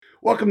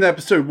Welcome to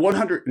episode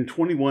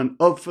 121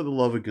 of For the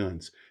Love of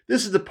Guns.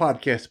 This is the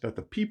podcast about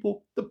the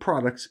people, the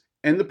products,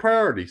 and the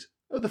priorities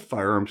of the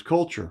firearms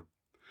culture.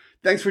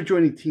 Thanks for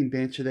joining Team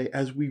Banch today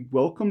as we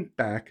welcome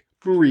back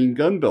Marine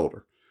Gun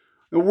Builder.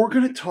 Now we're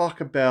going to talk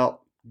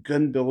about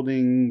gun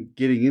building,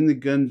 getting into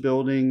gun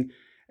building,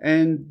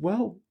 and,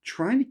 well,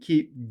 trying to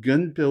keep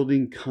gun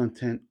building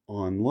content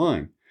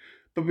online.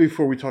 But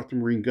before we talk to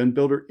Marine Gun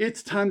Builder,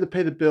 it's time to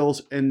pay the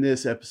bills, and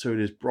this episode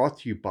is brought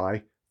to you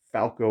by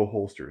Falco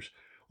Holsters.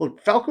 Look,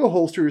 Falco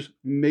Holsters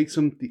makes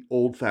them the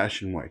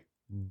old-fashioned way,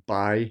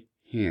 by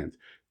hand.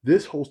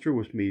 This holster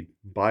was made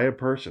by a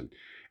person.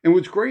 And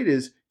what's great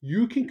is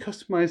you can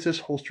customize this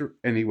holster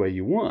any way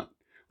you want.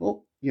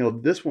 Well,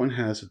 this one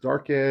has a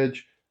dark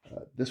edge.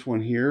 This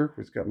one here,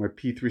 it's got my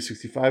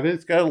P365 in it.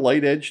 It's got a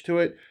light edge to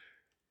it.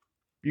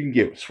 You can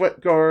get it with sweat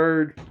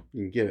guard.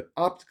 You can get it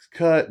optics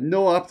cut,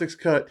 no optics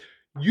cut.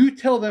 You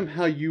tell them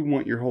how you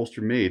want your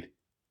holster made,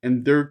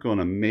 and they're going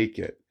to make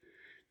it.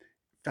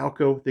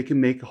 Falco, they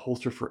can make a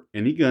holster for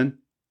any gun,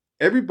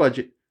 every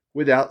budget,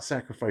 without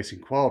sacrificing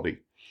quality.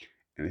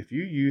 And if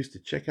you use the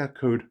checkout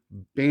code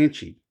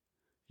BANSHEE,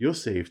 you'll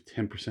save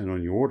 10%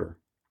 on your order.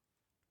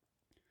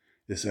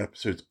 This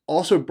episode is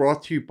also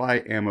brought to you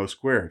by Ammo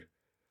Squared.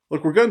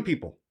 Look, we're gun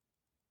people.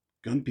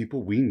 Gun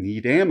people, we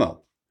need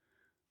ammo.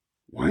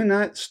 Why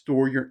not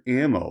store your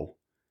ammo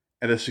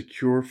at a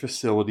secure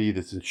facility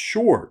that's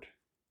insured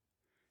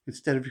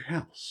instead of your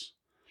house?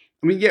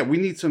 I mean, yeah, we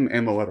need some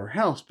ammo at our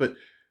house, but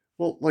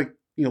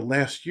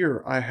last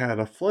year I had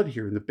a flood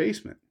here in the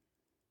basement.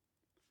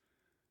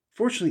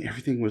 Fortunately,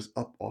 everything was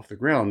up off the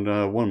ground.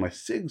 One of my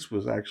SIGs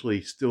was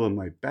actually still in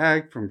my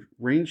bag from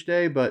range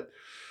day, but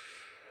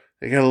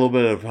they got a little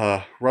bit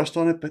of rust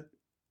on it. But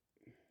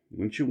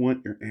wouldn't you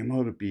want your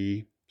ammo to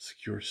be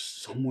secure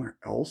somewhere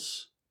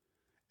else?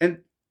 And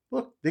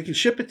look, they can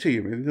ship it to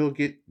you. Maybe they'll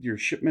get your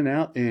shipment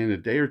out in a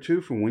day or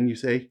two from when you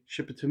say,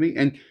 ship it to me.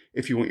 And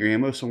if you want your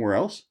ammo somewhere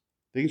else,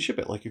 they can ship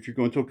it. Like if you're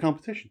going to a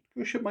competition,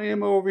 go ship my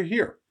ammo over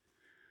here.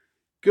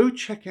 Go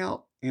check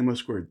out Ammo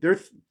Squared. They're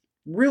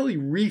really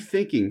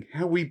rethinking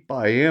how we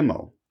buy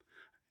ammo.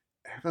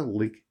 I have a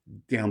link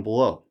down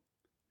below.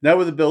 Now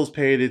with the bills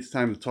paid, it's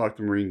time to talk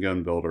to Marine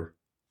Gun Builder.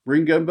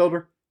 Marine Gun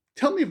Builder,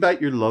 tell me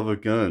about your love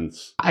of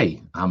guns.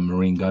 Hi, I'm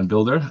Marine Gun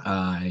Builder.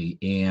 I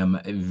am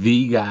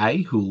the guy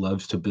who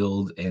loves to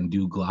build and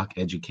do Glock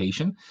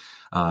education,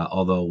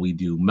 although we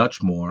do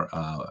much more.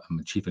 I'm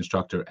a chief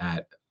instructor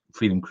at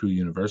Freedom Crew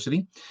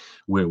University,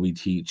 where we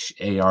teach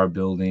AR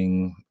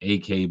building,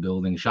 AK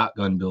building,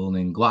 shotgun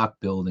building, Glock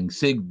building,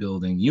 SIG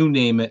building, you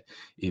name it.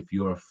 If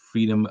you're a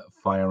Freedom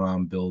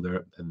firearm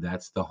builder,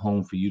 that's the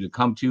home for you to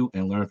come to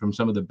and learn from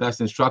some of the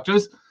best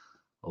instructors,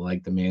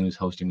 like the man who's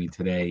hosting me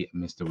today,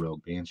 Mr.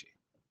 Rogue Banshee.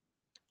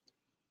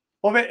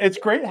 Well, man, it's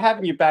great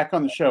having you back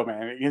on the show,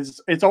 man.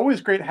 It's always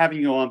great having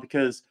you on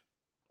because,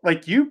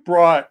 you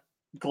brought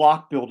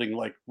Glock building,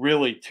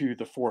 really to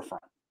the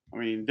forefront. I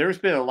mean, there's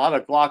been a lot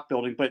of Glock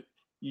building, but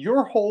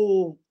your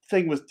whole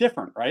thing was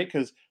different, right?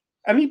 Because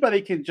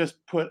anybody can just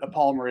put a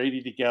polymer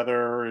 80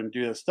 together and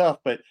do this stuff,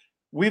 but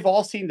we've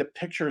all seen the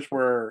pictures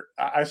where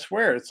I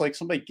swear it's like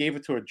somebody gave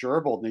it to a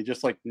gerbil and they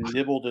just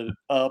nibbled it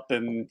up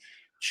and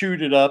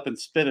chewed it up and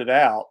spit it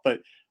out. But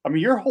I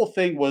mean, your whole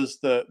thing was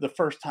the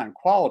first time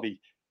quality.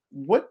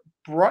 What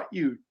brought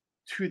you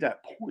to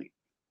that point?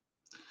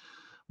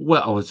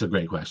 Well, it's a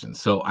great question.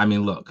 So, I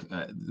mean, look,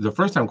 the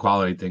first time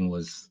quality thing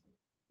was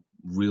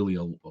really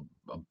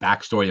a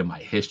backstory of my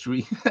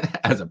history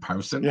as a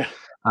person, Yeah.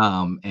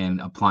 And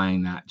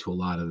applying that to a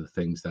lot of the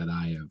things that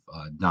I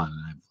have done.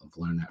 And I've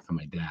learned that from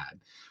my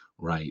dad,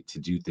 right? To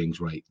do things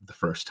right the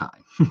first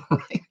time,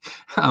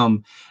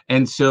 right?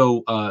 And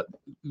so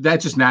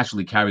that just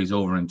naturally carries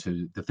over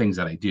into the things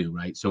that I do,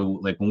 right?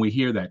 So when we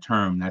hear that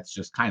term, that's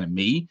just kind of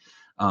me.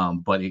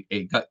 But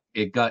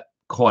it got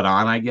caught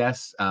on, I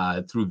guess,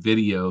 through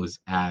videos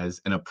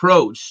as an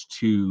approach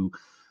to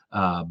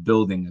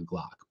building a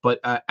Glock. But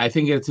I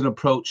think it's an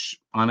approach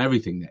on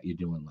everything that you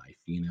do in life.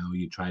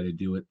 You try to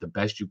do it the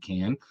best you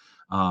can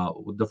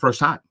the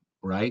first time,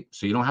 right?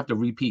 So you don't have to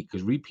repeat,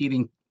 because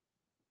repeating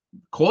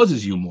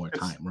causes you more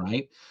time,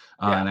 right?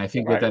 And I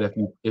think right. that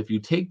if you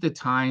take the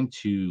time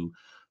to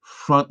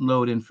front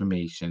load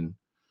information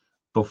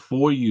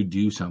before you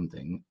do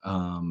something,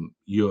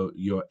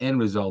 your end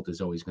result is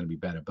always going to be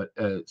better. But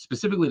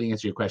specifically to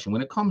answer your question,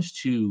 when it comes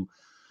to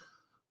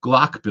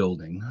Glock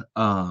building,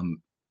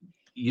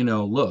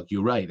 look,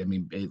 you're right. I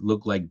mean, it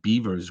looked like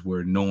beavers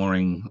were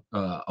gnawing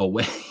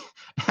away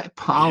at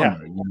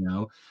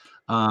polymer,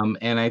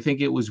 and I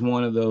think it was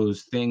one of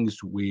those things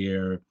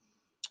where,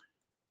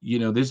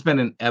 there's been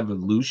an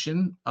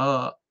evolution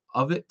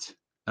of it.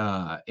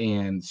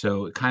 And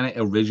so kind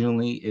of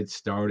originally it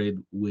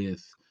started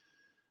with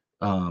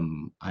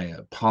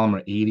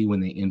polymer 80 when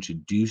they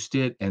introduced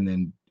it, and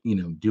then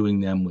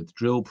doing them with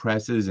drill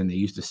presses, and they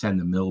used to send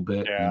the mill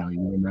bit. Yeah.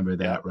 You remember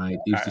that, right?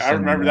 They used to I send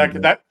remember that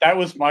because that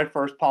was my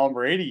first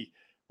polymer 80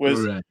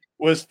 was Right.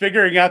 was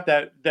figuring out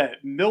that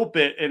mill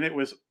bit, and it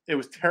It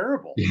was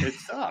terrible. It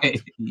sucked.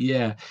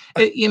 Yeah.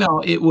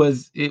 It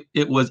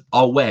was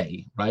a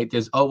way, right?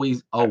 There's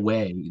always a Yeah,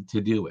 way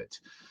to do it.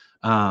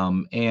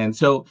 And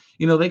so,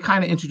 they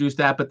kind of introduced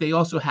that, but they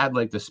also had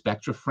like the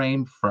Spectra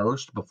frame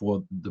first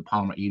before the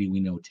Polymer 80 we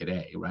know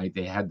today, right?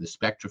 They had the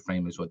Spectra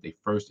frame is what they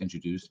first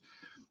introduced.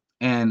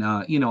 And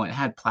it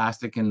had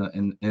plastic in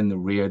the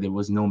rear. There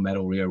was no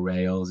metal rear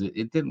rails.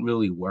 It didn't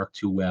really work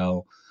too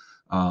well.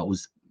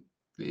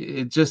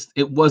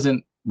 It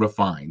wasn't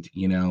refined,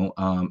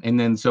 and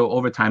then so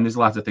over time there's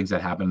lots of things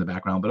that happen in the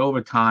background, but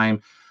over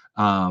time,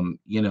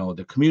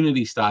 the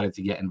community started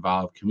to get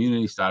involved,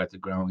 community started to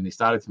grow, and they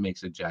started to make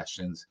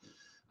suggestions,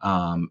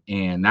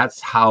 and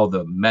that's how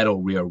the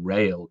metal rear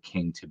rail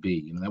came to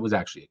be. That was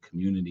actually a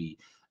community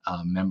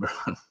member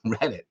on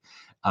Reddit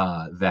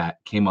that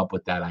came up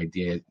with that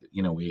idea.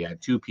 We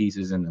had two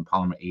pieces, and then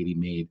Polymer 80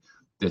 made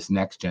this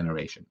next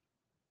generation.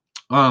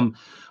 um,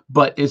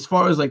 but as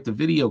far as like the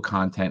video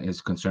content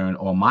is concerned,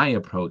 or my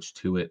approach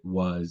to it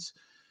was,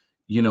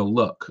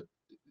 look,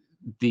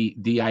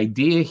 the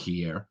idea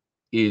here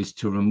is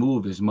to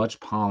remove as much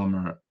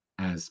polymer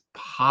as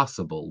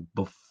possible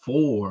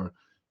before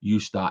you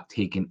start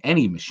taking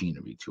any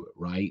machinery to it,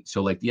 right?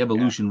 So like the yeah,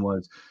 evolution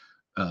was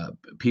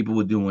people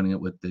were doing it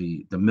with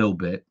the mill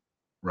bit,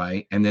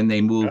 right? And then they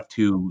yeah, moved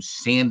to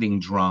sanding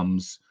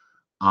drums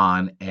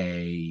on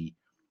a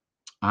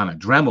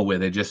Dremel where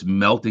they're just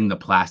melting the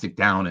plastic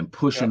down and yeah,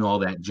 pushing all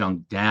that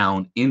junk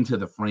down into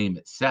the frame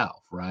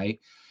itself, right?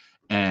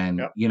 And,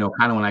 yeah,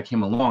 kind of when I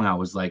came along, I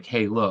was like,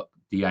 hey, look,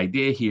 the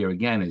idea here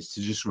again is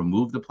to just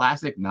remove the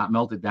plastic, not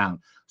melt it down.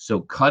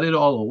 So cut it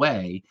all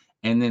away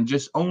and then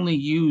just only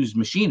use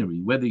machinery,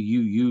 whether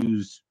you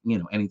use,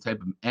 any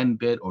type of end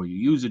bit, or you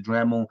use a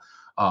Dremel,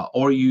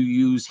 or you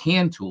use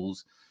hand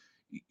tools.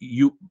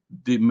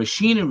 The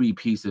machinery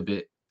piece of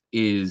it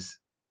is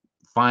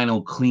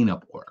final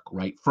cleanup work,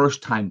 right?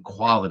 First time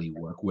quality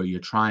work where you're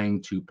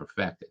trying to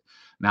perfect it.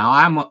 Now,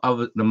 I'm of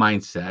the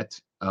mindset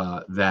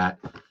that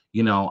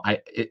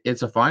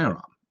it's a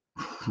firearm,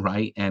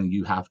 right? And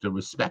you have to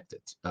respect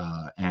it.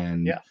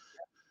 And yeah,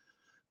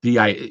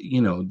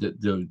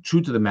 the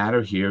truth of the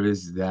matter here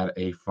is that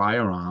a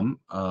firearm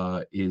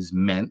is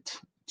meant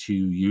to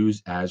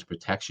use as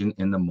protection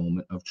in the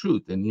moment of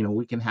truth. And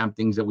we can have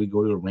things that we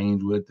go to the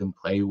range with and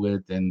play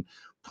with and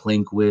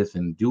plink with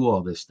and do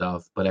all this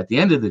stuff, but at the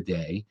end of the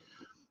day,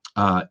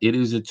 it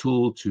is a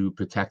tool to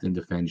protect and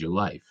defend your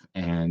life.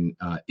 And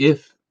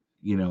if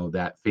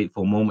that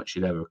fateful moment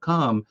should ever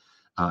come,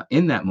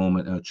 in that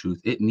moment of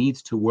truth, it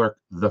needs to work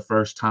the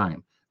first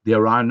time.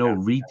 There are no yeah,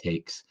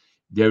 retakes.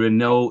 There are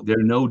yep,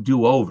 no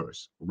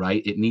do-overs,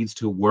 right? It needs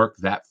to work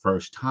that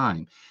first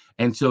time.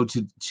 And so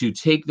to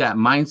take that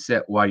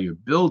mindset while you're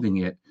building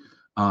it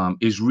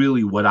is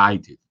really what I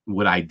did.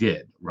 What I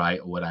did,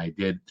 right? What I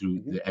did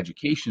through mhm, the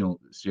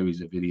educational series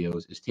of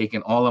videos is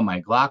taking all of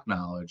my Glock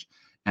knowledge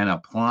and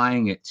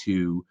applying it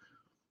to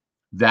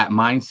that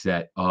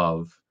mindset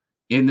of,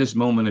 in this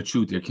moment of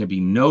truth, there can be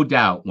no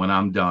doubt when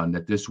I'm done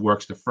that this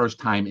works the first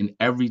time and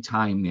every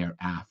time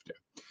thereafter.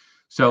 yeah.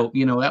 So,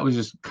 that was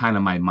just kind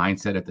of my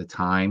mindset at the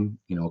time,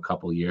 a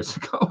couple of years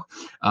ago,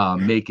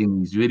 making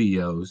these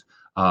videos,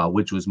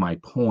 which was my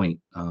point,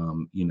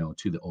 to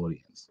the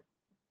audience.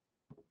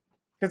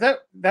 Because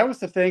that was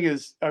the thing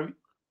is,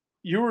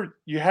 you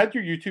had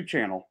your YouTube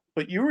channel,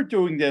 but you were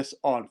doing this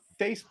on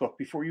Facebook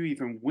before you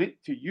even went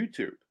to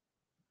YouTube.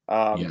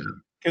 Yeah.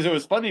 Because it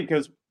was funny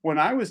because when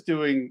I was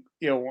doing,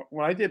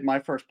 when I did my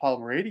first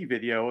Polymer 80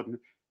 video, and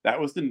that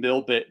was the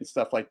mill bit and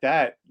stuff like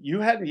that, you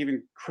hadn't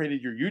even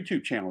created your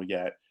YouTube channel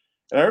yet.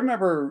 And I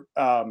remember,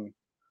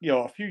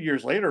 a few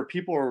years later,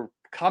 people were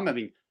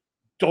commenting,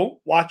 "Don't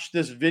watch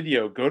this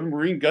video. Go to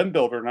Marine Gun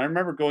Builder." And I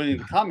remember going in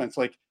the comments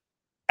like,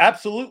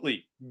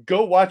 "Absolutely,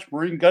 go watch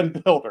Marine Gun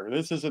Builder.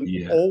 This is an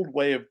Yeah. old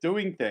way of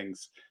doing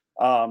things."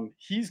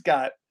 He's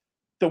got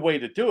the way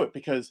to do it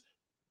because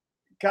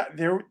God,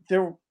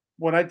 there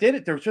when I did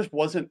it, there just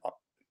wasn't.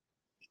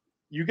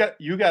 You got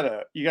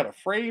a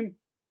frame,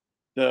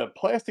 the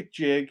plastic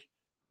jig,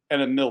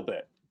 and a mill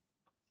bit.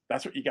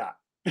 That's what you got.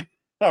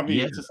 I mean,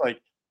 Yeah. it's just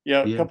like,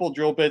 a Yeah. couple of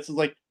drill bits. It's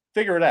like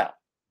figure it out,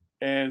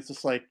 and it's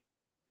just like,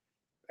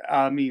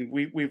 I mean,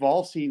 we've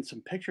all seen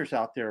some pictures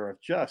out there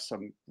of just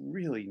some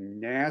really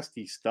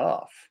nasty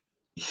stuff.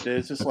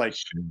 It's just like,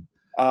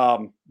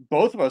 Sure.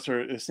 both of us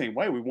are the same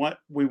way. We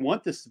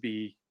want this to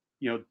be,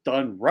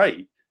 done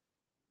right.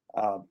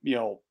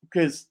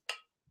 Because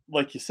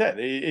like you said,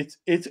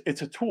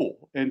 it's a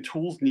tool, and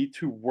tools need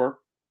to work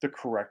the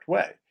correct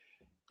way.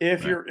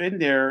 If Right. you're in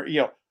there,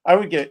 I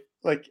would get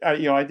like,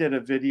 I did a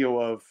video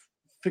of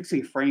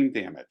fixing frame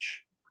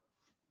damage,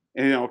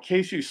 and in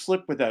case you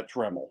slip with that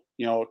Dremel,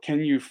 can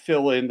you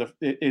fill in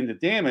the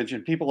damage?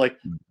 And people like,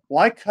 Mm.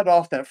 why cut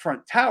off that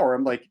front tower?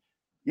 I'm like,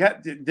 yeah,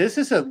 this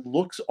is a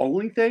looks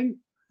only thing.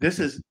 This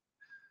is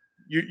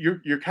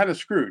you're kind of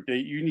screwed.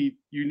 You need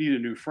a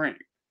new frame.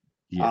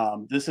 Yeah.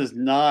 This is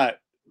not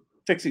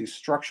fixing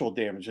structural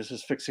damage. This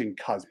is fixing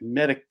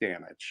cosmetic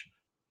damage.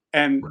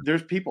 And Right.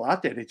 there's people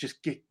out there that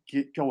just get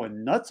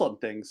going nuts on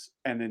things,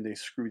 and then they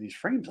screw these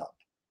frames up.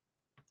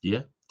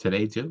 Yeah.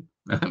 today too.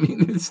 I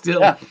mean, it's still,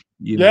 Yeah.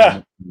 you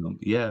know,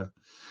 Yeah. yeah.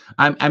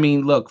 I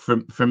mean, look,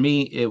 for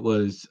me, it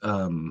was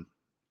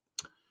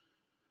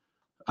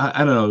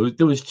I don't know.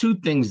 There was two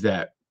things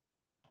that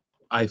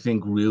I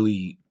think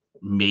really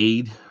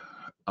made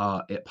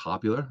it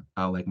popular,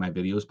 like my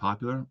videos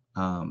popular.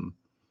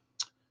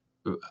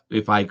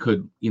 If I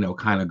could,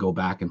 kind of go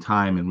back in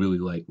time and really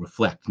like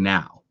reflect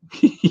now,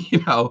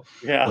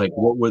 Yeah. like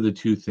what were the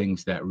two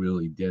things that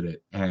really did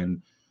it?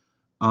 And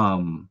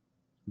um,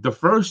 the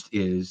first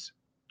is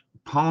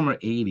Polymer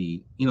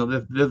 80.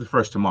 They're the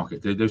first to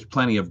market. There's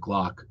plenty of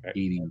Glock Right.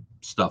 80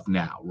 stuff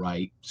now,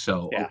 right?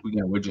 So, Yeah.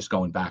 we're just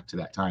going back to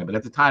that time. But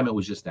at the time, it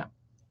was just them.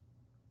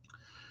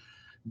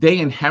 They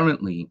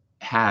inherently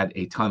had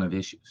a ton of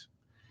issues.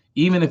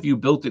 Even if you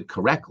built it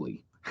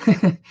correctly,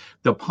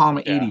 the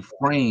Palmer Yeah. 80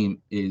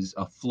 frame is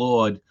a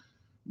flawed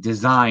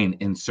design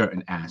in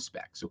certain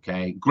aspects.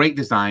 Okay, great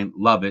design,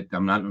 love it.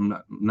 I'm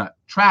not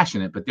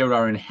trashing it, but there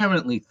are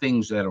inherently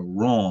things that are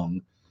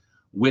wrong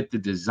with the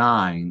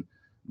design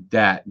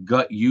that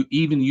got you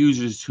even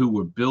users who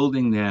were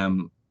building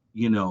them,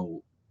 you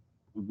know,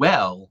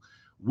 well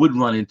would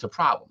run into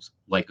problems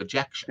like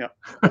ejection,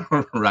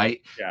 Yeah.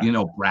 right?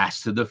 Yeah.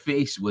 Brass to the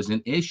face was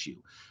an issue.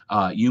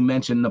 You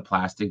mentioned the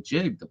plastic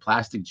jig. The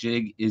plastic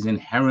jig is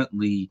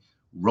inherently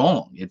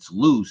wrong. It's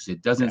loose.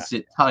 It doesn't Yeah.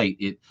 sit tight.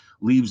 It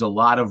leaves a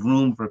lot of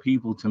room for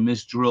people to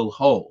misdrill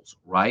holes,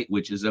 right?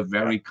 Which is a Yeah.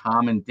 very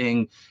common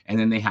thing. And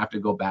then they have to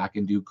go back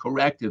and do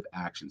corrective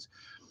actions.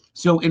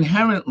 So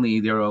inherently,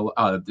 there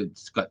are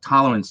it's got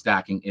tolerance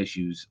stacking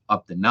issues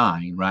up to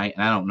 9, right?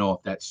 And I don't know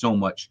if that's so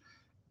much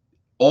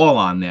all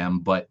on them,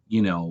 but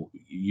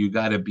you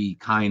got to be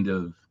kind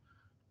of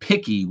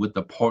picky with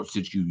the parts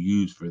that you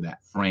use for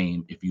that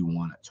frame if you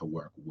want it to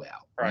work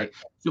well, Right.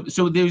 right?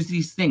 So there's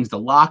these things. The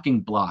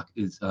locking block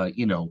is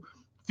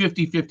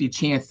 50-50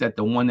 chance that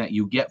the one that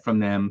you get from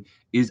them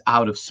is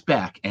out of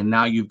spec, and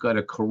now you've got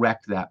to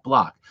correct that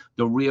block.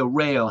 The rear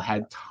rail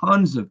had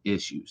tons of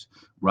issues,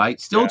 right?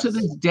 Still to Yes.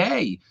 this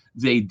day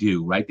they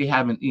do, right? They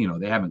haven't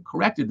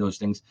corrected those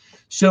things.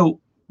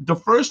 So the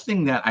first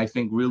thing that I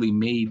think really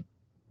made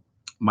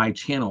my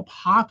channel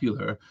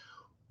popular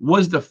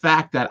was the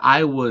fact that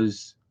I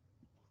was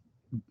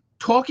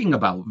talking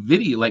about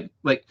video. Like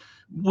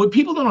what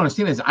people don't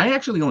understand is I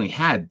actually only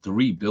had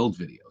 3 build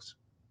videos.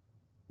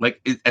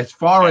 Like as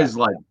far Yeah. as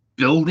like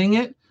building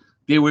it,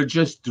 they were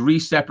just 3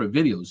 separate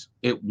videos.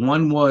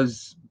 One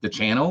was the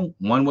channel,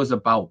 one was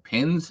about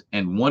pins,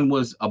 and one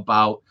was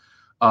about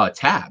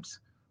tabs.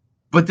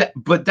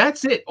 But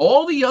that's it.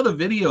 All the other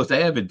videos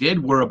I ever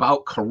did were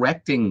about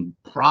correcting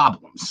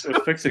problems.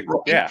 Was fixing.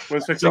 Right? Yeah.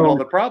 Was fixing all So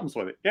the problems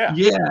with it. Yeah.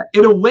 yeah,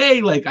 in a way,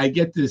 like I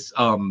get this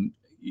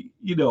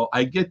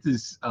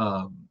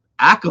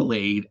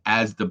accolade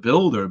as the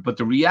builder, but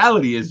the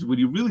reality is when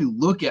you really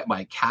look at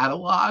my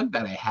catalog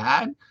that I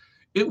had,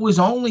 it was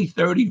only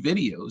 30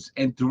 videos,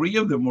 and 3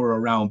 of them were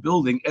around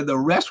building, and the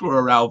rest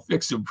were around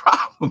fixing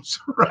problems,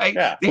 right?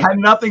 Yeah. They had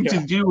nothing to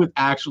Yeah. do with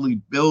actually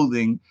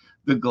building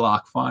the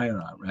Glock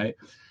firearm, right?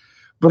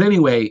 But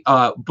anyway,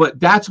 but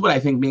that's what I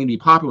think made me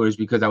popular, is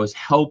because I was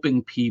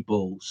helping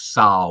people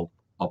solve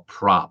a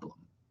problem,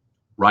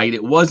 right?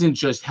 It wasn't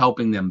just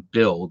helping them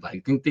build. I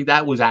think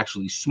that was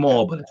actually Yeah.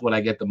 small, but it's what I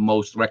get the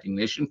most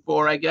recognition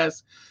for, I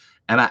guess.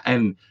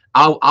 And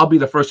I'll be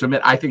the first to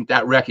admit I think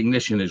that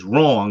recognition is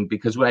wrong,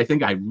 because what I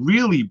think I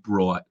really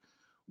brought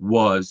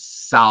was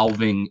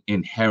solving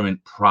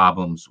inherent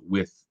problems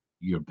with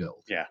your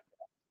build, Yeah.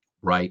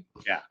 right?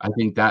 Yeah. I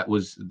think that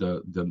was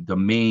the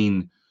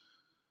main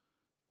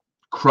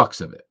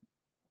crux of it.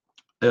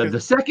 The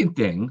 'Cause- second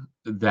thing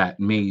that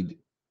made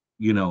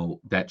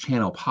that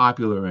channel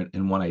popular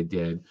and what I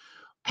did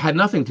had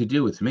nothing to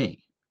do with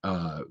me.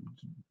 Uh,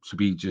 to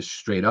be just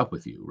straight up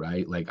with you,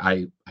 right? Like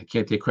I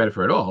can't take credit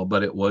for it all,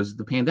 but it was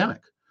the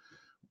pandemic,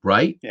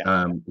 right?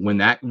 Yeah. When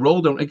that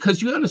rolled around,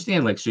 because you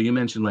understand, like, so you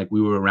mentioned like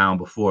we were around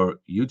before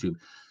YouTube.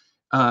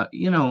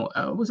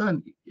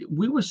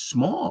 We were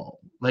small.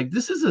 Like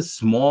this is a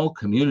small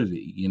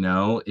community,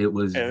 it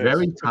was It is.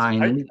 very It's tight.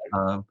 tiny.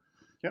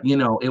 Yep.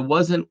 It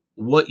wasn't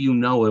what you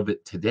know of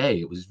it today.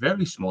 It was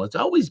very small. It's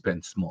always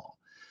been small.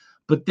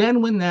 But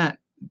then when that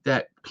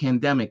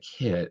pandemic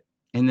hit,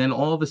 and then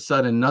all of a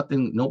sudden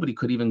nobody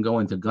could even go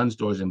into gun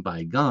stores and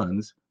buy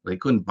guns. They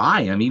couldn't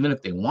buy them even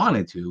if they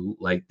wanted to,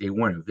 like they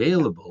weren't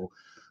available.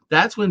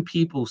 That's when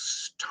people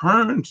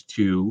turned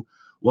to,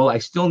 well, I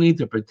still need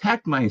to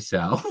protect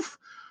myself,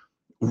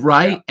 Yeah.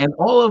 right? And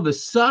all of a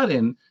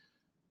sudden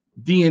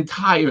the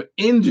entire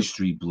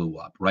industry blew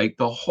up, right?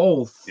 The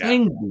whole Yeah.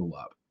 thing blew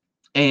up.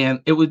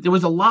 And there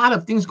was a lot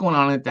of things going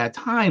on at that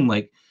time,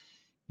 like,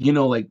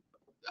 like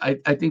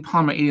I think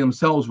Palmer 80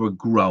 themselves were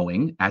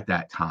growing at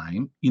that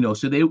time,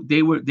 so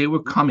they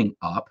were coming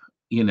up,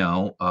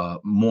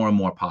 more and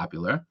more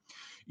popular.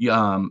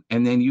 And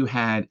then you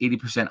had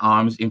 80%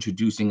 Arms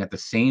introducing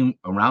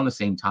around the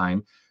same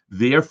time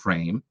their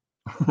frame,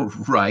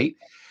 right?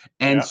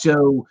 And Yeah.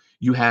 so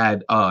you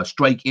had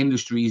Strike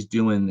Industries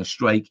doing the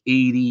Strike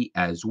 80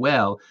 as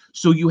well.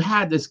 So you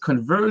had this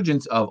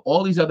convergence of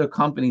all these other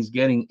companies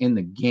getting in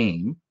the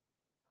game,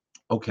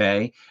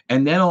 Okay.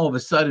 And then all of a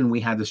sudden we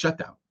had the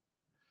shutdown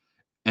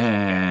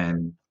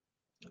and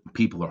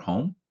people are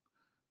home.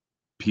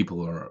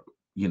 People are,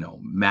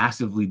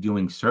 massively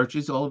doing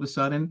searches all of a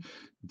sudden.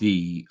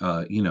 They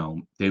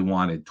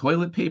wanted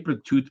toilet paper,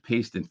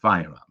 toothpaste, and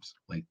firearms.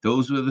 Like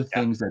those were the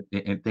Yeah. things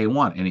that they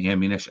want, and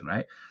ammunition,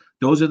 right?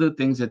 Those are the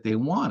things that they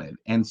wanted.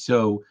 And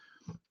so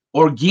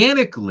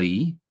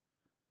organically,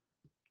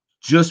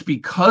 just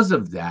because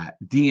of that,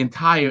 the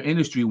entire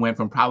industry went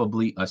from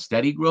probably a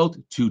steady growth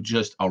to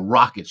just a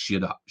rocket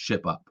ship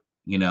up,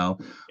 you know?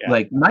 Yeah.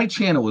 Like my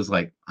channel was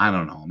like, I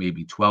don't know,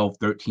 maybe 12,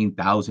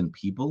 13,000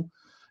 people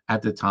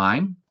at the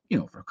time,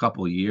 for a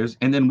couple of years.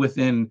 And then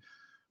within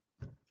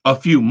a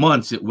few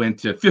months, it went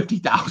to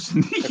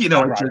 50,000, It's it just,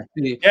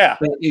 skyrocketing. Yeah.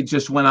 it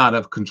just went out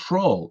of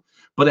control.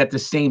 But at the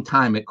same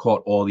time, it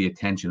caught all the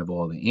attention of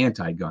all the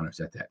anti-gunners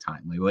at that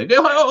time. They were like,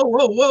 whoa,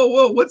 whoa, whoa,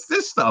 whoa, what's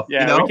this stuff?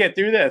 Yeah. We can't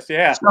do this.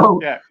 Yeah. So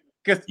Yeah.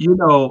 Because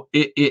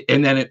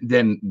and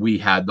then we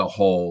had the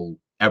whole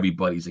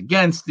everybody's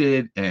against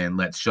it and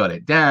let's shut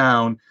it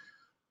down.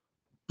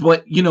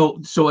 But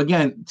so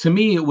again, to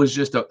me, it was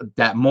just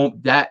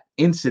that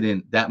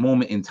incident, that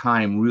moment in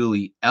time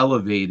really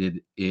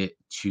elevated it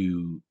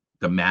to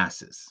the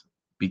masses,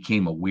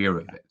 became aware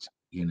of it,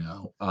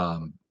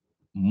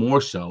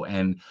 more so.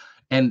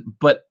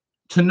 But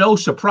to no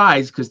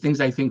surprise, because things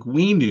I think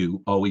we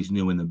always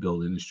knew in the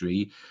build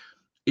industry,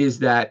 is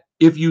that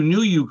if you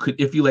knew you could,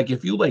 if you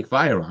like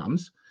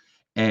firearms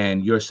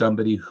and you're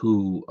somebody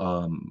who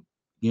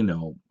you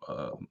know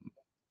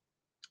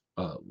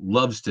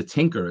loves to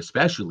tinker,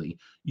 especially,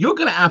 you're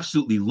gonna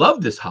absolutely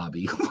love this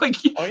hobby. like,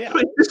 oh yeah.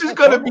 like this is Oh,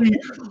 gonna totally. be,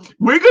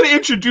 we're gonna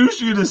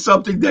introduce you to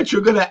something that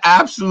you're gonna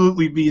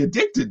absolutely be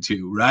addicted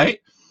to, right?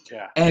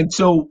 Yeah. And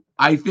so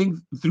I think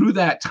through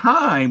that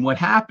time, what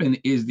happened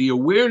is the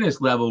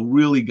awareness level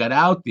really got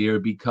out there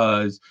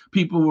because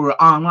people were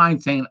online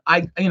saying,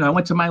 I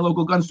went to my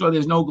local gun store,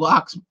 there's no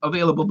Glocks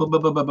available, blah, blah,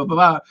 blah, blah, blah, blah,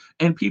 blah.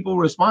 And people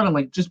were responding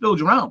like, just build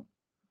your own.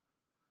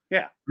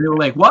 Yeah. They were Yeah.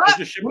 like, what? They're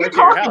just shipped What are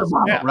you right to your talking house.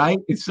 about? Yeah. Right.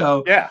 And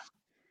so, Yeah.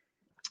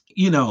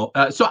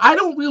 so I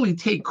don't really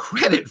take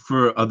credit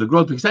for the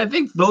growth because I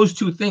think those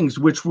two things,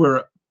 which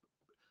were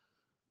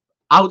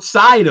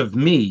outside of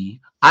me,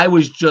 I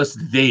was just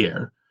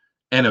there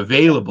and Yeah.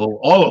 available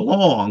all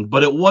along,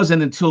 but it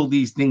wasn't until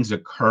these things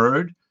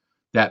occurred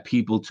that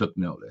people took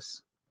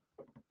notice.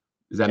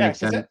 Does that Yeah. make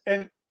Because sense?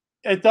 and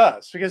it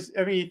does, because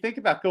I mean, you think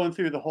about going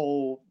through the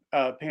whole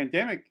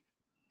pandemic.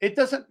 It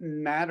doesn't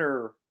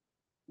matter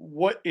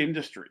what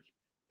industry.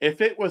 If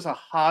it was a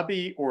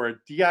hobby or a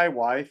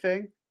DIY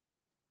thing,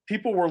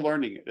 people were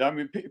learning it. I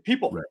mean,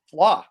 people Right.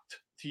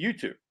 flocked to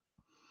YouTube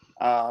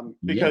Yeah.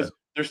 because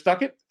they're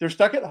stuck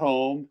at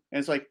home, and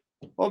it's like,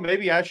 well,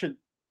 maybe I should,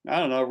 I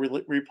don't know,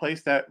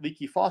 replace that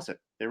leaky faucet.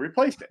 They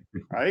replaced it,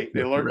 right?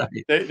 They learned.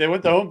 Right. They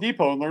went to Home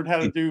Depot and learned how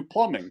to do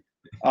plumbing.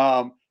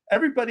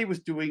 Everybody was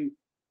doing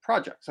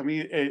projects. I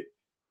mean,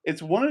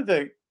 it's one of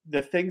the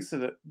things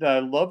that I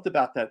loved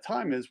about that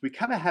time is we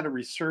kind of had a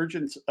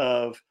resurgence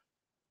of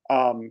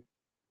um,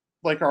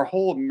 like our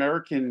whole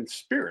American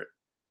spirit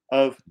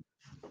of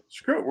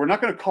screw it. We're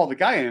not going to call the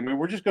guy in. I mean,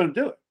 we're just going to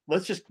do it.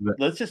 Right.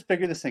 Let's just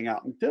figure this thing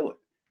out and do it.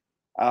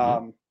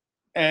 Yeah.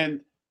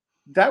 And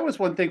that was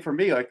one thing for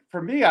me. Like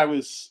for me,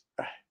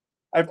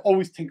 I've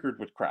always tinkered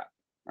with crap.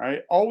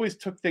 Right, always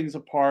took things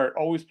apart,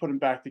 always put them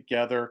back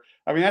together.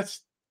 I mean,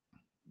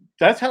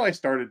 that's how I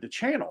started the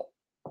channel.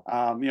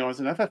 As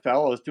an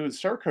FFL, I was doing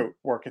Surcoat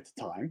work at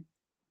the time.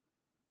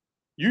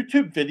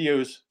 YouTube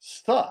videos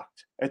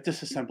sucked at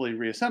disassembly and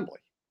reassembly.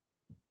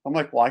 I'm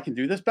like, well, I can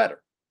do this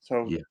better.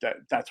 So Yeah.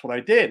 that's what I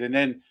did. And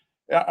then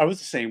I was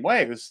the same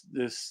way. It was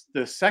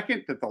the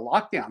second that the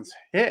lockdowns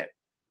hit,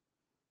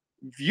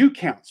 view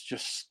counts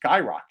just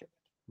skyrocketed.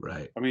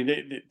 Right. I mean,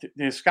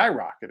 they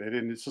skyrocketed,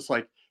 and it's just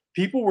like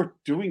people were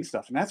doing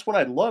stuff, and that's what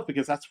I love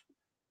because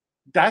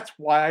that's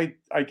why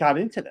I got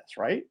into this.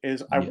 Right?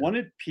 Is I Yeah.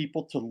 wanted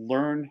people to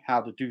learn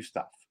how to do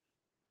stuff.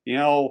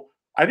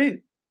 I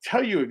didn't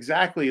tell you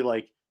exactly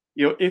like,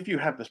 if you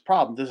have this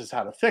problem, this is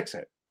how to fix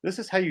it. This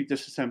is how you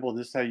disassemble.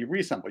 This is how you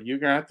reassemble. You're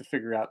gonna have to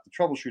figure out the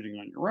troubleshooting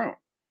on your own.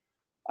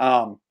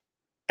 Um,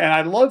 and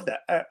I love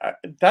that.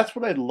 That's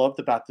what I loved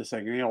about this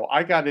thing.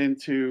 I got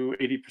into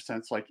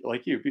 80%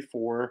 like you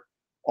before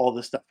all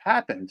this stuff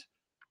happened.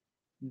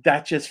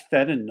 That just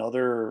fed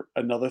another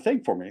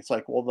thing for me. It's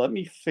like, well, let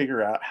me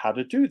figure out how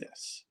to do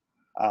this,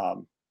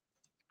 um,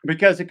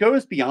 because it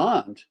goes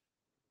beyond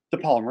the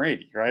Polymer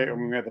 80, right? I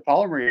mean, we have the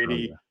Polymer Oh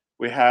 80, yeah.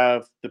 we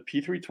have the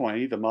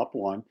P320, the MUP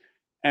one,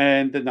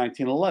 and the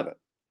 1911.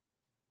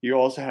 You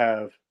also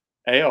have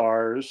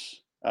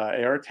ARs,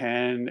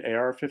 AR-10,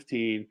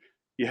 AR-15.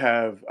 You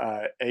have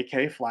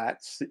AK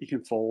flats that you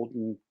can fold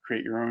and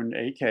create your own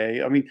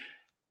AK. I mean,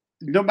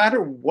 no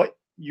matter what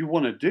you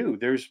want to do,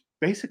 there's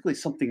basically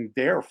something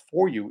there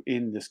for you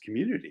in this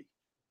community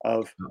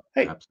of, No,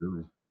 hey,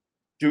 absolutely.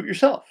 do it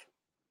yourself.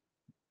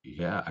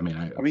 Yeah. I mean,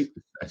 I mean,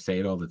 I say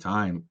it all the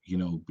time,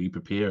 be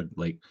prepared.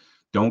 Like,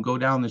 don't go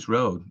down this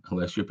road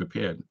unless you're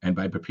prepared. And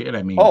by prepared,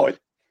 I mean, oh,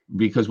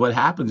 because what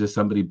happens is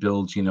somebody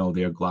builds, their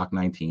Glock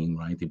 19,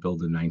 right? They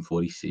build a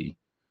 940C,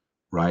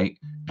 right?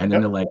 And then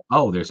they're Yep. like,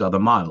 oh, there's other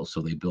models.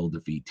 So they build the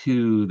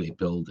V2, they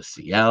build the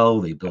CL,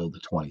 they build the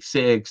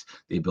 26,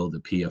 they build the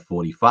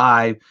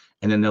PF45.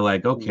 And then they're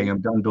like, okay, Mhm.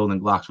 I'm done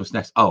building Glocks. What's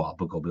next? Oh, I'll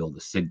go build a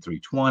SIG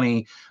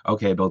 320.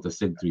 Okay, I built a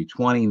SIG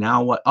 320.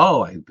 Now what?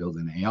 Oh, I build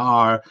an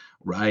AR,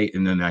 right?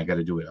 And then I got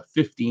to do it a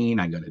 15.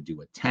 I got to do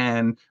a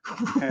 10,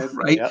 And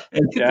right? yep.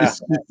 And Yeah.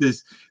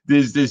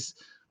 there's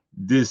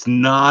this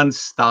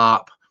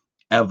nonstop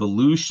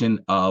evolution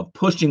of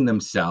pushing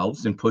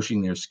themselves and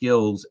pushing their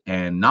skills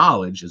and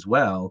knowledge as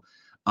well.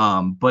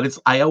 But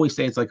I always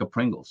say it's like a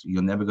Pringles.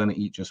 You're never going to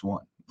eat just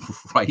one,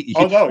 right?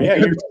 Oh no, yeah,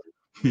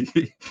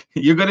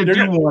 You're going to you're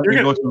do gonna one you're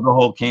and gonna go through the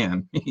whole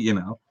can, you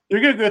know?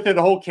 you're gonna go through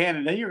the whole can,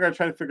 and then you're gonna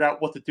try to figure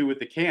out what to do with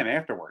the can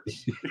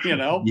afterwards. You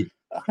know, Yeah,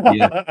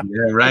 yeah,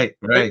 yeah, right,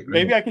 right,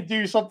 maybe right. I could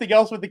do something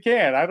else with the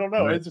can. I don't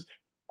know. Right. It's just,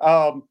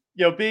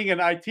 being in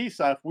IT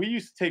stuff, we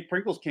used to take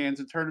Pringles cans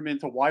and turn them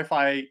into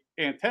Wi-Fi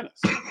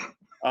antennas.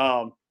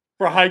 Um,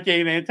 for high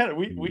gain antenna,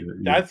 we Yeah,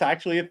 yeah. that's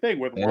actually a thing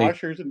with Hey,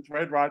 washers and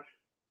thread rod.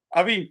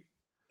 I mean,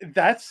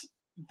 that's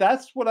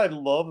that's what I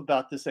love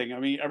about this thing. I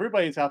mean,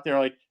 everybody's out there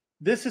like,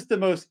 this is the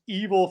most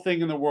evil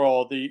thing in the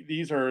world.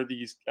 These are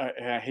these,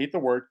 I hate the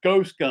word,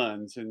 ghost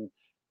guns, and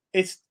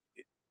it's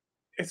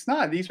it's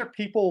not. These are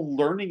people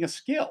learning a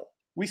skill.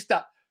 We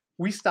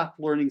stopped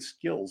learning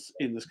skills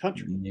in this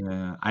country.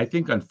 yeah, I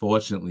think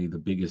unfortunately the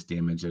biggest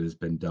damage that has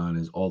been done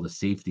is all the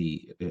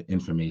safety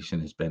information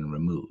has been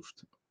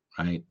removed,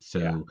 right?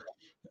 Yeah, So,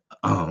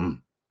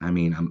 um, I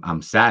mean,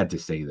 I'm sad to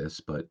say this,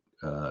 but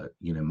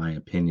in my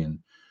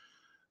opinion,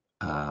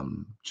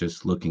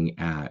 just looking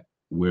at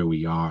where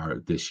we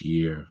are this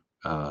year,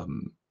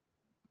 um,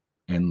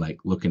 and like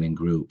looking in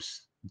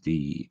groups,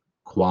 the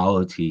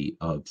quality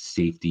of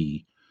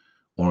safety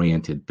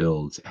oriented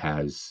builds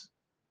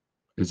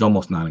is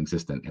almost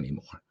non-existent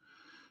anymore,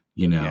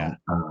 you yeah,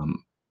 know.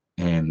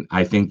 And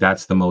I think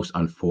that's the most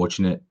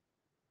unfortunate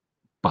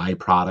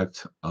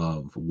byproduct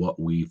of what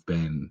we've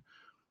been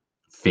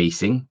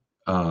facing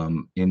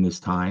in this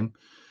time.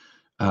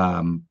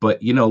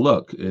 But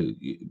look,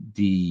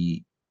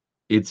 the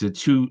it's a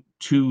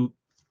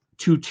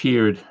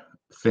two-tiered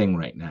thing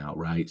right now,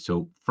 right?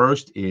 So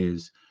first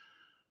is,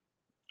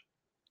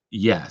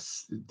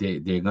 yes,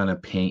 they're gonna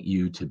paint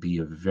you to be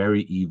a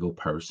very evil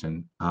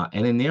person,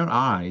 and in their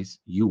eyes,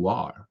 you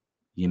are.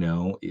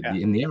 yeah,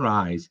 In their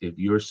eyes, if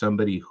you're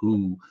somebody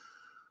who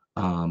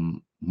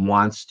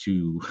wants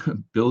to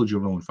build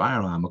your own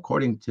firearm,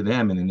 according to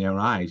them and in their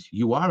eyes,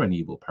 you are an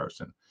evil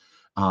person.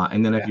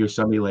 And then if yeah. you're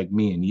somebody like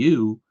me and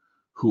you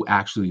who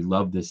actually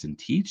love this and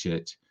teach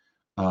it,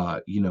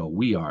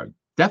 we are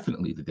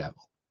definitely the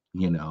devil.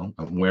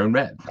 I'm wearing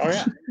red. Oh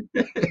yeah,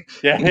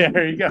 yeah. Yeah,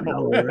 there you go.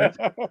 Wearing red.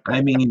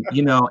 I mean,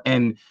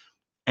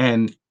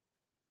 and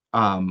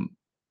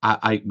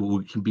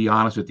we can be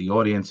honest with the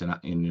audience and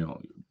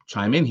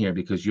chime in here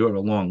because you're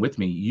along with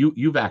me.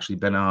 You've actually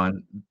been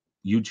on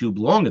YouTube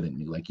longer than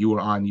me. Like you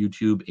were on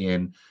YouTube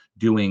and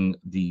doing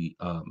the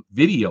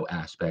video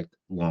aspect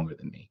longer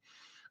than me.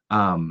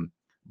 Um,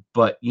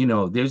 but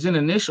there's an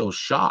initial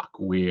shock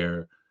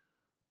where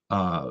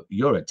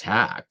you're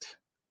attacked,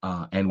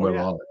 and Oh we're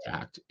yeah. all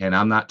attacked. And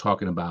I'm not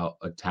talking about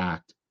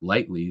attacked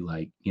lightly,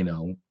 like I've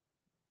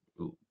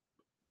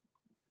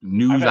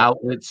news had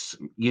outlets,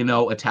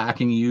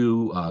 attacking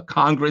you,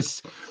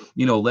 Congress,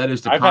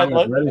 letters to I've had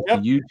Congress, let letters to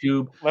yep,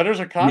 YouTube, letters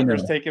of you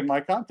Congress know. taking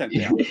my content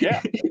down.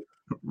 Yeah,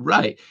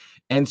 Right.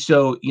 And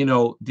so,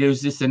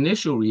 there's this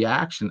initial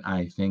reaction,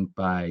 I think,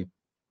 by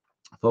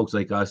folks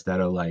like us that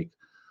are like,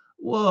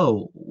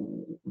 whoa,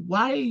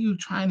 why are you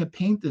trying to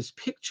paint this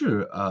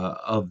picture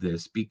of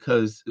this?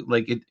 Because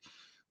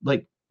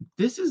like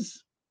this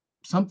is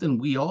something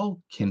we all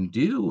can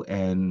do,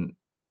 and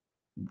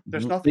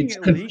there's nothing it's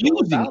illegal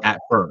confusing about it.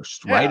 at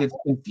first, right? Yeah, It's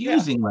yeah,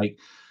 confusing, like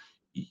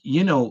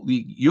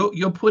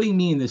you're putting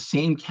me in the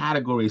same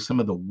category as some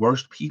of the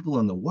worst people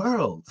in the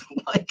world.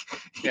 Like,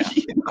 yeah.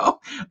 you know,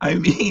 I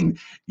mean,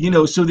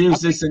 so I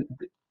there's think this.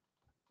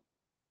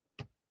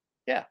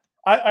 yeah.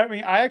 I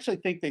mean, I actually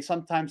think they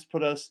sometimes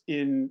put us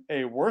in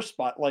a worse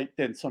spotlight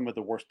than some of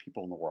the worst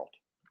people in the world.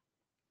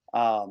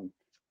 Um,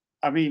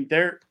 I mean,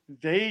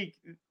 they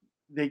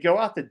they go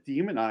out to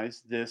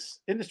demonize this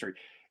industry.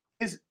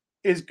 Is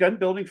is gun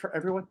building for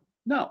everyone?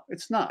 No,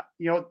 it's not.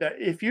 That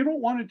if you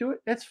don't want to do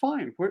it, that's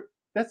fine.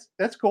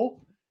 That's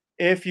cool.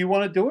 If you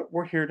want to do it,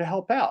 we're here to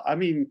help out. I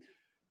mean,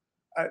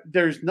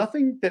 there's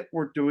nothing that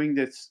we're doing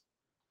that's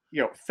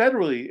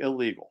federally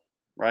illegal,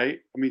 right?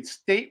 I mean,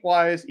 state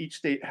wise, each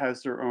state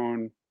has their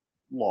own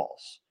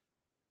laws.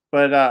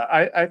 But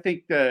I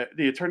think the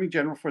attorney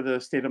general for the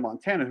state of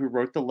Montana, who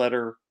wrote the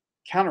letter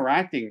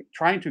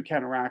trying to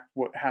counteract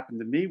what happened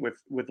to me with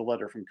the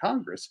letter from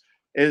Congress,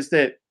 is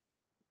that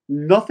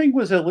nothing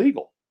was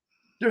illegal.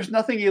 There's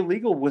nothing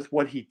illegal with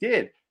what he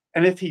did,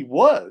 and if he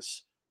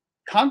was,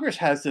 Congress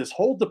has this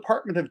whole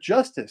Department of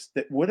Justice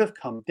that would have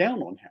come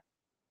down on him,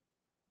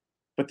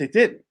 but they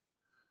didn't.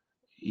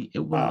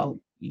 Well,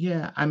 Um,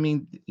 Yeah, I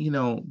mean,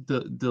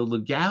 the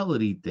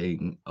legality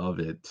thing of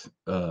it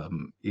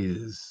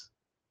is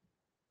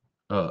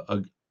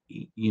a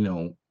you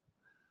know,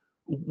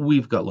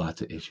 we've got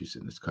lots of issues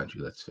in this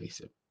country, let's face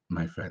it,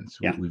 my friends.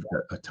 Yeah. We've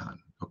got a ton,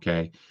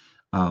 okay?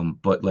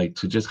 But like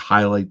to just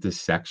highlight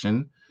this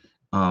section,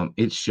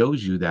 it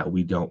shows you that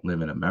we don't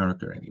live in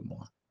America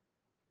anymore.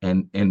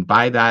 And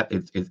by that,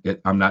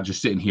 I'm not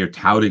just sitting here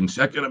touting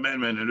Second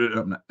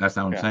Amendment. That's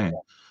not what I'm Yeah. saying.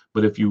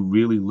 But if you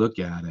really look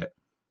at it,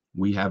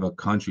 we have a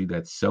country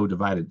that's so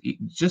divided.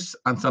 Just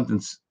on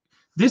something,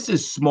 this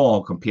is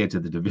small compared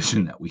to the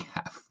division that we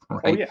have, Oh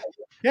right? yeah.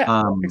 Yeah.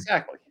 Um,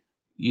 Exactly.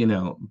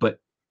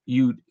 but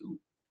you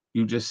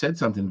you just said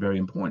something very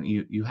important.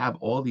 You have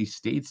all these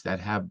states that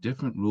have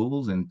different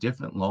rules and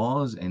different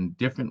laws and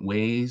different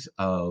ways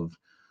of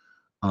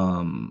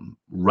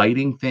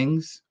writing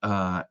things,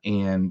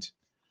 and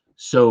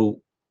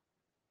so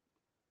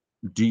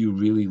do you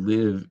really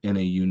live in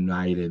a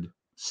united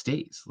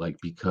states? Like,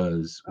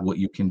 because what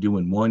you can do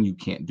in one, you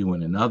can't do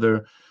in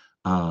another.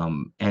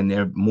 And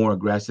they're more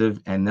aggressive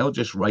and they'll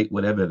just write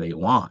whatever they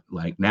want.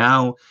 Like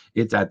now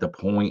it's at the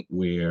point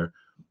where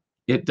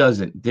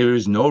there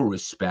is no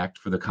respect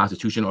for the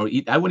Constitution, or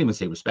I wouldn't even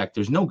say respect.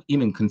 There's no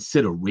even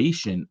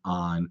consideration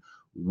on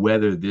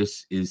whether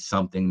this is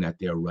something that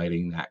they're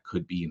writing that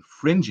could be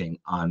infringing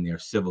on their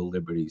civil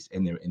liberties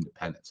and their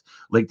independence.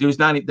 Like there's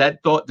not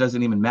that thought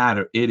doesn't even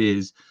matter. It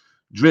is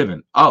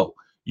driven. Oh,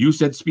 you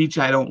said speech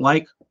I don't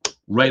like.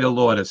 Write a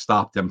law to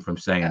stop them from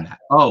saying Yeah. that.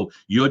 Oh,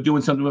 you're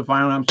doing something with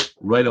firearms.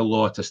 Write a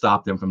law to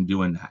stop them from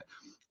doing that.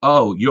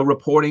 Oh, you're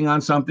reporting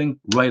on something.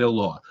 Write a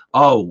law.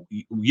 Oh,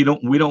 we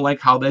don't like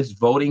how this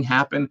voting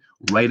happened.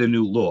 Write a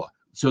new law.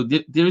 So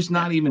there's Yeah.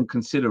 not even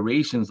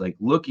considerations like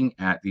looking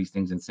at these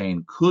things and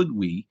saying, could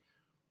we?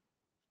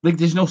 Like,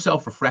 there's no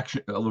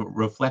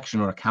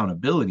reflection or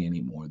accountability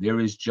anymore. There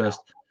is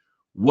just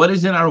what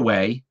is in our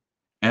way,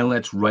 and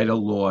let's write a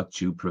law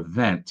to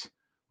prevent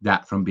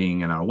that from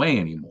being in our way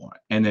anymore.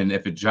 And then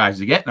if it tries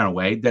to get in our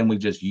way, then we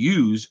just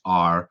use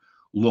our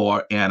law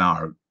and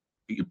our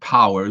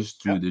powers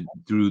Yeah.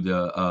 through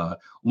the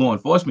law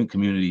enforcement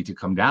community to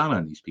come down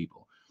on these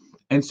people.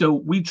 And so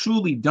we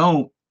truly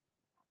don't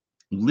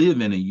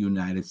live in a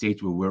United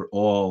States where we're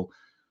all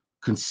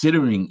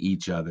considering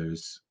each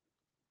other's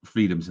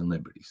freedoms and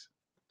liberties,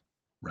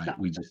 right? No.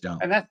 We just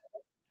don't. And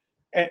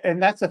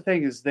that's the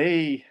thing is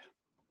they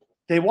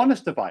want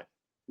us divided,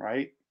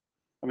 right?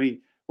 I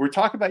mean, we're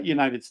talking about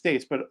United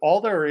States, but all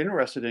they're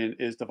interested in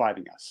is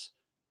dividing us.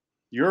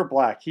 You're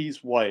black,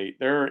 he's white,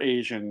 they're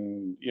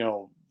Asian,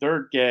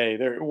 they're gay,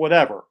 they're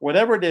whatever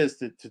it is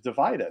to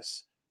divide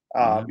us.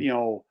 Yeah.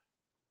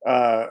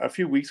 A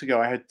few weeks ago,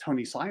 I had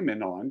Tony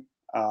Simon on,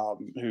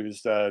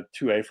 who's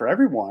 2A for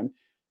everyone,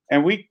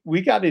 and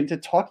we got into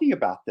talking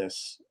about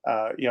this.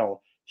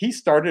 He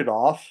started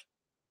off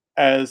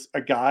as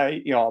a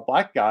guy, a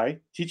black guy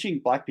teaching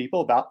black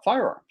people about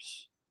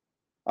firearms.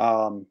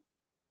 Um,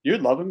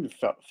 you'd love him,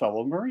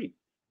 fellow Marine.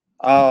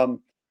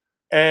 Um,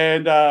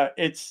 and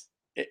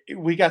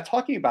we got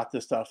talking about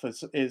this stuff.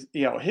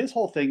 His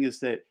whole thing is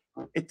that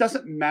it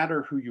doesn't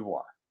matter who you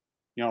are.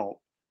 You know,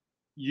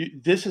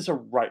 this is a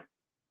right.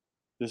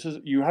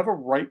 You have a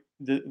right.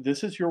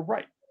 This is your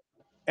right,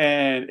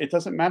 and it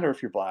doesn't matter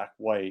if you're black,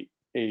 white,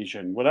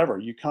 Asian, whatever.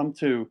 You come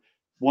to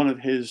one of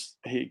his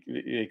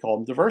they call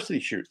them diversity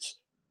shoots.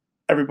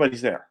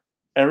 Everybody's there.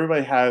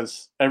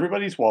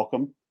 Everybody's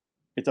welcome.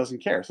 It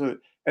doesn't care. So,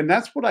 and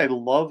that's what I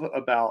love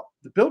about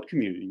the build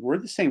community. We're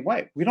the same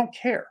way. We don't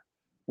care.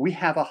 We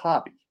have a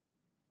hobby.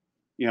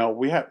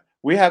 We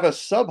have a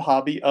sub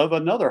hobby of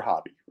another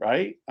hobby,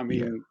 right? I Yeah.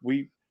 mean,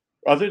 we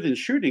other than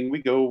shooting, we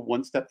go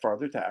one step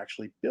farther to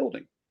actually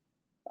building.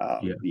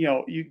 Yeah.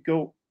 You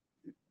go.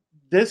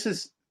 This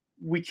is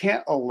we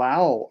can't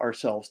allow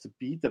ourselves to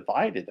be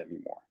divided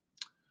anymore,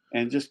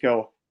 and just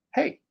go,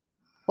 hey,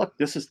 look,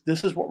 this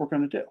is what we're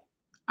going to do.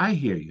 I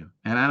hear you.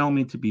 And I don't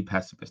mean to be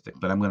pessimistic,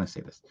 but I'm going to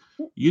say this.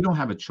 You don't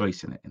have a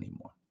choice in it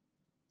anymore.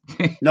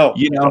 No,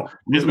 you you know, don't.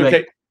 It's going to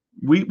like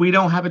take. we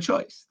don't have a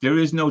choice. There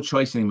is no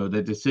choice anymore.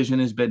 The decision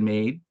has been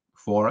made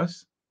for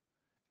us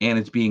and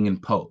it's being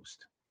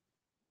imposed,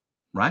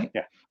 right?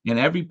 Yeah, And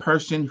every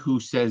person who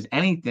says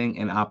anything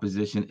in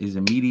opposition is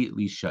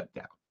immediately shut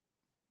down,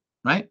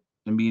 right?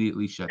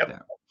 Immediately shut yep,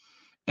 down.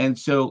 And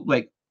so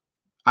like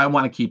I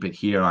want to keep it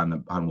here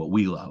on what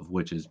we love,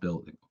 which is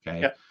building,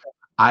 okay? yep,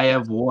 I yeah,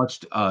 have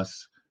watched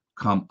us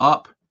come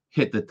up,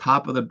 hit the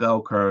top of the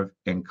bell curve,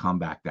 and come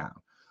back down.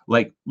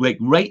 Like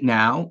right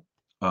now,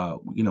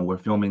 we're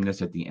filming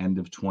this at the end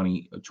of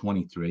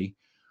 2023.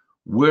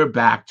 We're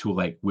back to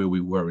like where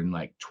we were in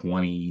like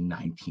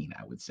 2019,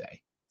 I would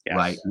say.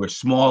 Right? yes, We're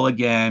small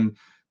again,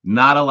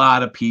 not a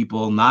lot of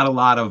people, not a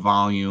lot of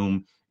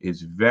volume.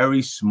 It's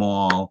very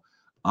small.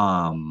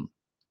 Um,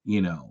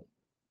 you know,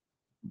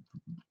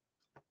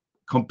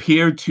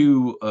 compared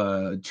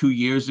to 2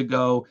 years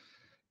ago,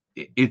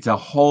 it's a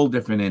whole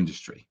different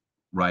industry,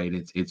 right?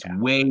 It's yeah,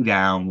 way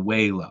down,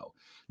 way low.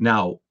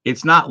 Now,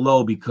 it's not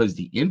low because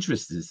the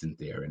interest isn't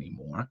there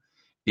anymore.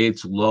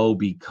 It's low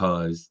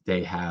because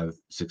they have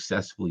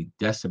successfully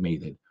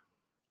decimated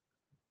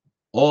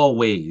all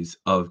ways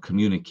of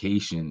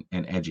communication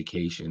and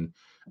education,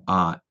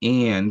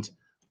 and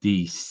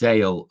the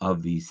sale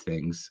of these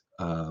things,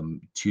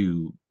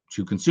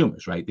 to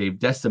consumers, right? They've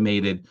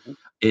decimated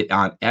it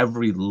on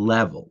every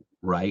level,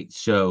 right?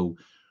 So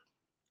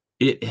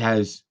it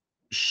has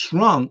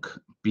shrunk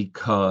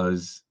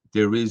because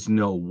there is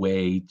no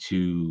way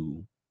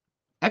to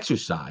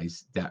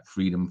exercise that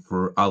freedom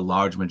for a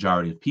large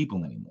majority of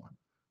people anymore.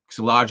 Because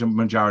a large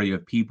majority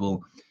of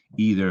people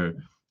either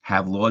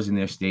have laws in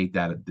their state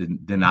that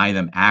deny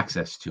them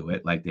access to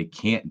it, like they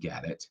can't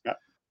get it,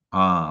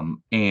 Yeah.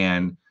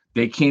 and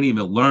they can't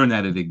even learn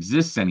that it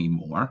exists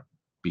anymore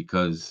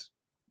because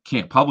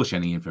can't publish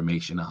any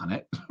information on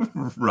it,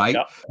 right?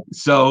 Yeah.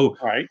 So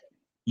Right.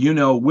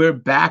 we're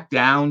back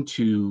down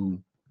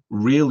to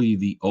really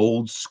the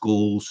old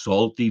school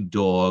salty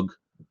dog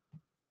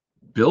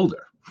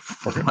builder,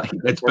 We're, right?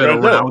 That's we're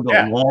been going to do it. around a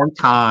Yeah. long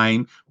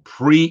time,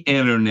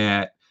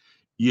 pre-internet,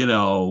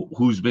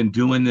 who's been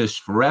doing this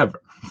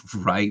forever,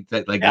 right?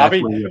 Yeah. That's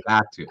where we're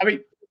back to. I mean,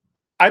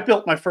 I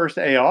built my first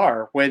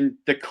AR when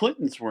the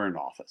Clintons were in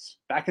office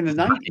back in the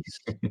Right.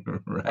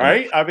 90s. Right.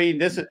 Right. I mean,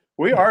 this is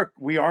we are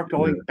Yeah.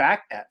 going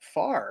back that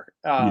far.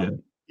 Yeah.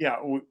 Yeah,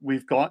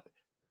 we've gone.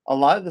 A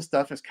lot of the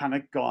stuff has kind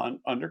of gone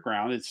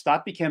underground. It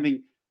stopped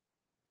becoming.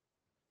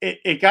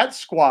 It got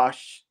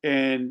squashed,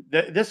 and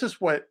this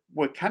is what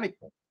kind of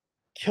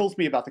kills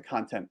me about the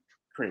content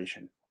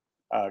creation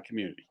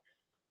community.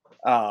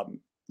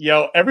 Um,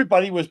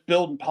 everybody was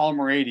building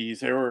Polymer 80s.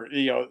 There were,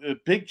 the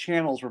big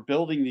channels were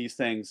building these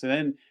things, and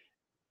then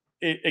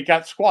it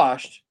got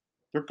squashed.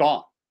 They're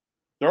gone.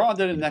 They're on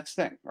to the Yeah. next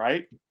thing,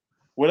 right?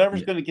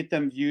 Whatever's Yeah. going to get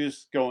them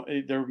views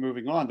going, they're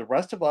moving on. The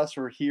rest of us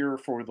are here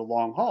for the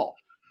long haul.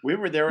 We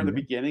were there in the Yeah.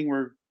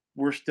 beginning.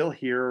 We're still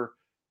here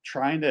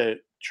trying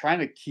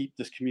to keep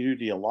this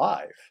community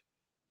alive.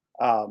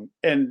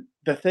 And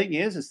the thing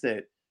is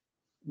that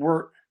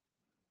we're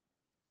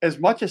as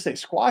much as they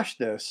squash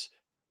this,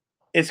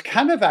 it's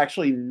kind of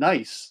actually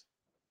nice.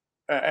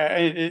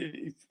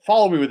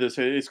 Follow me with this.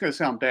 It's going to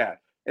sound bad.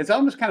 It's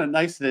almost kind of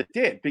nice that it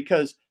did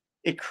because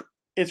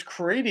it's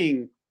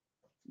creating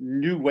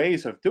new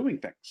ways of doing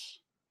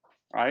things,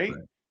 right?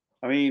 Right.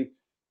 I mean,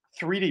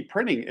 3D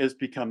printing is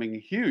becoming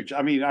huge.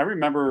 I mean, I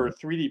remember Right.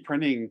 3D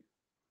printing,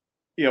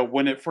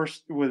 when it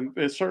first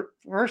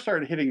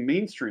started hitting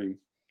mainstream.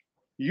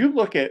 You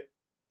look at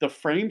the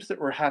frames that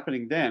were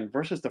happening then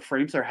versus the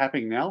frames that are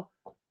happening now.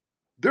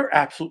 They're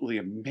absolutely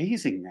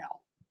amazing now.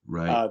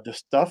 Right. The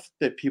stuff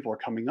that people are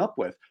coming up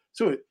with.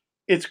 So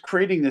it's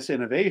creating this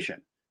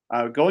innovation.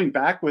 Going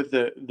back with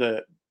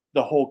the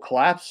whole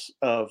collapse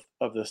of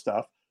this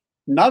stuff.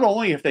 Not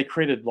only have they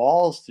created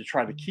laws to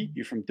try to keep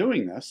you from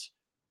doing this,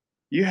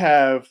 you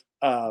have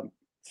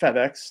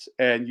FedEx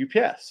and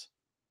UPS.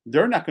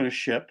 They're not going to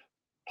ship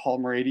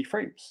Polymer 80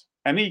 frames.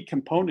 Any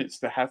components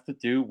that have to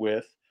do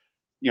with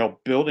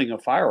building a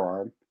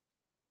firearm,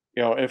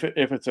 if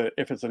it's an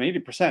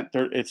 80%,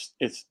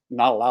 it's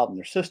not allowed in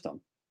their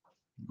system.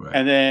 Right.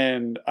 And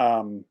then,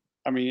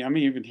 I mean, I'm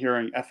even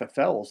hearing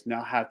FFLs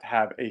now have to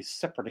have a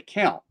separate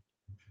account.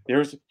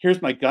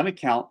 Here's my gun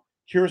account.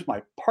 Here's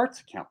my parts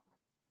account,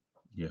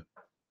 Yeah.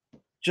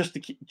 just to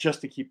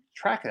keep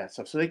track of that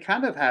stuff. So they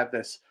kind of have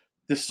this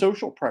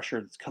social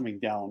pressure that's coming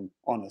down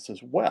on us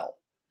as well.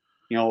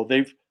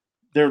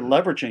 They're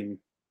leveraging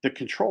the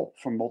control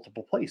from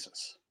multiple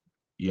places.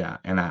 Yeah.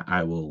 And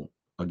I will,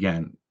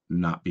 again,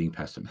 not being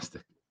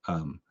pessimistic.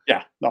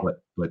 Yeah, no,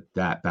 But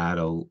that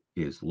battle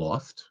is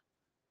lost.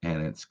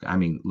 And I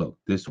mean, look,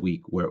 this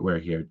week we're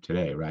here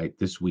today, right?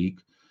 This week,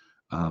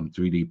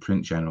 3D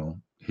Print General,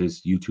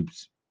 his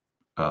YouTube's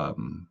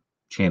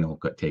channel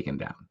got taken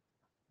down,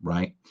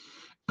 right?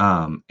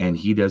 And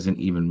he doesn't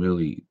even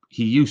really,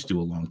 he used to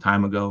a long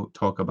time ago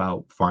talk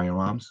about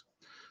firearms,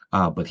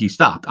 but he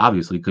stopped,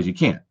 obviously, because you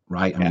can't,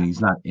 right? I mean, yeah,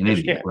 he's not an because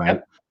you idiot, can't. right?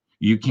 Yeah,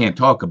 You can't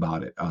talk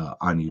about it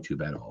on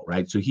YouTube at all,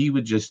 right? So he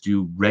would just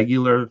do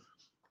regular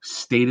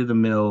state of the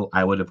mill.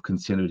 I would have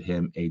considered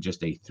him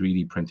just a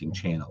 3D printing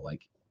channel,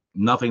 like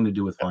nothing to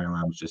do with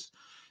firearms, just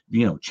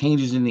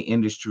changes in the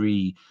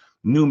industry,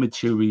 new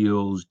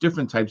materials,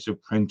 different types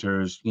of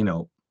printers,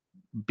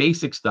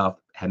 basic stuff,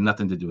 had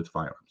nothing to do with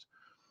firearms.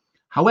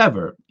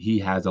 However, he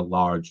has a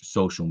large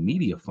social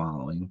media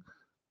following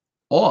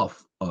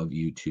off of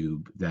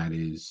YouTube that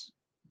is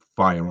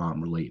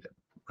firearm related,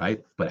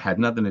 right? But had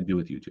nothing to do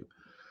with YouTube.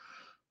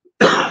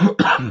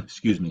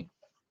 Excuse me.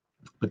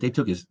 But they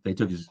took his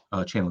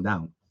channel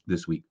down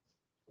this week,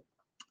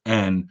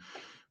 and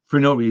for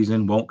no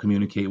reason won't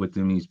communicate with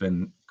him. He's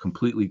been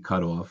completely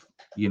cut off,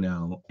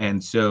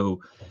 and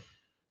so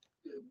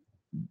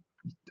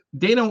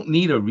they don't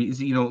need a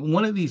reason.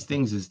 One of these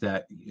things is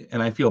that,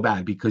 and I feel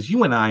bad because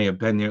you and I have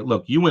been there.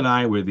 Look, you and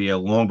I were there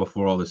long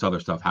before all this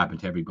other stuff happened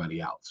to everybody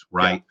else, yeah,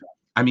 right?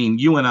 I mean,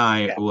 you and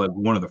I yeah. were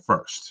one of the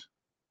first,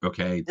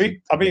 okay, to I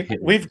get mean,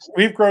 hit with we've this.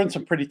 we've grown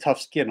some pretty tough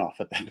skin off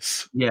of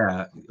this.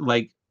 Yeah,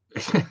 like,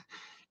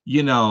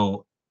 you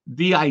know,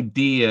 the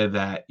idea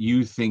that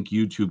you think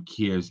YouTube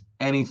cares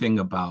anything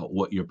about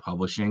what you're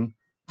publishing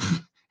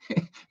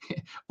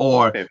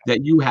or Okay.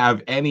 that you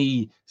have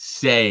any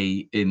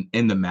say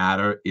in the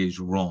matter is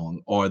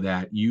wrong, or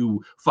that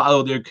you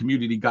follow their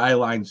community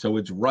guidelines so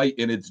it's right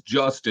and it's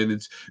just and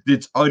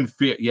it's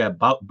unfair. Yeah,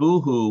 but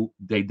boo-hoo,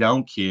 they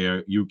don't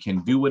care. You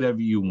can do whatever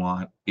you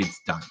want. It's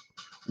done.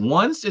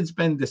 Once it's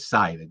been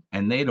decided,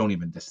 and they don't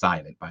even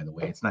decide it, by the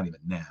way, it's not even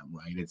them,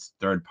 right? It's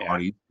third Yeah.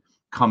 party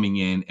coming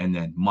in and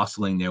then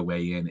muscling their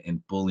way in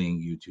and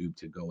bullying YouTube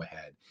to go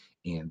ahead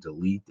and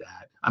delete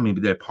that. I mean,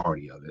 they're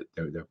party of it.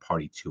 They're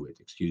party to it.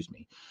 Excuse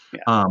me.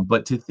 Yeah.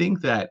 But to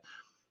think that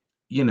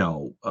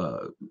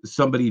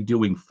somebody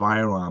doing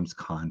firearms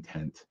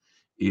content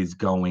is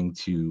going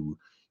to,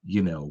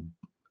 you know,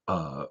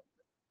 uh,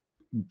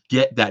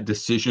 get that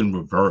decision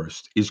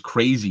reversed is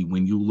crazy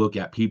when you look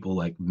at people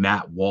like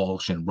Matt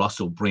Walsh and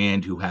Russell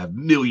Brand who have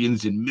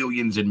millions and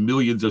millions and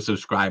millions of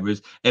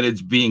subscribers and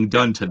it's being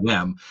done to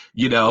them.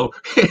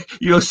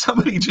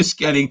 Somebody just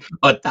getting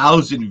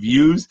 1,000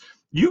 views,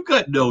 you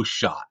got no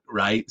shot,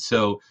 right?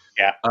 So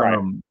Yeah. Right.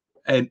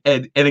 and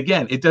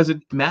again, it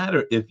doesn't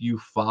matter if you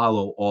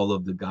follow all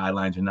of the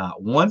guidelines or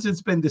not. Once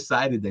it's been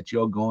decided that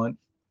you're gone,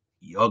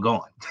 you're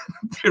gone.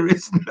 There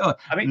is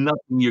I mean,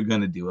 nothing you're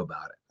gonna do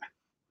about it.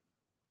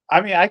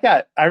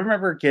 I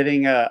remember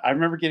getting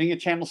a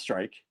channel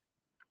strike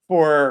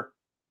for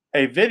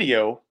a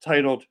video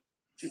titled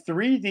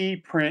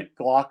 3D print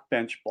Glock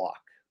bench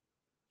block.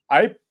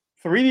 I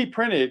 3D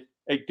printed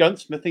a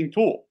gunsmithing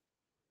tool,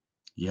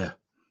 Yeah.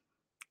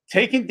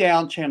 taken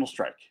down channel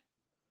strike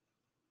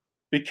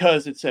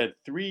because it said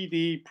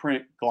 3D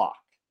print Glock.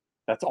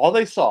 That's all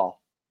they saw.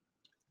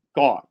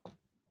 Gone.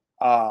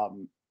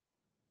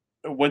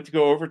 Went to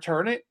go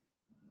overturn it.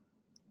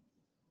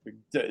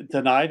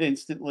 Denied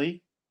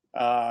instantly.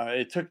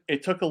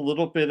 It took a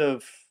little bit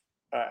of.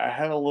 I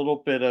had a little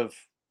bit of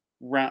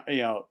round.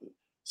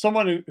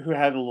 Someone who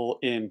had a little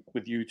in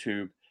with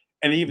YouTube,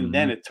 and even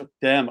then, Mhm. it took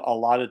them a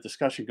lot of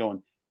discussion.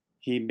 Going,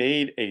 he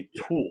made a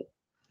Yeah. tool.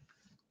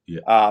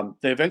 Yeah.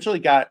 They eventually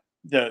got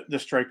the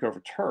strike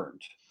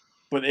overturned,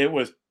 but it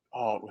was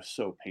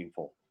so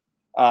painful.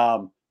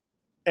 Um,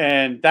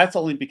 and that's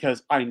only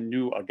because I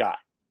knew a guy.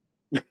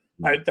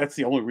 Yeah. That's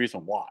the only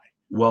reason why.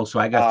 Well, so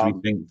I got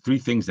Um, three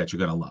things that you're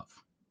gonna love.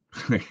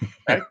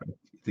 okay.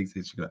 Things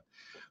that you're gonna.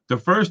 The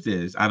first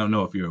is, I don't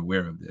know if you're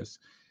aware of this,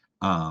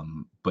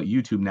 but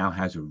YouTube now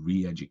has a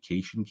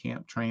re-education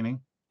camp training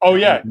Oh that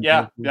you yeah, can go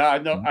yeah, through. yeah. I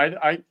know. Yeah.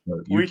 I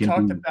So you we can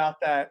talked do, about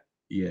that.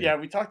 yeah, Yeah,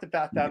 we talked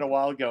about yeah, that a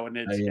while ago, and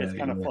it's yeah,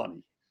 kind of yeah.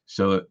 funny.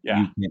 So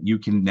Yeah, you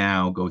can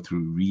now go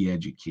through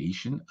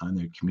re-education on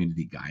their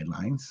community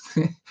guidelines,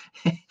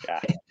 yeah.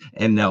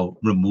 and they'll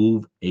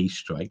remove a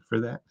strike for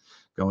that,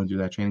 going through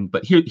that training.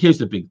 But here's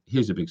the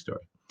big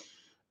story.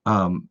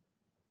 Um,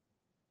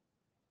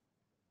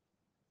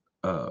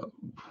 uh,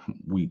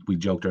 we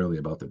joked earlier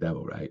about the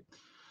devil, right?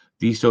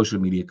 These social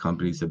media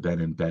companies have been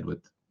in bed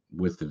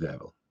with the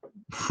devil,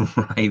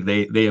 right?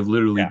 They have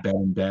literally Yeah. been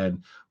in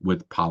bed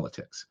with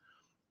politics,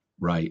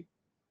 right?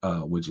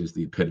 Which is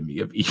the epitome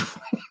of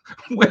evil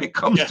when it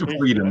comes Yeah, to yeah,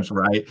 freedoms,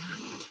 right?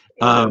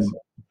 it is.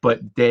 But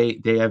they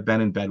have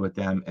been in bed with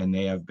them, and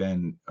they have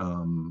been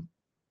along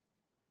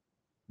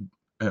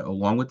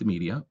with the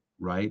media,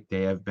 right?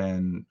 They have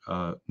been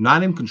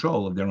not in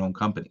control of their own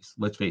companies.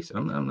 Let's face it.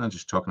 I'm not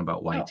just talking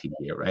about No, YT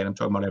here, right? I'm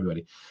talking about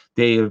everybody.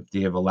 They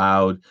have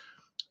allowed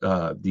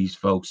these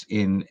folks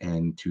in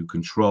and to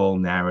control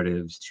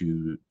narratives,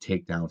 to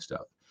take down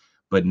stuff.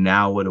 But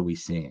now, what are we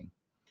seeing?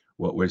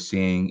 What we're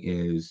seeing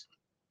is,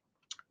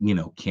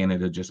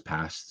 Canada just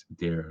passed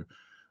their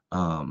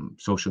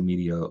social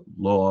media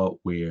law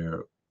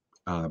where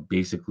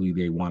basically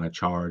they want to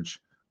charge.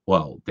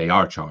 Well, they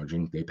are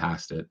charging. They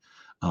passed it.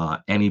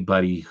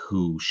 Anybody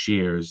who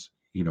shares,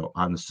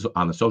 on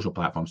the social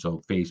platform,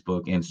 so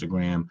Facebook,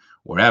 Instagram,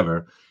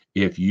 wherever,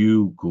 if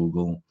you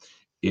Google,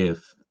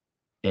 if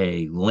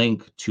a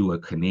link to a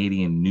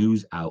Canadian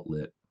news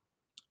outlet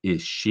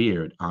is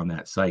shared on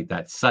that site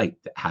that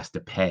has to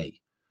pay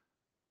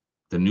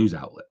the news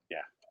outlet, yeah,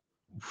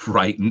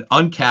 right?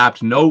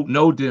 Uncapped, no,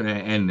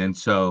 and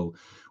so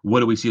what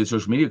do we see? The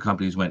social media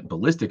companies went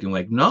ballistic and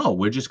like, no,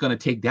 we're just going to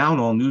take down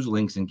all news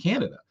links in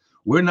Canada.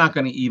 We're not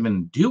going to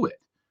even do it,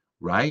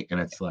 right? And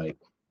it's like,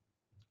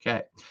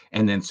 okay,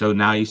 and then so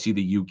now you see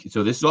the UK.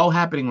 So this is all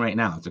happening right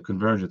now. It's a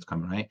convergence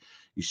coming, right?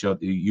 You show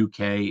the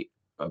UK,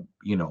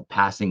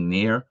 passing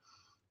their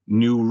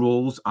new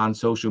rules on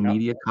social yeah,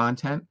 media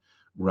content,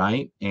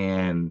 right?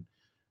 And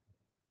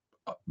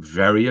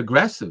very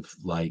aggressive.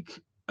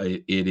 Like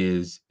it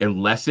is,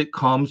 unless it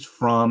comes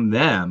from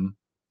them,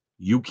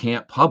 you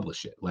can't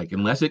publish it. Like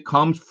unless it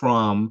comes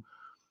from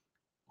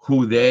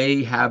who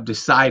they have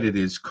decided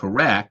is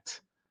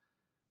correct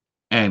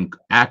and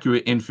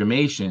accurate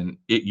information,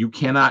 you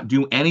cannot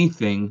do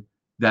anything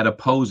that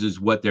opposes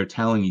what they're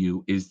telling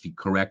you is the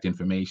correct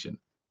information.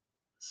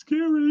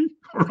 Scary,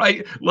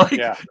 right? Like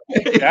yeah,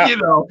 yeah.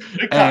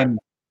 Big time.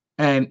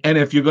 and and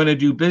if you're going to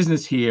do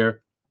business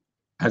here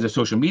as a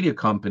social media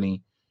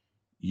company,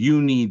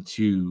 you need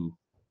to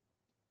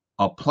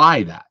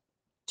apply that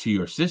to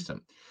your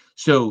system.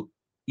 So,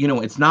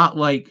 it's not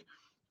like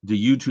the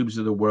YouTubes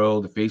of the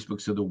world, the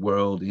Facebooks of the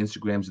world, the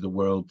Instagrams of the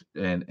world,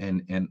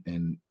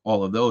 and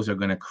all of those are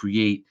going to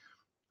create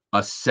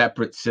a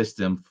separate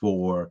system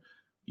for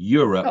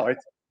Europe No,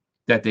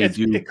 that they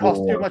do it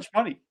costs too for much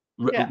money.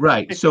 Yeah,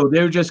 right. So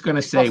they're just going to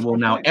it say, costs too well,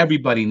 much now money.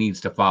 everybody needs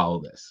to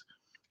follow this.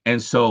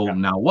 And so Yeah.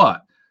 now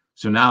what?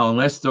 So now,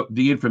 unless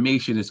the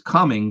information is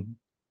coming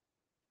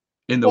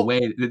in the Well,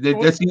 way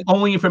what? that's the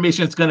only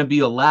information that's going to be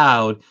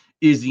allowed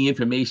is the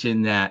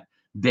information that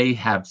they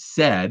have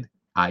said,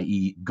 i.e.,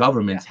 Yeah.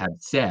 governments have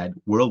said,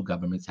 world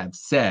governments have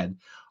said,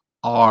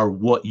 are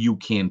what you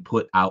can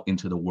put out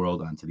into the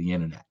world onto the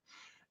internet.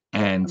 I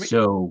And mean,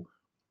 so,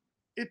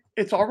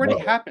 it's already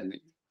well,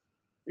 happening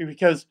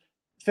because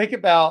think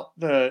about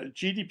the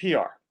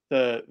GDPR,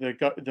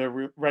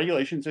 the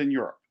regulations in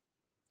Europe,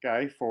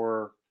 okay,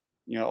 for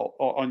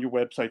on your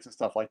websites and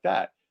stuff like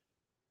that.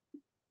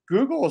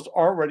 Google is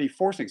already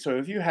forcing. So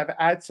if you have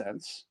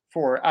AdSense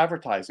for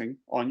advertising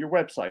on your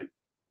website,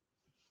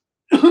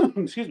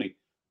 excuse me,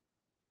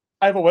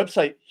 I have a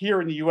website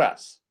here in the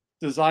US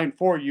designed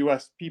for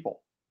US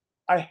people.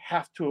 I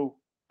have to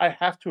I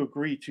have to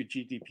agree to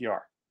GDPR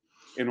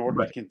in order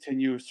to right,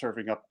 continue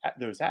serving up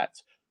those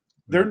ads.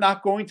 They're right.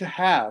 not going to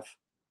have,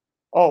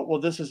 oh, well,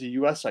 this is a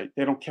US site.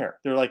 They don't care.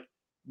 They're like,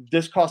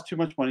 this costs too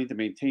much money to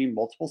maintain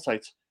multiple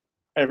sites.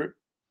 Every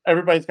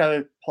everybody's got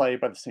to play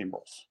by the same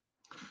rules,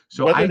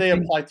 So whether I they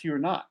think, apply to you or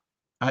not.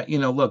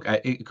 look,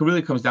 it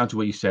really comes down to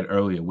what you said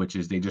earlier, which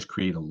is they just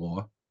create a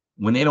law.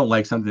 When they don't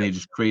like something, they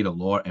just create a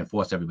law and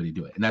force everybody to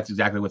do it. And that's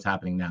exactly what's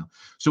happening now.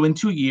 So in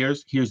 2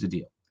 years, here's the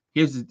deal.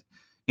 Here's the,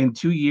 in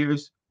 2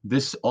 years,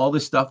 this all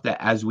this stuff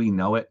that as we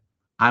know it,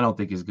 I don't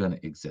think is going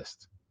to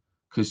exist.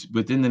 Because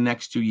within the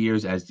next 2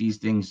 years, as these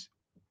things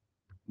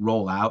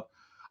roll out,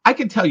 I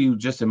can tell you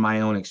just in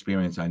my own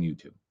experience on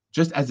YouTube,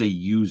 just as a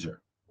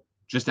user,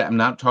 just that I'm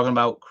not talking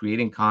about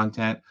creating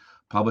content,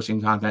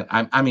 publishing content.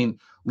 I mean,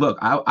 look,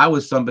 I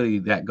was somebody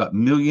that got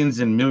millions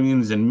and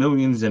millions and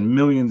millions and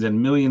millions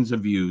and millions of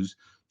views.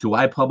 Do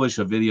I publish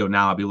a video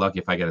now? I'll be lucky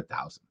if I get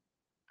 1,000. Yeah,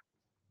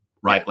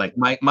 Right? Like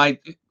my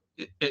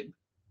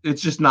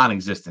it's just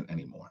non-existent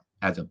anymore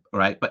as a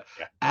right. But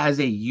yeah. as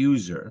a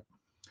user,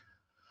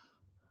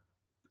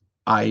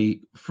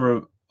 I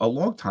for a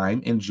long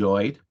time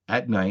enjoyed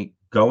at night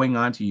going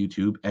onto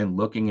YouTube and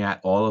looking at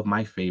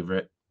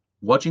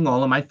watching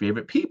all of my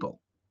favorite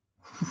people.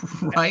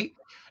 Yeah. Right?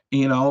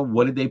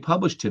 What did they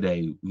publish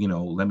today?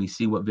 Let me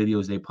see what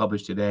videos they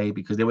published today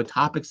because they were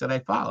topics that I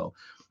follow.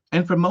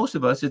 And for most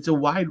of us, it's a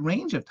wide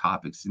range of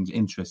topics and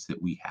interests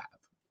that we have,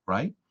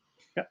 right?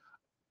 Yeah.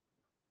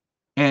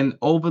 And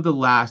over the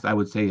last, I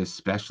would say,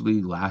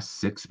 especially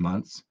last 6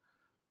 months,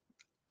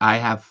 I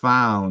have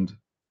found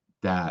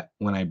that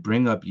when I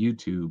bring up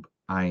YouTube,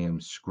 I am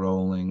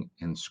scrolling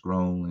and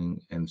scrolling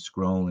and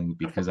scrolling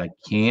because I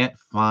can't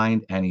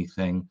find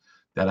anything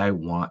that I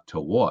want to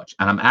watch.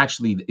 And I'm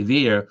actually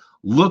there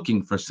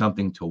looking for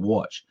something to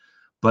watch.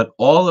 But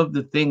all of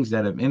the things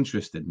that have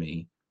interested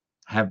me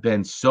have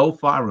been so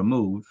far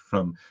removed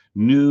from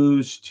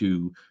news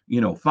to,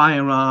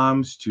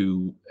 firearms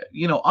to,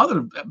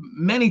 other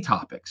many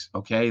topics.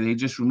 Okay. They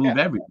just remove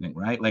Yeah. everything,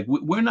 right? Like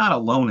we're not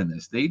alone in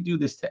this. They do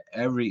this to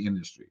every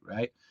industry,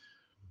 right?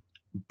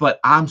 But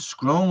I'm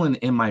scrolling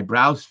in my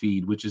browse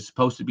feed, which is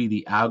supposed to be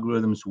the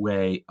algorithm's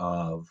way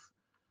of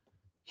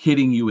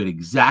hitting you at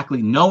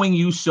exactly knowing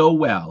you so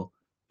well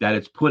that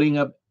it's putting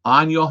up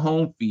on your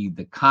home feed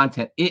the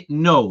content it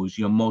knows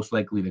you're most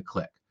likely to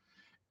click.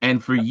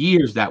 And for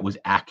years, that was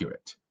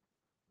accurate,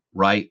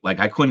 right? Like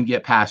I couldn't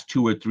get past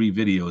 2 or 3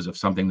 videos of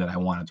something that I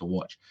wanted to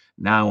watch.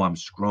 Now I'm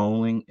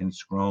scrolling and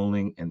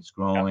scrolling and Yeah.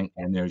 scrolling,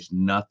 and there's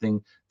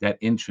nothing that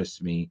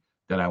interests me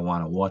that I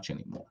want to watch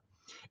anymore.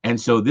 And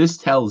so this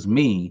tells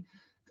me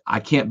I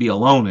can't be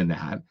alone in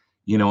that,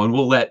 and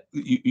we'll let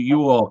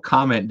you all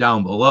comment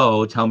down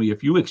below. Tell me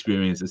if you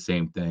experience the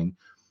same thing.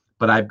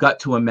 But I've got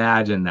to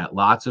imagine that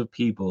lots of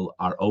people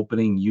are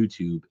opening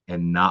YouTube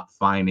and not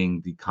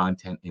finding the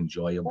content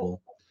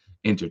enjoyable,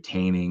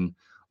 entertaining,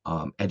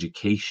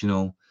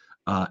 educational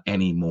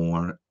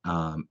anymore.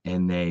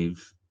 And they're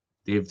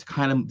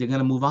going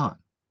to move on.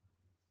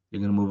 They're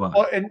going to move on.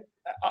 Well, and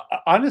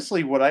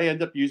honestly, what I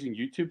end up using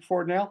YouTube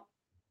for now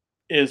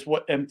is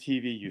what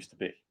MTV used to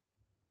be.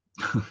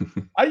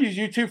 I use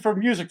YouTube for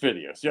music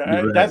videos. Yeah,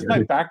 You're right. that's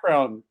my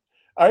background.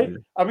 Yeah,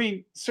 I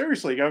mean,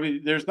 seriously, I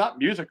mean, there's not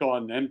music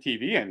on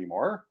MTV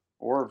anymore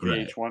or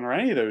right. VH1 or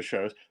any of those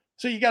shows.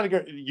 So you got to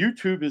go.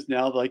 YouTube is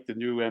now like the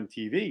new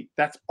MTV.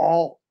 That's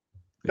all.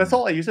 That's Yeah.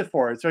 all I use it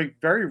for. It's like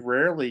very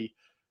rarely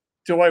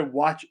do I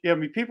watch. I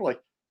mean, people are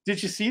like,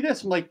 did you see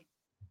this? I'm like,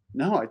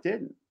 no, I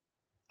didn't.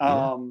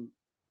 Yeah. Um,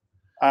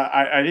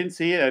 I didn't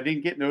see it. I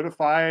didn't get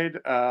notified.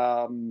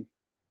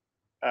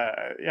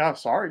 Yeah,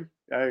 sorry.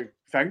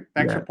 Thanks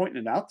for Yeah.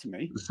 pointing it out to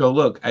me. So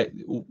look,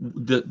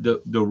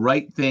 the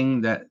right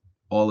thing that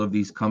all of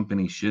these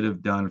companies should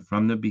have done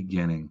from the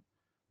beginning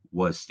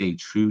was stay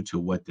true to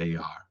what they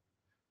are,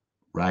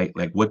 right?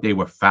 Yeah, Like what they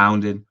were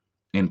founded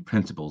in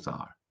principles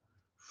are.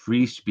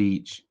 Free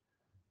speech,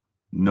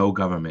 no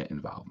government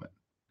involvement.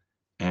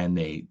 And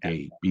they yeah,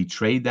 they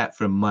betrayed that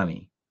for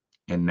money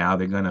And now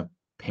they're going to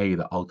pay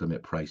the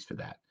ultimate price for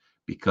that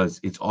because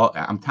it's all,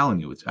 I'm telling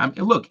you,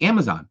 look,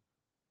 Amazon's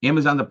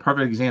a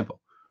perfect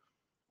example,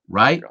 Oh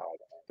right? God,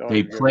 don't They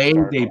even get me played,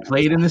 started they on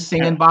played in Amazon. the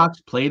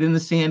sandbox, played in the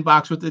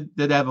sandbox with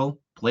the devil,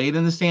 played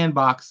in the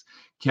sandbox,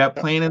 kept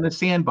Yep. playing in the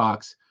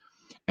sandbox.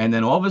 And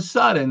then all of a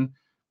sudden,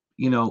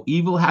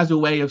 evil has a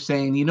way of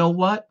saying, you know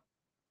what?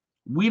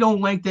 We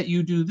don't like that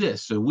you do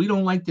this, so we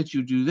don't like that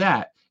you do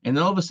that. And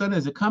then all of a sudden,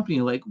 as a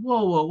company, like,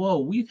 whoa, whoa, whoa,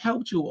 we've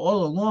helped you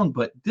all along,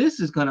 but this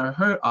is going to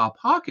hurt our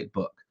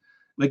pocketbook.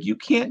 Like, you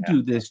can't Yeah.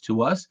 do this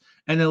to us.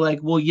 And they're like,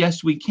 well,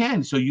 yes, we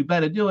can. So you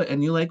better do it.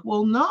 And you're like,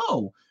 well,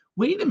 no,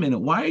 wait a minute.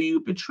 Why are you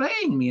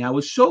betraying me? I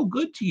was so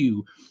good to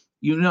you.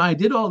 I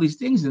did all these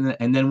things.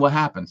 And then what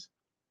happens?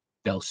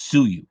 They'll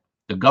sue you.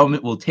 The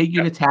government will take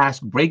you Yeah. to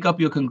task, break up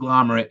your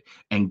conglomerate,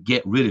 and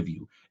get rid of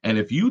you. And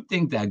if you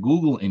think that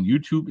Google and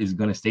YouTube is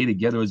going to stay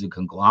together as a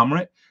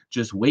conglomerate,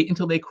 just wait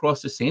until they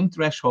cross the same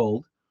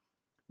threshold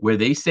where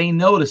they say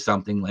no to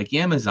something like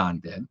Amazon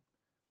did,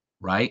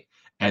 right?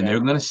 And Yeah.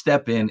 they're going to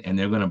step in and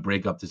they're going to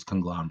break up this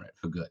conglomerate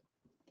for good.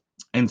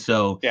 And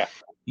so, Yeah.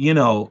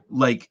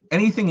 like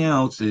anything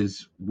else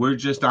is we're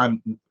just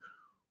going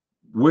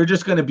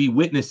to be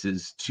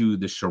witnesses to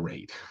the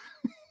charade,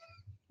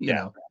 you Yeah.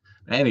 know.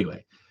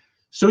 Anyway,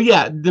 so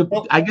yeah,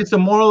 Well, I guess the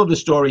moral of the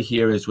story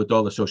here is with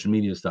all the social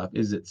media stuff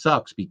is it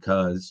sucks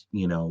because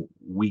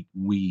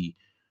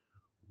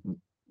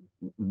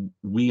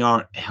we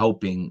aren't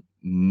helping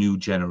new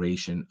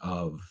generation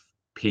of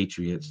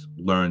patriots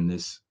learn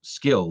this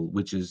skill,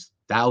 which is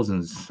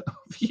thousands of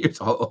years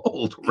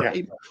old, yeah.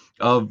 right?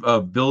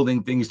 Of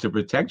building things to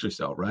protect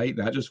yourself, right?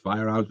 Not just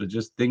firearms, but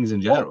just things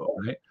in Well, general,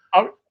 right?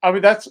 I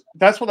mean that's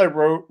what I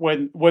wrote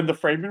when the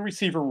frame and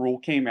receiver rule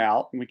came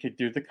out and we could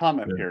do the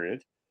comment Good.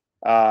 period.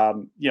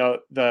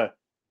 The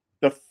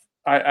f-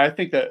 I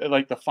think that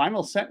like the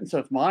final sentence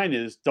of mine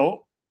is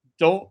don't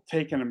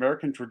take an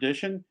American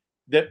tradition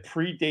that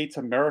predates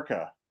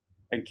America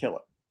and kill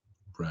it.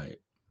 Right.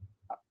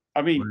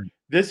 I mean,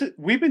 Right.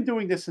 we've been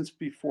doing this since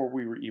before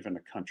we were even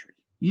a country.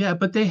 Yeah,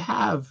 but they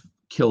have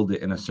killed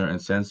it in a certain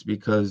sense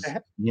because, Eh,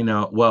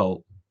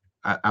 well,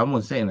 I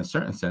won't say in a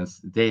certain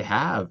sense, they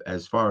have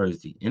as far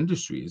as the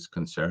industry is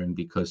concerned,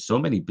 because so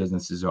many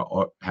businesses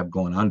have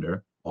gone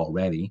under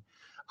already.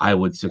 I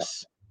would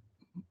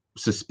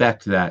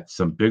suspect that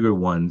some bigger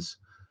ones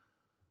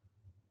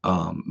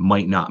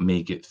might not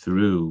make it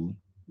through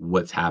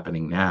what's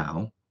happening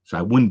now. So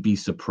I wouldn't be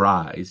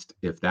surprised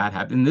if that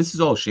happened. This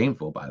is all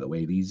shameful, by the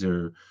way. These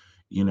are,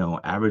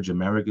 average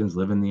Americans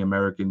living the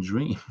American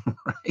dream,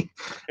 right?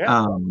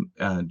 Yeah,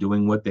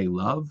 Doing what they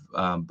love,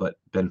 but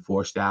been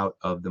forced out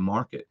of the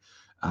market.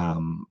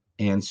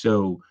 And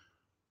so,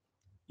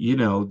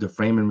 the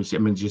frame and receive.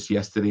 I mean, just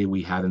yesterday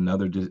we had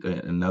another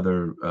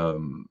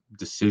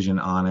decision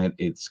on it.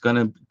 It's going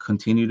to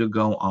continue to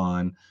go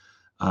on,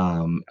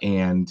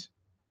 and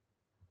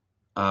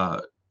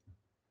uh,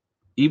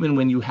 even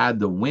when you had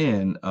the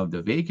win of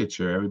the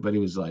vacatur, everybody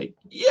was like,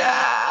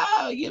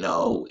 "Yeah,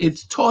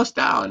 it's tossed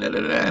down," da,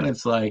 da, da. And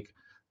it's like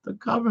the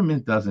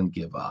government doesn't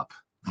give up.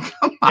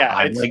 Come yeah.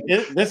 on, like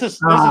This is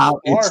far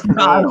it's from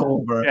not over.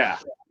 over, Yeah,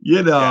 you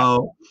yeah.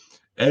 know.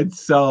 And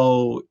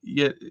so,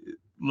 yeah,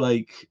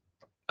 like,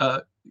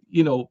 uh,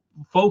 you know,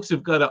 folks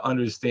have got to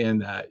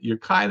understand that you're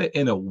kind of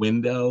in a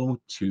window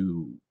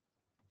to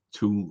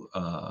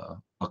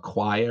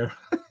acquire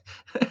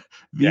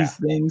Yeah. these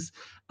things,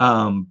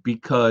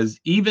 because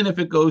even if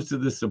it goes to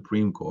the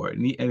Supreme Court,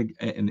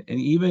 and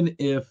even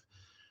if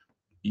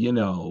you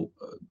know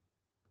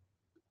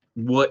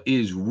what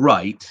is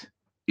right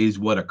is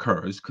what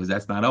occurs, because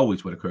that's not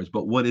always what occurs,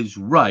 but what is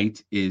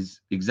right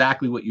is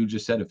exactly what you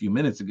just said a few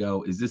minutes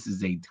ago. Is this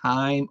is a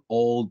time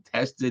old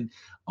tested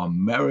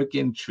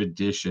American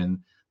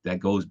tradition that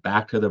goes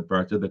back to the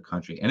birth of the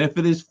country, and if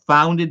it is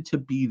founded to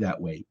be that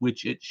way,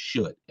 which it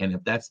should, and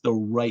if that's the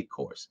right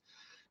course,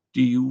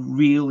 do you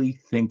really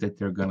think that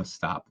they're going to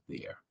stop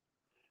there?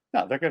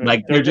 No,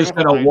 Like they're they're just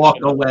gonna going to find walk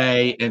another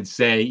away avenue. and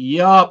say,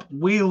 "Yup,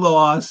 we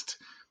lost,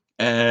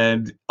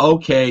 and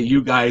okay,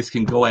 you guys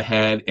can go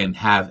ahead and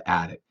have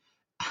at it."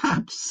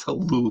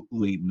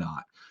 Absolutely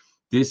not.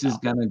 This is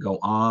No. going to go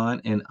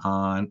on and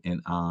on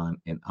and on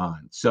and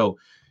on. So,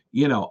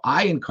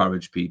 I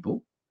encourage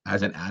people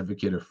as an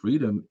advocate of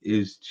freedom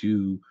is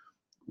to,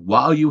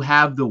 while you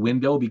have the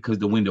window, because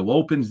the window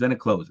opens, then it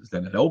closes,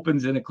 then it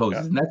opens, and it Yeah.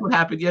 closes. And that's what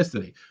happened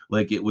yesterday.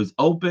 Like it was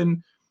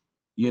open,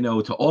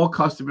 to all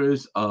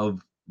customers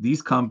of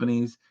these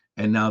companies,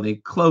 and now they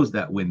close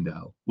that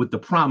window with the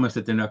promise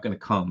that they're not going to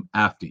come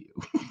after you.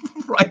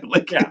 Right?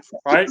 Like Yeah.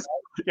 Right.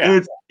 Yeah.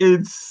 it's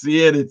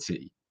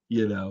insanity,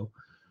 you know.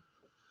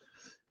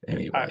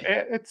 Anyway.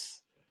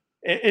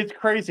 It's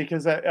crazy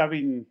because I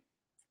mean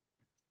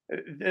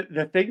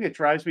the thing that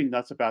drives me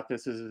nuts about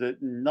this is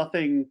that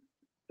nothing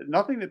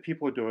that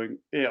people are doing,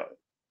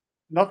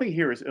 nothing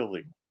here is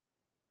illegal.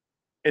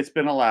 It's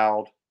been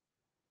allowed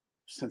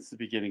since the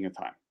beginning of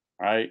time,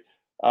 right?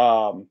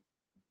 Um,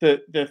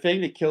 the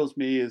thing that kills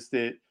me is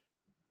that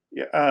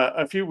yeah,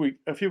 a few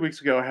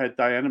weeks ago, I had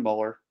Diana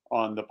Muller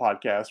on the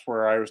podcast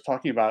where I was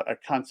talking about a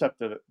concept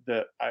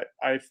that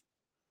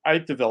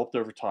I've developed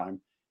over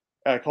time.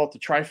 I call it the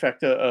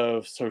trifecta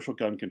of social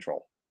gun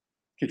control: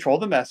 control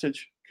the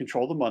message,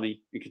 control the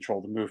money, and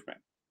control the movement.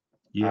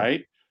 All Yeah.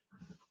 right,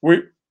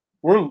 we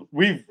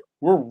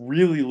we're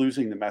really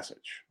losing the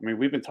message. I mean,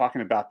 we've been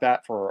talking about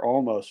that for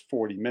almost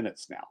 40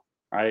 minutes now.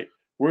 Right,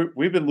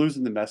 we've been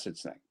losing the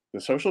message thing.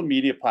 The social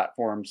media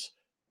platforms,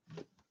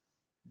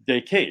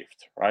 they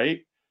caved.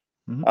 Right.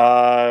 Mhm.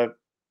 Uh,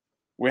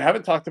 we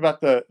haven't talked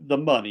about the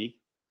money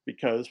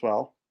because,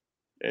 well,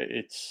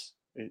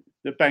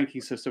 the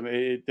banking system.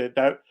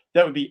 That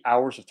would be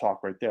hours of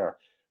talk right there.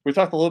 We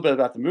talked a little bit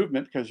about the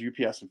movement because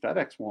UPS and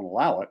FedEx won't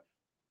allow it.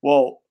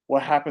 Well,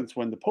 what happens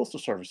when the postal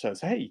service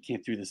says, "Hey, you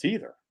can't do this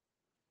either"?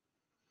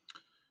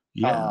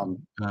 Yeah.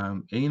 Um,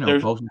 And,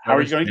 there's Postal how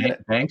are you Service, going to get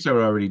it? banks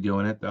are already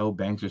doing it, though.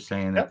 Banks are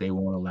saying that Yep. they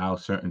won't allow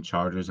certain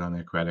charges on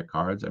their credit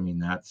cards. I mean,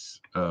 that's,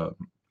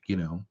 you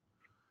know,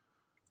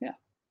 Yeah.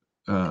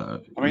 I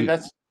mean, you,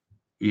 that's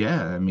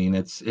yeah. I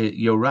mean,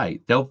 you're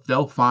right.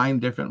 They'll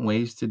find different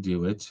ways to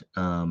do it,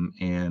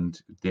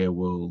 and there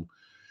will,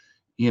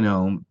 you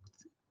know,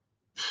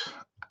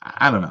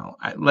 I don't know.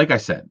 Like I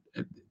said,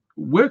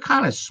 we're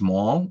kind of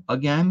small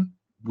again,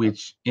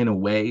 which in a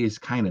way is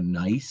kind of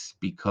nice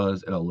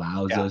because it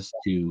allows yeah, us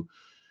to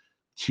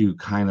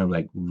kind of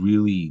like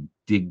really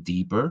dig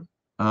deeper,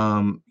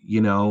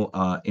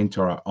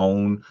 into our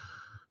own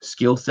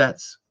skill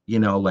sets.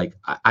 Like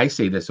I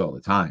say this all the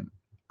time.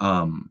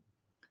 Um,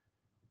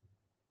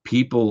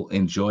 People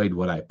enjoyed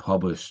what I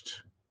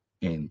published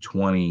in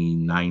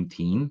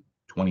 2019,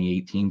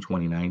 2018,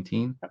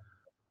 2019.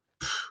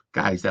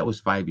 Guys, that was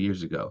 5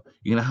 years ago.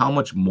 You know how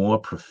much more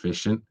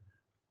proficient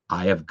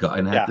I have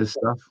gotten at yeah. this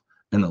stuff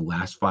in the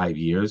last 5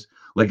 years?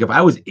 Like, if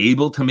I was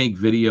able to make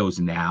videos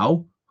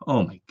now,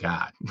 oh my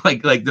god,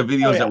 like the Oh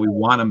videos yeah. that we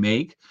wanna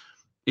make,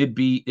 it'd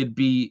be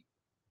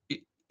e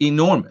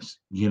enormous,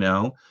 you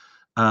know?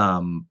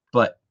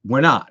 But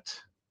we're not,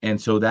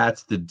 and so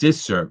that's the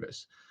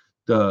disservice.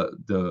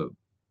 The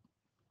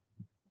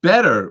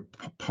better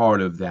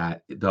part of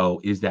that, though,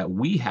 is that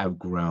we have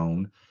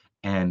grown,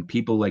 and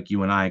people like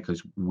you and I,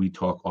 because we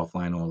talk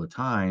offline all the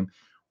time,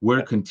 we're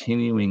Yeah.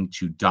 continuing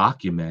to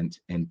document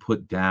and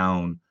put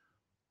down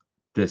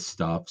this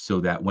stuff so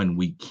that when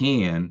we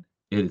can,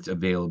 it's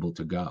available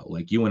to go.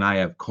 Like you and I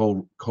have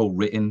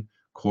co-written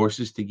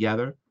courses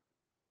together,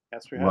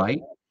 Yes, we have.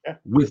 right? Yeah.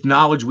 With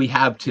knowledge we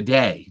have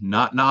today,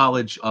 not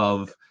knowledge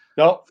of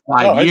No,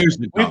 5 no. years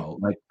We've ago,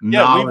 like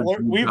yeah knowledge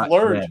we've we've got today.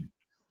 learned.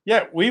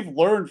 Yeah, we've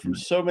learned from Mm,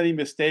 so many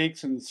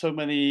mistakes and so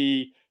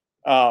many.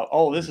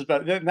 Oh, this is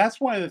bad. And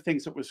that's one of the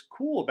things that was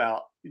cool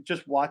about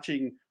just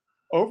watching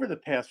over the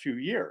past few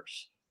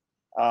years.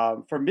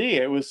 For me,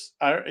 it was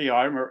I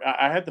remember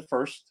I had the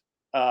first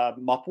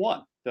MUP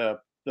one, the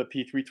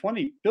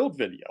P320 build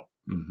video,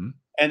 mhm,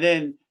 and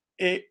then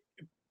it.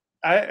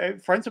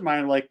 Friends of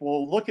mine are like,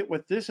 well, look at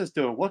what this is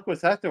doing. Look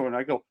what's that doing.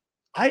 I go,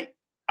 I,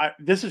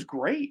 this is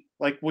great.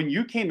 Like when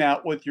you came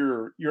out with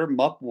your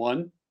MUP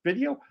one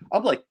video,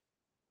 I'm like,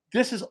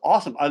 this is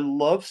awesome. I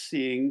love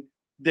seeing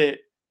that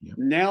yep,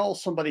 now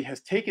somebody has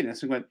taken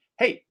this and went,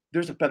 hey,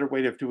 there's a better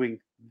way of doing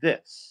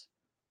this.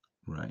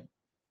 right.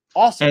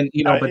 Awesome.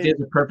 And, but there's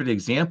a perfect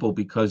example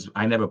because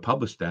I never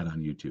published that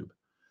on YouTube.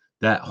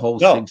 That whole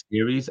No, 6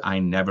 series, I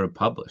never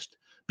published,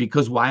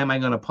 because why am I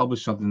gonna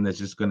publish something that's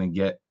just gonna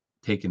get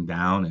taken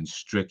down and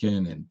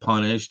stricken and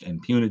punished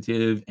and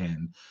punitive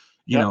and,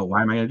 yep,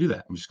 why am I gonna do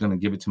that? I'm just gonna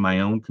give it to my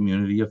own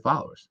community of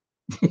followers.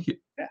 yeah,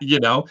 You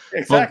know,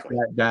 Folks exactly.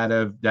 that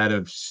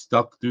have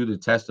stuck through the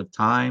test of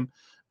time,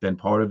 been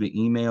part of the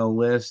email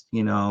list,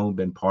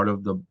 been part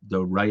of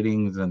the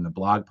writings and the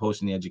blog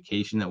posts and the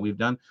education that we've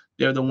done,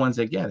 they're the ones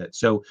that get it.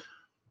 So,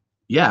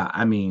 yeah,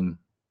 I mean,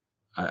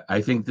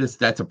 I think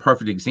that's a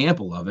perfect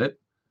example of it,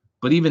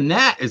 but even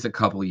that is a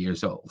couple of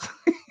years old.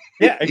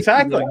 Yeah, You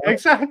exactly,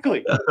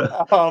 exactly,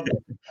 know? um,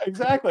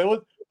 exactly.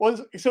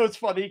 Was so it's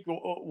funny.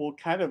 We'll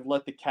kind of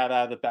let the cat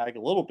out of the bag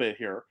a little bit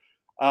here.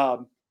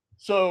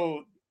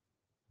 So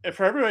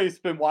for everybody who's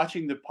been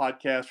watching the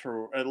podcast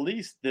for at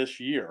least this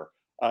year,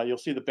 you'll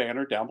see the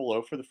banner down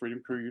below for the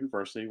Freedom Crew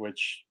University,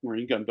 which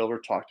Marine Gun Builder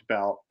talked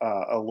about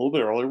a little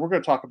bit earlier. We're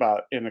going to talk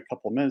about in a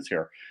couple of minutes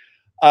here.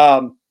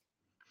 Um,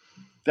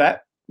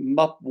 that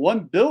MUP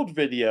one build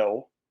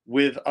video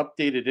with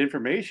updated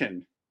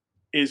information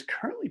is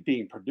currently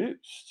being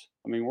produced.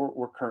 I mean,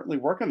 we're currently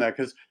working on that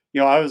because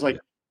I was Yeah, like,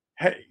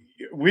 hey,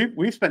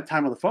 we've spent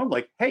time on the phone.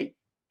 Like, hey,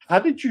 how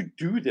did you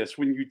do this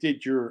when you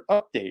did your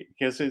update?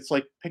 Because it's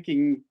like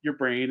picking your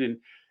brain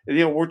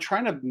and we're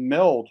trying to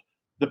meld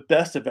the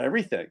best of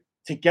everything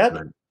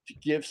together right, to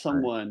give right.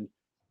 someone,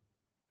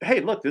 hey,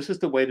 look, this is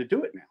the way to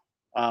do it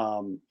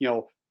now.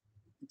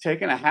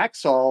 Taking a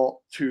hacksaw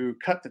to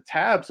cut the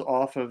tabs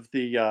off of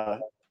the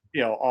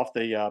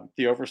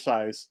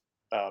oversized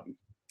um,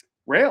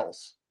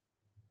 rails.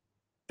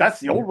 That's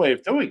the Yeah, old way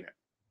of doing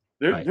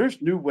it. right,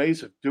 There's new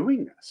ways of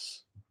doing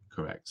this.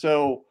 correct.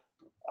 So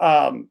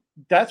um,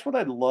 that's what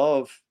I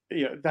love.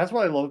 That's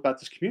what I love about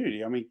this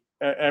community. I mean,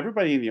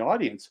 everybody in the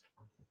audience,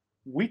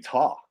 we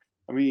talk.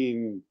 I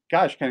mean,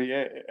 gosh, kind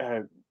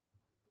of,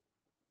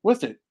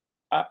 what's it?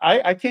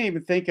 I can't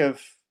even think of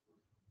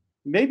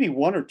maybe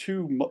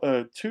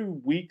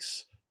 2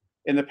 weeks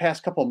in the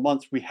past couple of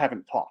months we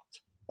haven't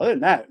talked. Other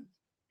than that,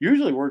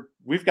 usually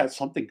we've got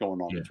something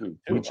going on Yeah, between the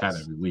two we of chat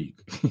us. every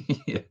week.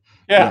 Yeah,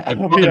 Yeah, yeah, I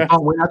mean, and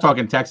we're not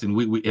talking texting.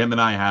 We him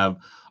and I have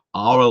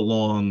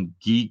hour-long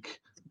geek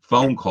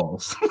phone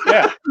calls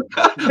yeah,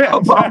 yeah,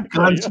 about exactly.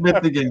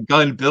 gunsmithing and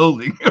gun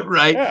building,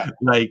 right? Yeah,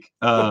 Like,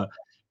 I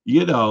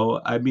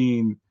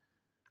mean,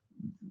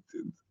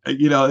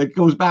 it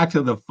goes back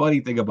to the funny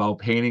thing about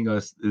painting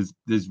us as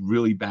this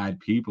really bad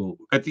people.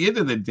 At the end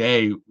of the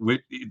day, we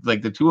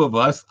like the two of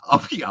us,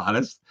 I'll be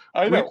honest,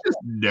 I we're know. just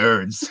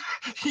nerds.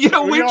 We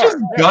We're just are.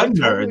 Yeah, we gun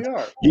totally nerds.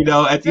 are.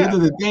 At the end Yeah,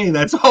 of the day,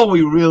 that's all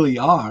we really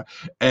are.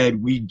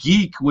 And we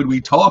geek when we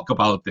talk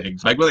about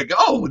things. Like we're like,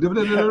 oh,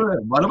 yeah,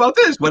 what about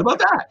this? What about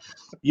that?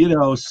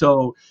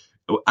 So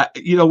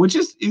which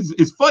is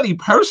funny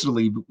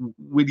personally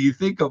when you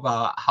think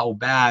about how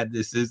bad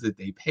this is that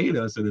they paid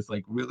us, and it's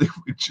like really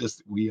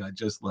we are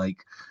just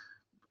like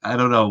I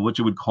don't know what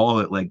you would call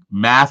it, like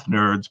math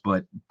nerds,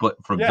 but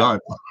for yeah.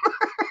 guns.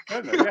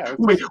 Yeah, it's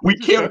we just we're we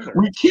just care gun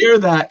we nerds. care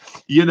that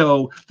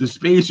the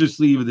spacer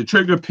sleeve of the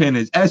trigger pin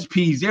is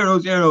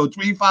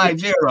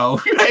SP00350,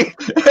 right?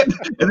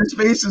 And the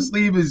spacer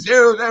sleeve is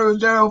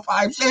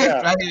 00056,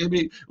 Yeah, right? I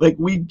mean, like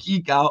we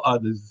geek out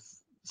on the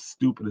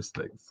stupidest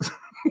things.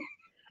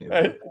 you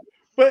uh,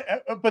 know.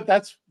 but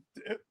that's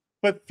uh,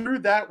 but through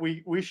that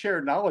we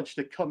share knowledge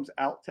that comes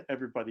out to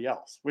everybody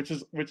else, which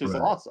is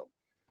Right. awesome.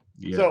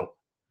 Yeah. So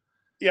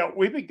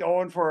we've been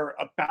going for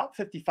about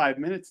 55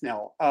 minutes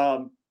now.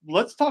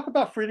 Let's talk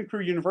about Freedom Crew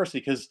University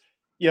because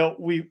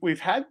we've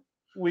had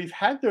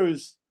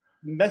those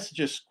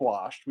messages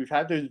squashed, we've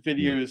had those Yeah.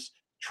 videos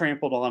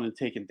trampled on and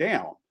taken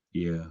down,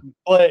 Yeah.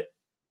 but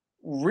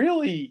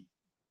really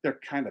they're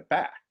kind of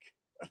back.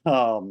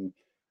 Um,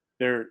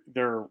 they're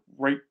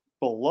right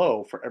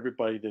below for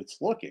everybody that's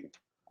looking.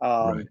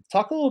 Right.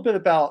 Talk a little bit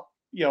about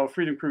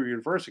Freedom Crew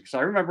University because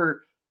I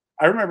remember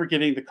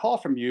getting the call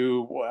from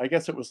you. I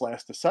guess it was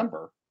last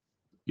December,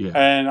 Yeah.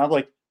 and I'm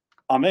like,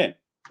 I'm in.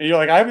 And you're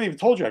like, I haven't even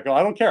told you. I go,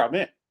 I don't care. I'm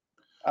in.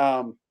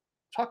 Um,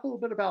 talk a little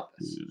bit about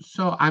this.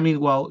 So I mean,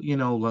 well,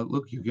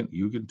 look, you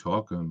can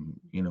talk.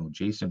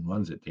 Jason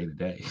runs it day to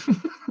day.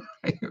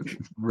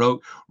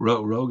 Rogue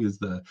is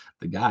the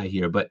guy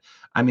here, but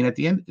I mean, at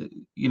the end,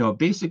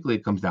 basically,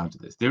 it comes down to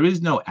this: there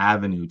is no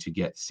avenue to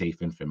get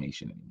safe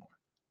information anymore.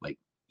 Like,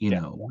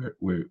 Yeah,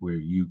 where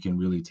you can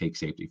really take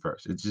safety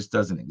first. It just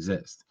doesn't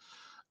exist,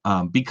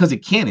 because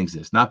it can't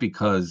exist, not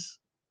because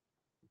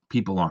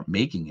people aren't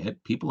making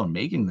it. People are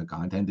making the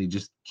content. They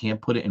just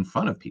can't put it in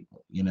front of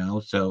people.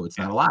 So it's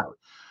yeah, not allowed.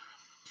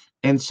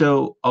 And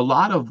so a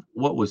lot of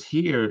what was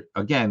here,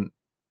 again,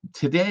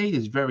 today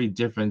is very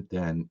different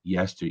than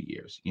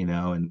yesteryears,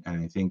 and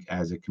I think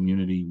as a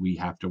community, we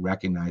have to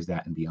recognize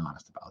that and be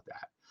honest about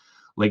that.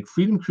 Like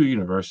Freedom Crew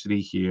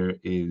University here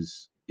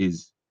is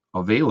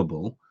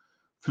available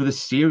for the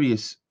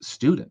serious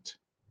student.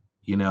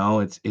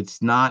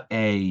 It's not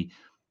a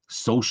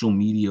social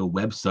media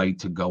website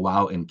to go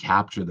out and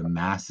capture the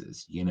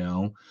masses.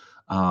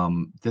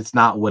 That's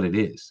not what it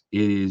is.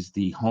 It is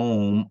the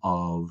home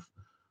of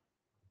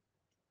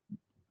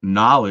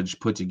knowledge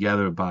put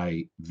together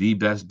by the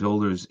best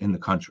builders in the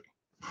country,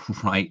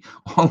 right?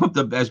 All of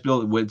the best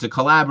builders. It's a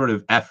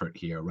collaborative effort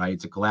here, right?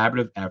 It's a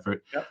collaborative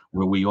effort yep,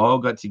 where we all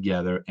got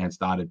together and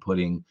started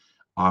putting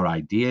our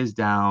ideas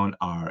down,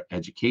 our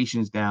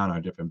educations down,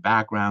 our different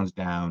backgrounds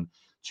down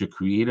to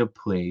create a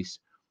place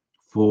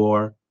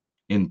for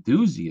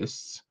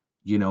enthusiasts,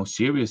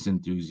 serious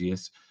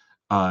enthusiasts,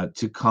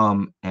 to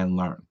come and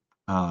learn.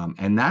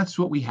 And that's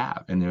what we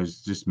have. And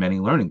there's just many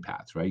learning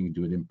paths, right? You can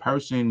do it in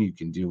person, you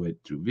can do it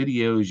through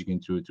videos, you can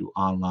do it through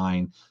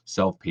online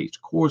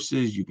self-paced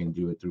courses, you can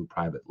do it through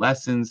private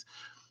lessons.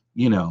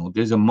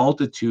 There's a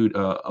multitude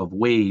of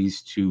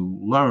ways to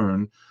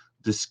learn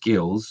the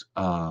skills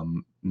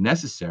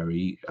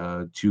necessary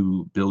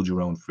to build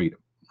your own freedom,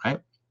 right?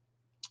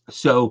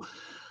 So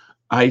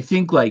I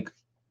think like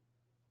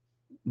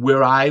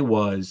where I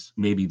was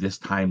maybe this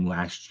time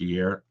last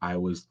year, I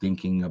was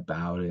thinking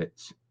about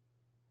it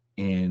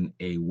in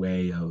a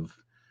way of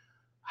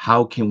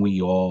how can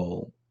we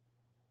all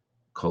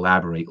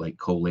collaborate, like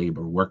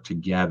co-labor, work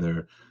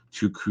together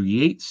to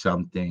create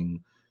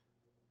something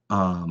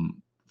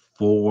um,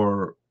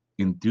 for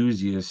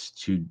enthusiasts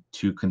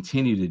to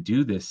continue to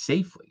do this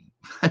safely.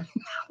 I mean,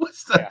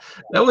 yeah,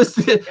 that was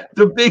the, yeah,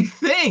 the big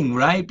thing,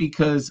 right?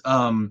 Because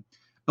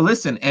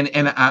listen,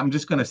 and I'm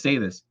just gonna say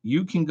this: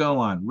 you can go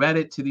on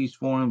Reddit to these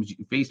forums.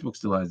 Facebook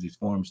still has these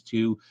forums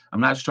too.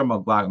 I'm not just talking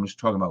about blog. I'm just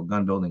talking about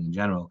gun building in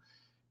general.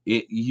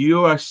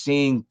 You are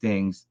seeing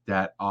things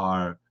that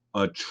are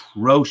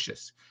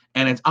atrocious,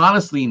 and it's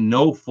honestly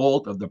no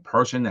fault of the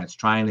person that's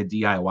trying to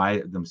DIY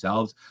it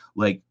themselves.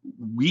 Like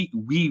we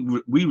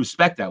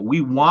respect that.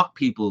 We want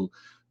people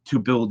to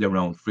build their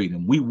own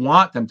freedom. We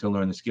want them to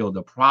learn the skill.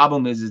 The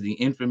problem is the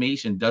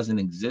information doesn't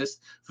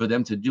exist for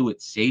them to do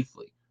it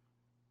safely.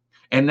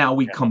 And now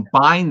we yeah,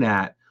 combine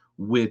that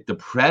with the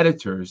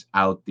predators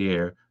out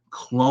there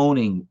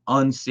cloning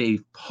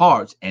unsafe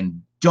parts and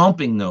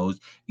dumping those,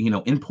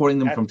 importing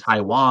them from That's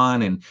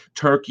Taiwan and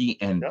Turkey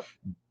and yep.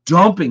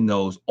 dumping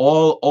those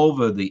all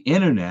over the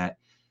internet.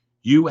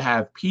 You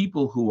have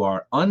people who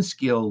are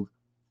unskilled,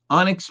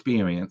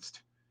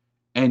 unexperienced,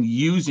 and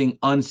using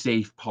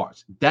unsafe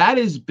parts. That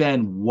has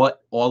been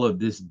what all of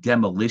this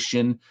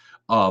demolition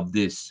of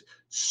this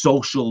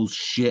social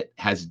shit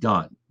has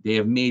done. They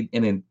have made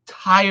an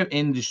entire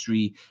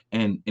industry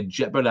and it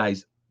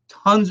jeopardized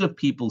tons of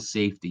people's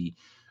safety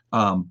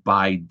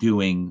by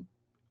doing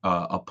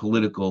a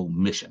political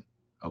mission.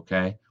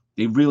 Okay,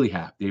 they really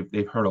have.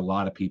 They've hurt a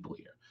lot of people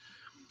here.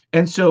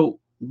 And so,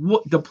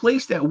 what the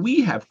place that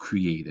we have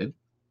created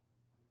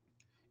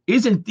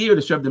isn't there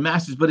to serve the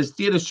masses, but it's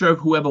there to serve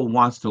whoever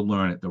wants to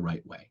learn it the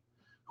right way.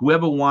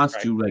 Whoever wants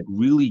Right. to like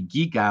really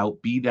geek out,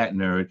 be that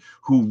nerd,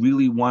 who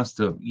really wants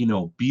to,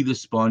 be the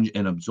sponge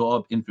and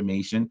absorb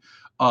information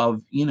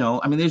of,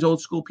 I mean, there's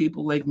old school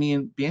people like me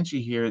and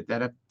Banshee here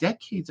that have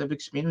decades of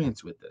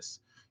experience with this,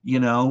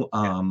 Yeah.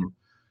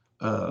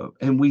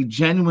 and we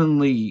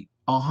genuinely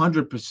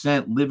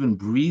 100% live and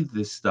breathe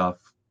this stuff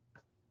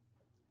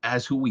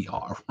as who we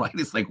are, right?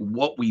 It's like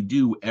what we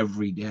do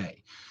every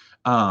day.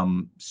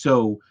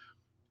 So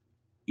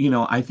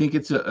I think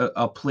it's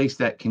a place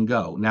that can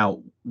go.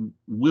 Now,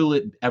 will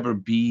it ever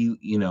be,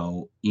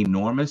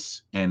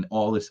 enormous and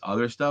all this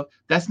other stuff?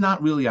 That's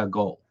not really our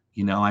goal.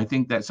 I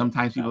think that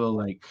sometimes No. people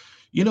are like,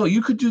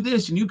 you could do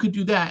this and you could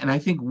do that. And I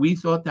think we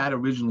thought that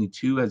originally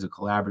too as a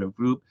collaborative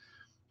group,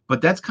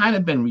 but that's kind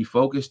of been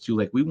refocused to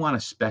like, we want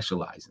to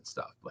specialize in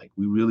stuff. Like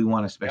we really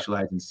want to Yep.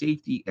 specialize in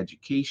safety,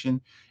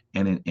 education,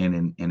 and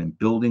in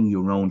building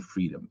your own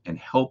freedom and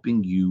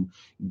helping you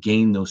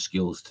gain those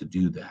skills to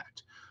do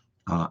that.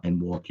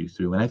 And walk you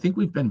through. And I think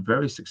we've been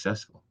very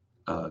successful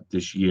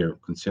this year,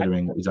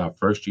 considering it was our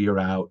first year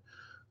out.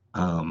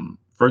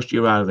 First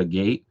year out of the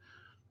gate,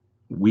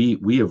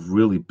 we have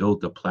really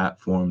built a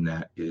platform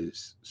that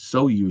is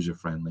so user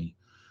friendly,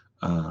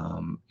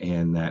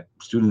 and that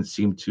students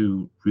seem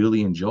to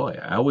really enjoy.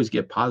 I always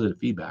get positive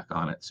feedback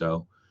on it.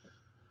 So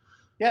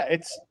Yeah,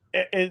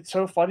 it's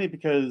so funny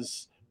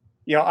because,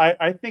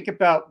 I think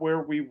about where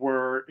we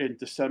were in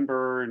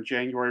December and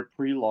January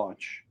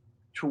pre-launch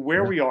to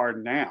where yeah, we are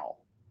now.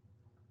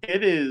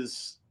 It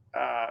is,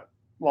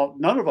 well,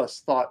 none of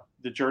us thought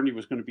the journey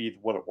was gonna be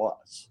what it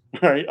was,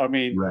 right? I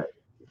mean, right,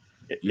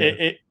 it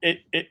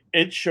yeah,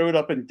 it showed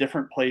up in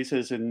different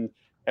places, and,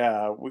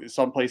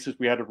 some places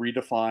we had to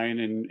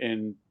redefine,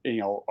 and,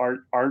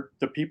 our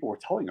the people were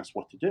telling us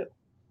what to do,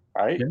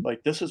 right? yeah,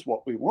 Like, "This is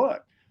what we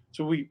want."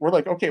 So we're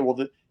like, "Okay,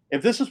 well,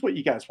 if this is what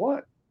you guys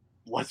want,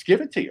 let's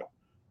give it to you."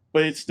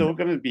 But it's yeah, still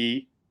gonna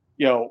be,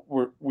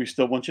 we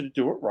still want you to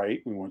do it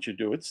right. We want you to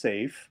do it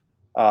safe.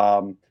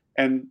 Um,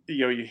 and,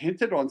 you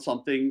hinted on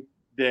something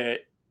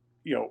that,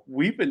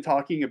 we've been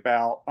talking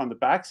about on the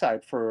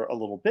backside for a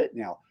little bit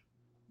now.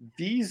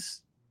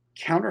 These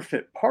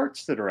counterfeit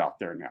parts that are out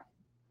there now.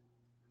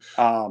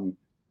 Um,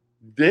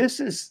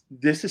 this is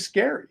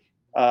scary.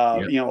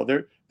 yeah.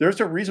 There's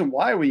a reason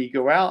why when you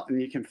go out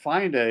and you can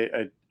find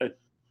a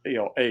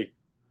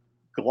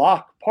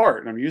Glock part,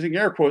 and I'm using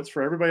air quotes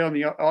for everybody on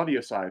the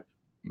audio side,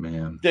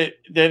 Man, that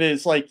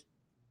is like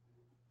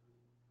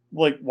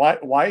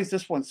why is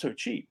this one so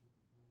cheap?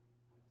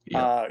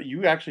 yeah.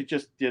 You actually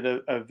just did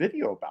a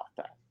video about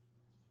that.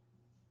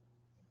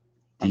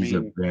 I These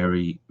are mean,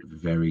 very,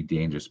 very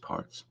dangerous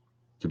parts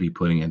to be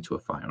putting into a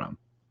firearm.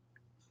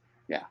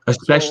 yeah. So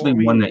Especially I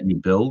one mean, that you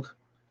build,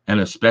 and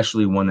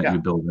especially one that yeah,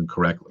 you're building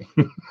correctly.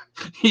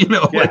 yeah,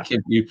 Like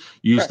if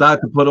you right.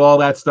 start to put all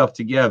that stuff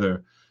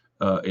together,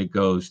 it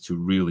goes to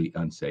really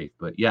unsafe.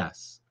 But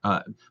yes,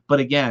 but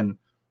again,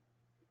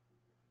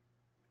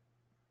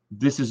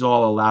 this is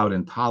all allowed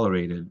and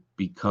tolerated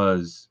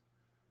because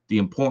the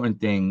important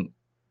thing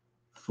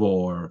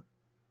for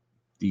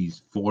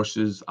these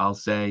forces, I'll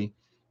say,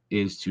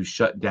 is to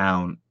shut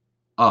down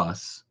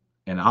us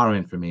and our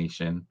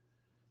information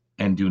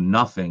and do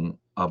nothing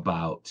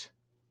about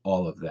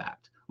all of that.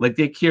 Like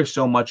they care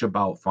so much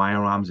about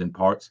firearms and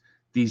parts.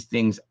 These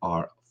things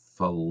are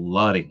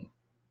flooding.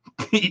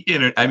 I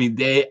Yeah, mean,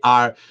 they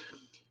are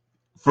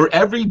for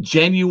every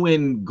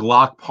genuine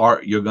Glock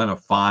part you're gonna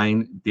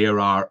find, there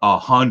are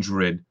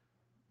 100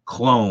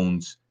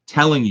 clones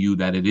telling you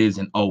that it is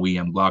an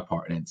OEM Glock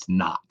part, and it's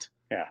not,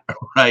 yeah,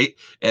 right?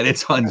 And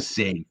it's yeah,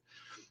 unsafe.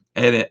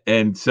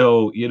 And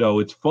so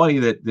it's funny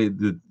that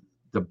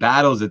the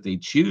battles that they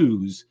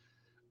choose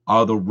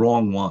are the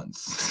wrong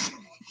ones.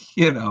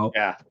 yeah.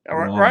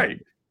 Wrong Right.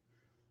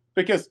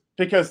 ones.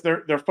 Because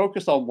they're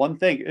focused on one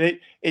thing.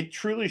 It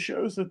truly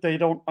shows that they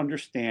don't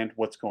understand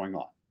what's going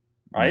on,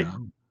 right?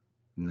 No,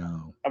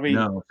 no, I mean,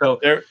 no. So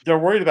they're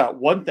worried about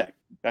one thing.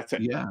 That's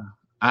it. yeah.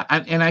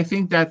 And I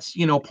think that's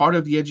part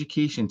of the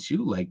education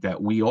too, like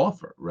that we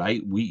offer,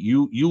 right?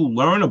 You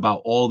learn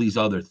about all these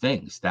other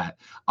things that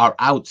are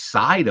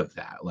outside of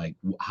that, like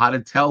how to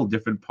tell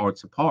different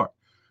parts apart,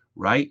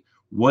 right?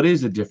 What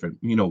is a different,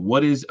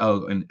 what is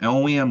an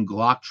OEM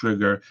Glock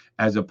trigger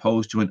as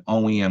opposed to an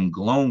OEM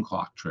Glown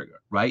Glock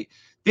trigger, right?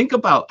 Think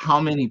about how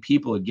many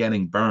people are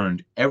getting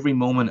burned every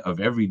moment of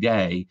every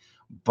day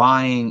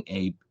buying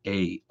a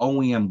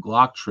OEM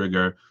Glock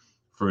trigger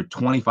for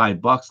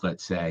 $25,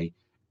 let's say,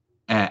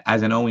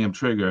 as an OEM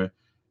trigger,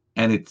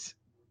 and it's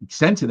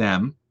sent to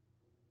them,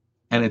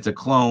 and it's a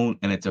clone,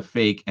 and it's a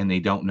fake, and they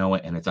don't know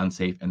it, and it's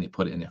unsafe, and they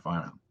put it in their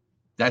firearm.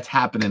 That's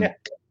happening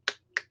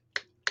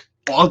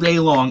all day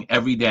long,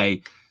 every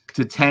day,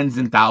 to tens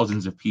and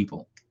thousands of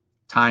people,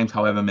 times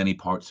however many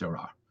parts there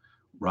are,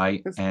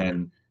 right?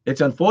 And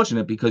it's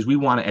unfortunate because we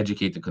want to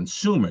educate the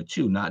consumer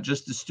too, not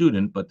just the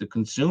student, but the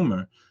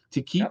consumer,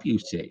 to keep you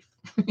safe.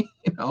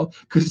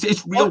 Because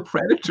there's real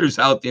predators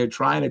out there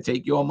trying to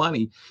take your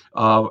money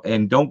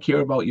and don't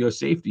care about your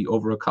safety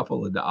over a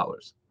couple of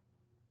dollars.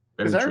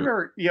 Because I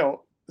remember,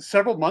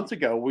 several months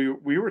ago,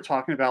 we were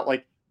talking about,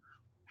 like,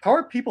 how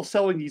are people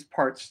selling these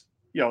parts,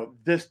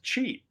 this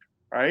cheap,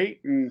 right?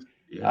 And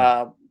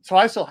so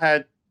I still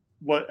have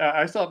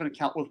an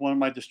account with one of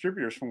my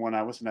distributors from when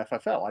I was in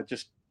FFL.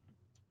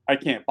 I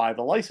can't buy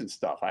the licensed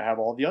stuff. I have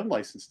all the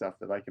unlicensed stuff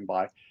that I can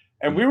buy.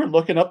 And we were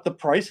looking up the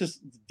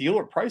prices,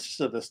 dealer prices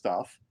of this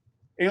stuff.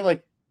 And you're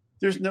like,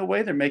 there's no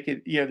way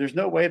there's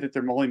no way that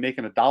they're only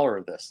making $1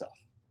 of this stuff,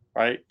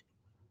 right?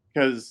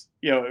 Because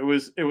it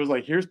was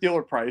like, here's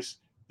dealer price.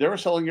 They were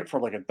selling it for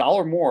like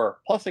 $1 more.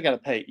 Plus, they got to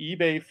pay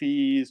eBay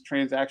fees,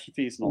 transaction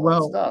fees, and all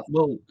that stuff.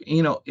 Well,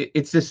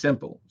 it's this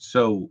simple.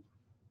 So,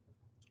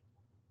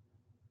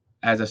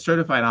 as a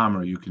certified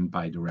armorer, you can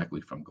buy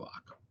directly from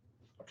Glock.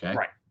 Okay,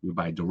 right? You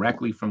buy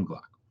directly from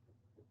Glock.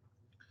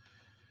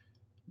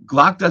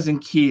 Glock doesn't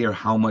care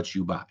how much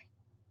you buy,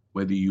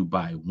 whether you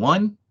buy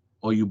 1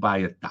 or you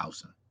buy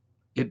 1,000.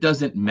 It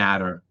doesn't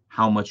matter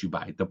how much you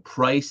buy. The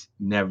price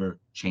never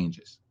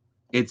changes.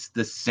 It's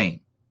the same,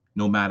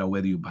 no matter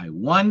whether you buy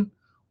 1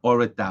 or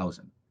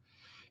 1,000.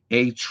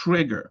 A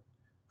trigger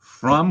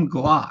from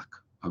Glock,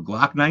 a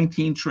Glock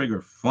 19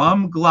 trigger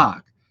from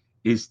Glock,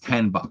 is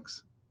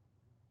 $10,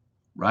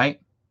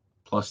 right?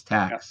 Plus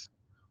tax,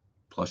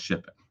 plus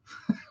shipping.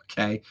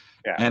 Okay.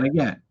 Yeah. And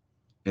again,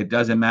 it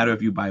doesn't matter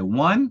if you buy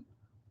 1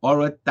 or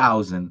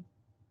 1,000,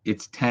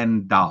 it's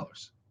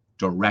 $10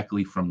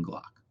 directly from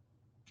Glock.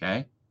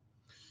 Okay.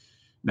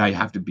 Now you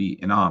have to be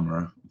an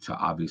armorer to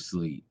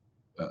obviously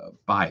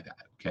buy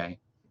that. Okay.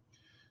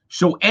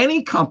 So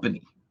any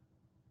company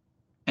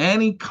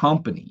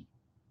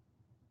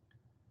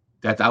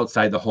that's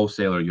outside the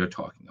wholesaler you're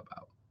talking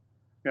about,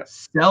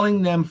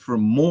 selling them for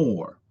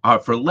more or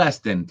for less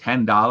than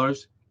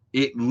 $10,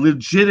 it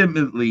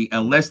legitimately,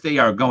 unless they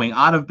are going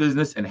out of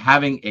business and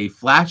having a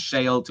flash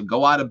sale to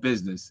go out of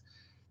business,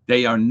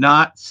 they are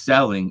not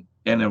selling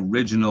an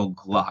original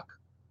Glock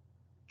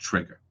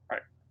trigger.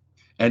 Right.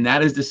 And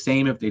that is the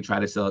same if they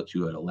try to sell it to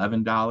you at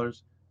 $11,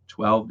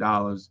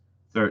 $12,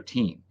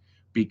 $13.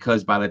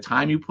 Because by the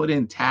time you put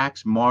in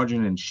tax,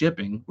 margin, and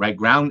shipping, right,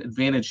 ground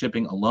advantage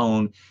shipping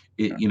alone,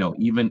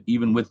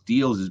 even with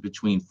deals, is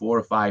between $4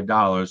 or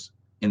 $5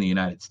 in the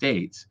United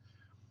States.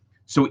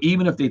 So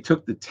even if they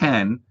took the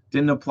 10,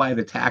 didn't apply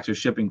the tax or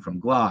shipping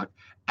from Glock,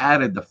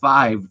 added the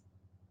 5,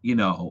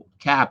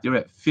 cap, they're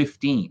at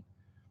 15.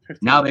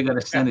 Now they got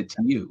to send it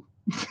to you.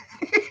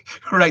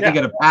 Right? They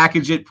got to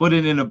package it, put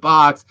it in a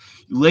box,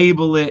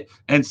 label it,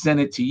 and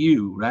send it to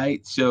you,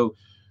 right? So,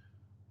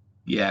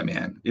 yeah,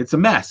 man, it's a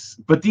mess.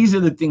 But these are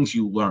the things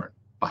you learn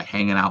by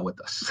hanging out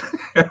with us,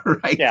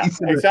 right? Yeah,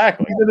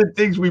 exactly. These are the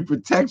things we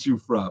protect you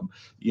from,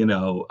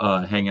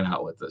 hanging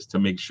out with us to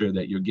make sure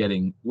that you're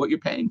getting what you're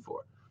paying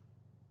for.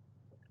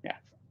 Yeah.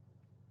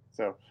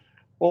 So,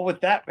 well,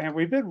 with that, man,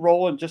 we've been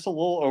rolling just a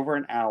little over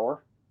an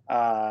hour.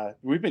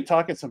 We've been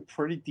talking some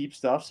pretty deep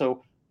stuff.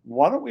 So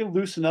why don't we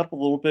loosen up a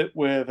little bit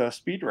with a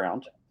speed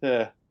round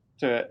to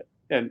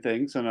end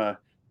things on a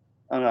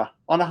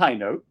high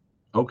note.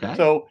 Okay.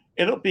 So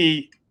it'll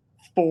be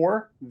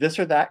 4 this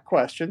or that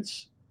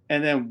questions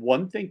and then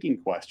 1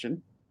 thinking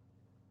question.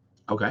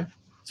 Okay.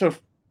 So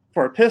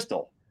for a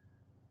pistol,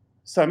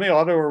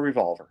 semi-auto or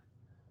revolver?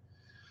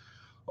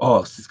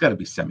 Oh, it's got to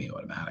be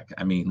semi-automatic.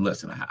 I mean,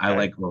 listen, I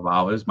like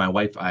revolvers. My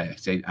wife,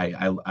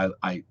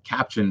 I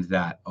captioned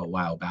that a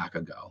while back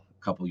ago,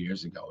 a couple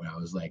years ago, and I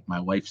was like, my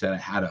wife said I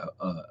had a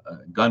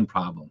gun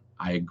problem.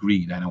 I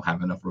agreed. I don't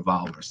have enough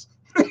revolvers.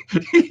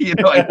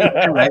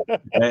 Right?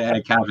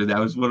 I captioned that.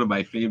 Was one of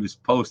my famous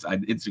posts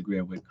on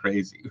Instagram. Went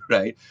crazy,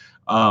 right?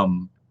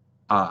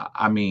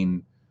 I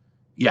mean,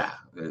 yeah,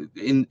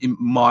 in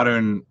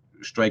modern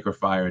striker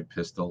fired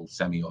pistol,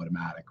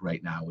 semi-automatic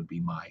right now would be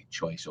my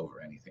choice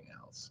over anything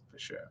else, for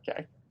sure.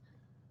 Okay.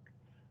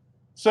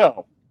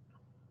 So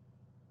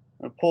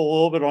I'll pull a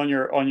little bit on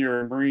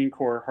your Marine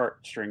Corps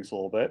heartstrings a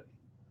little bit.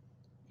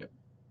 Yep.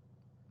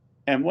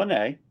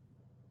 M1A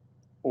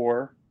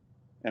or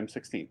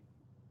M16?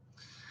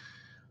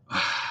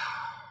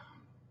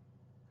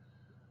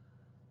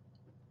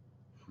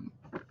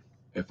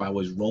 If I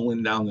was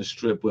rolling down the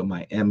strip with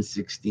my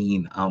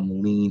M16,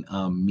 I'm lean,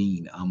 I'm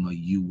mean, I'm a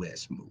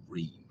U.S.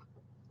 Marine.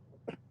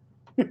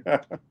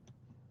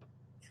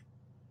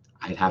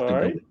 I'd have to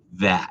go with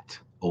that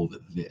over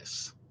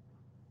this.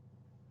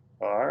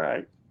 All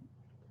right.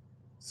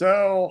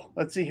 So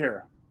let's see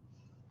here.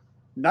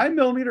 9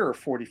 millimeter or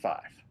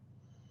 45?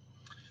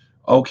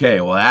 Okay,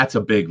 well, that's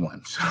a big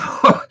one.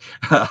 So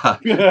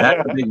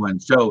that's a big one.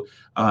 So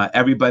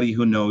everybody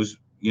who knows,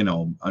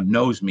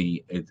 knows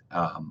me.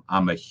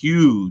 I'm a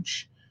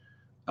huge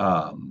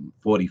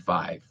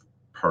 45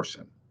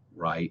 person,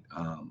 right?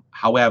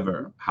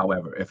 However,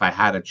 if I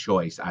had a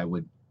choice, I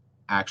would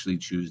actually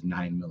choose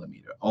 9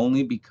 millimeter,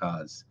 only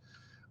because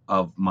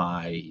of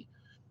my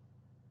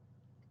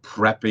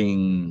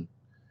prepping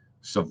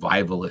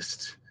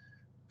survivalist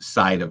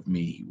side of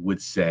me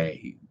would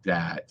say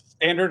that it,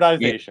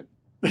 Standardization.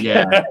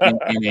 yeah,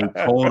 in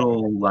a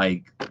total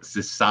like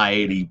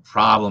society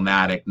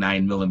problematic,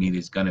 9 millimeter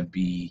is going to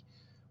be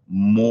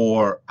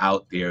more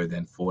out there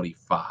than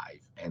 45.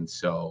 And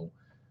so,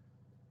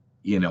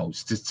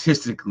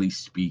 statistically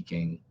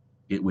speaking,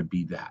 it would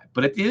be that.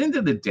 But at the end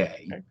of the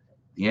day,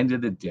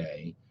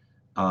 Okay.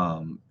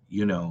 um,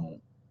 you know,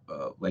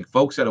 like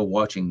folks that are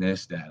watching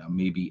this that are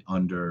maybe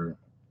under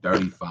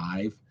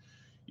 35,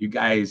 you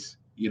guys,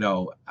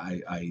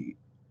 I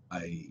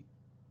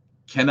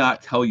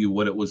cannot tell you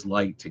what it was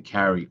like to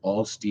carry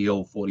all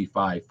steel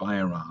 45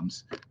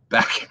 firearms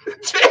back in the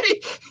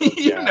day.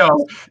 Yeah.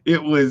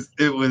 It was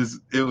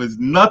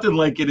nothing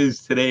like it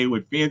is today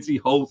with fancy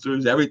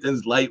holsters.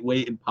 Everything's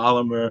lightweight and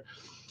polymer.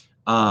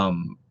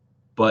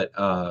 But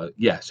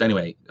yes,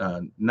 anyway,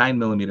 9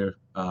 millimeter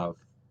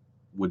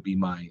would be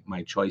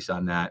my choice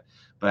on that.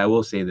 But I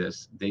will say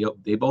this: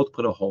 they both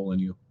put a hole in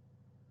you,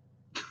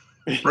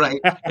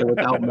 right? And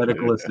without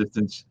medical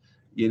assistance,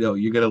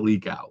 you're gonna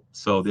leak out.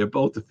 So they're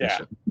both Yeah.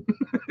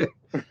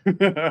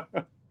 efficient.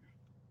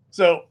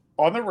 So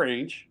on the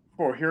range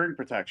for hearing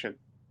protection,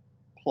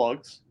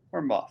 plugs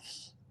or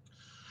muffs?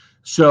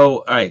 So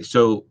all right,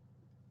 so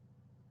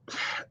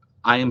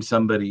I am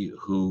somebody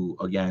who,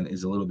 again,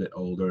 is a little bit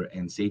older,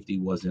 and safety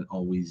wasn't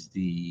always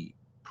the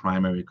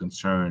primary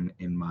concern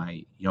in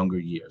my younger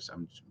years.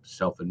 I'm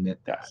self-admit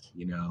that,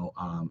 Yes.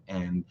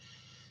 and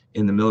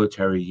in the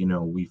military,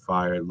 we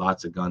fire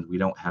lots of guns. We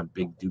don't have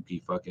big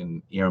dookie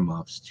fucking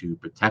earmuffs to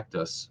protect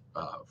us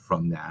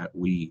from that.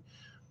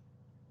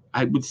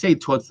 I would say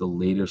towards the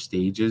later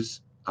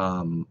stages,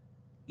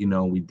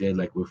 we did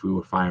like if we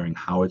were firing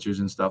howitzers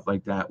and stuff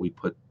like that, we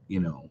put,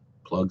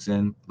 plugs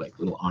in, like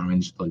little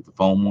orange, like the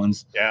foam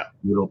ones, Yeah.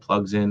 little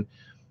plugs in.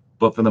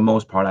 But for the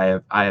most part,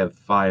 I have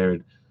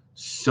fired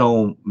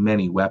so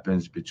many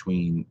weapons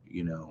between,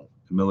 the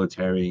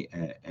military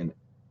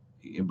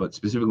but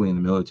specifically in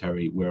the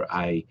military where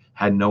I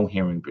had no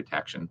hearing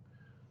protection,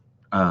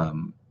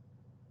 um,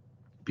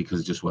 because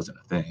it just wasn't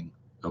a thing.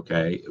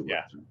 Okay,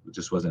 Yeah. it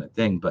just wasn't a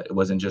thing. But it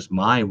wasn't just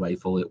my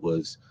rifle; it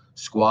was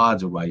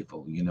squads of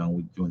rifle. We're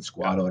doing Yeah.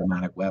 squad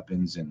automatic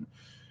weapons and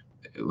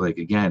like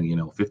again,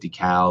 50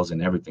 cals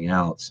and everything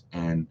else.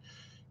 And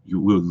you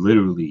would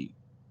literally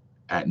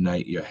at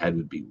night, your head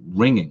would be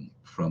ringing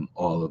from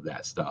all of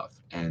that stuff.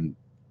 And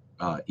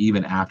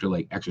even after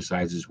like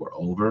exercises were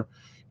over,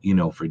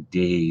 for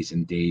days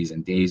and days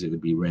and days, it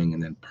would be ringing,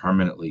 and then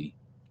permanently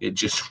it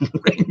just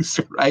rings,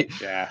 right?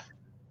 Yeah.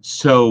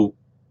 So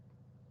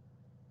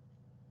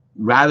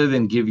rather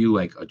than give you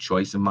like a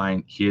choice of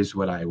mine, here's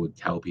what I would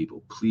tell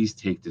people: please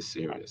take this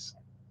serious,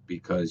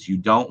 because you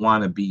don't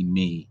want to be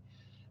me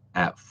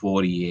at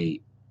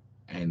 48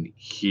 and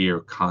hear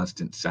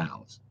constant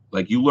sounds.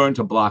 Like, you learn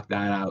to block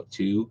that out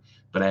too,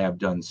 but I have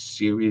done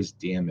serious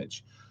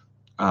damage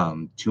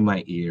to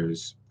my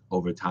ears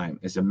over time.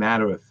 As a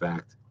matter of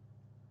fact,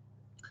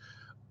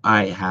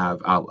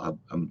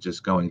 I'm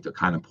just going to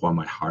kind of pour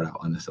my heart out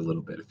on this a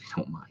little bit, if you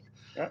don't mind.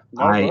 Yeah.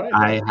 No, go I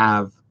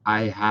ahead.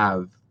 I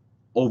have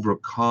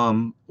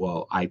overcome.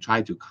 Well, I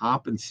try to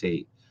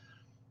compensate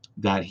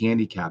that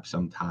handicap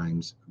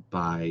sometimes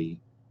by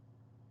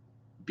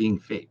being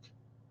fake,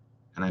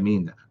 and I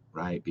mean that,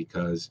 right?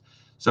 Because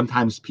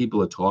sometimes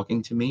people are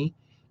talking to me,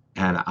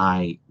 and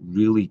I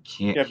really You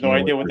can't have no hear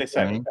what idea what they're they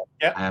say. saying.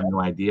 Yeah. I have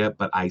no idea,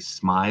 but I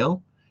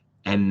smile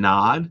and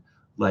nod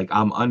like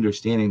I'm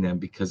understanding them,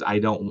 because I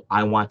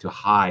want to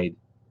hide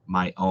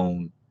my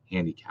own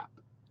handicap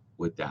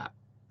with that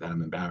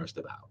I'm embarrassed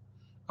about.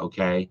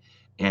 Okay.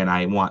 And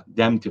I want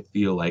them to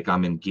feel like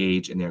I'm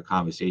engaged in their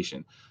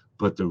conversation.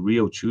 But the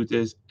real truth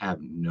is, I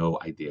have no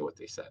idea what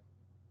they said,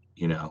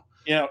 you know.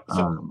 So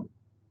Um,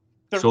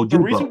 the so the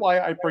do reason both. why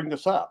I bring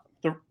this up,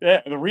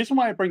 the reason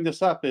why I bring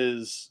this up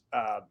is,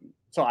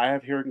 so I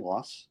have hearing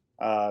loss,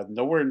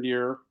 nowhere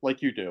near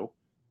like you do,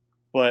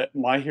 but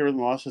my hearing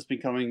loss has been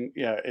coming.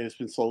 Yeah, it's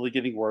been slowly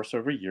getting worse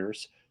over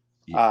years.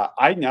 Yeah.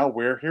 I now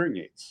wear hearing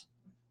aids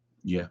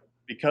Yeah.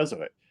 because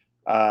of it.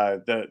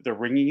 The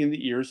ringing in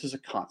the ears is a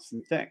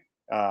constant thing.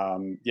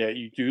 Yeah,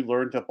 you do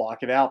learn to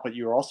block it out, but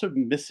you're also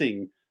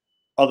missing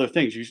other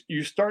things.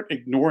 You start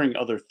ignoring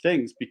other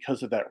things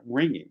because of that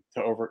ringing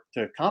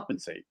to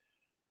compensate.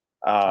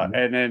 Yeah.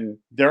 And then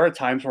there are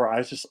times where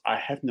I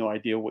have no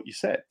idea what you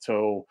said.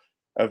 So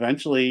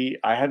eventually,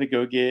 I had to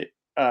go get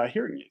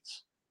hearing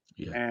aids,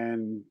 Yeah.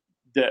 and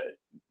that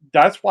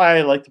that's why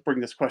I like to bring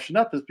this question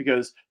up is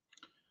because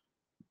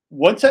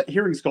once that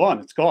hearing's gone,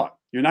 it's gone.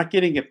 You're not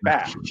getting it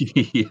back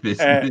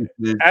This, at, this,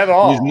 this, at there's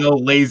all. no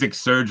LASIK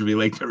surgery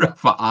like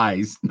for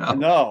eyes. No,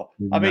 No,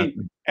 there's I mean,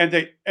 nothing. and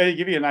to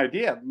give you an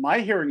idea, my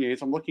hearing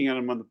aids, I'm looking at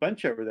them on the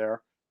bench over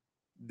there.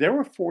 They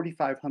were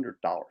 $4,500.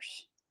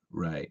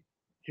 Right,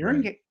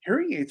 Hearing right.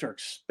 hearing aids are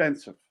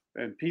expensive,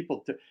 and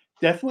people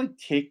definitely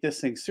take this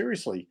thing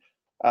seriously.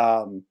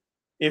 Um,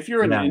 if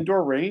you're in an Yeah,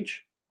 indoor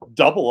range,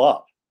 double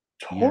up,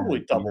 yeah, totally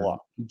yeah. double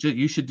up.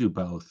 You should do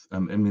both. I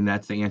mean,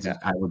 that's the Yeah. answer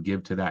I would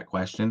give to that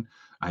question.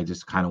 I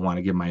just kind of want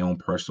to give my own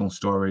personal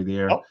story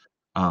there.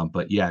 Oh,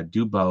 But yeah,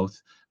 do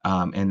both.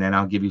 And then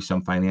I'll give you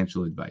some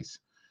financial advice.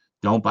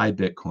 Don't buy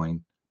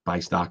Bitcoin, buy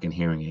stock in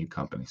hearing aid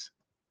companies.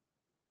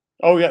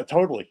 oh yeah,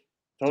 totally,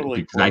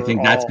 totally. Because I We're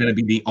think that's all going to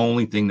be the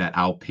only thing that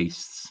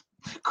outpaces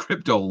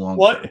crypto long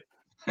what term.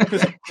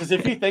 because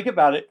if you think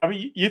about it, I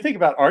mean, you think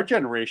about our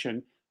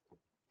generation.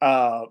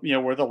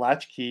 We're the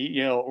latchkey.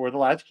 We're the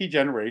latchkey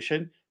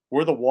generation.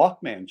 We're the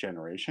Walkman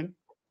generation.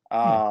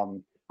 Yeah.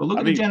 Um, But look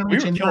I at the mean, we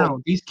were generation killed. now.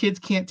 These kids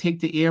can't take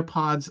the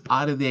AirPods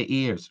out of their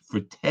ears for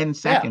 10 Yeah,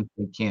 seconds.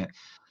 They can't.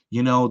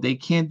 They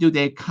can't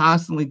they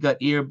constantly got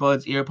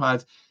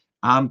AirPods.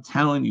 I'm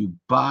telling you,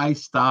 buy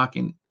stock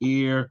in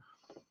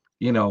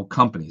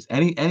companies.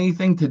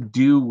 Anything to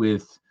do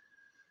with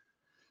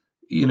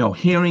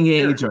hearing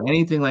here, aids or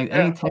anything like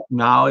any yeah,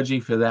 technology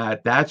for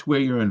that, that's where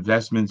your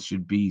investments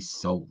should be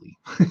solely.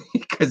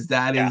 Because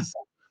that yeah, is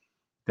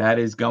that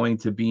is going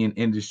to be an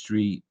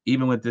industry,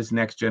 even with this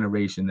next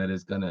generation, that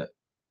is going to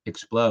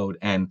explode.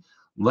 And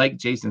like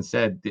Jason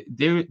said,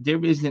 there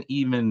isn't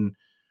even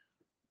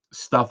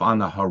stuff on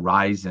the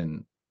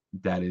horizon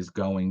that is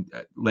going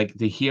like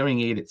the hearing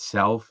aid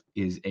itself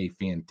is a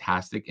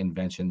fantastic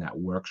invention that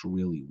works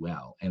really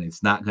well, and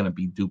it's not going to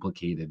be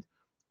duplicated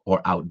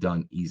or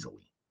outdone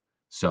easily.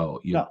 So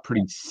you're no,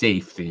 pretty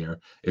safe there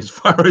as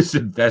far as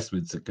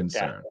investments are yeah.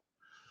 concerned.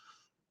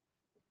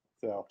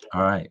 So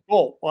All right.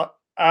 cool. Well,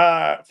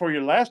 for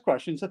your last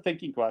question, it's a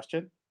thinking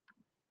question.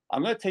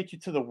 I'm going to take you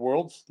to the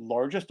world's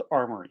largest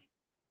armory.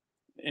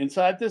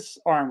 Inside this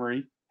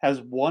armory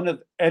has one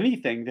of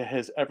anything that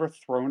has ever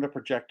thrown a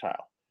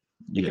projectile.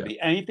 It could Yeah.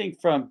 be anything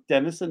from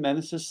Dennis the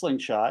Menace's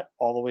slingshot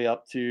all the way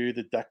up to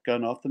the deck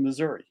gun off the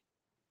Missouri,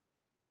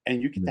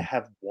 and you get to Yeah.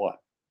 have one.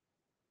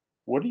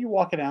 What are you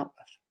walking out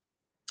with?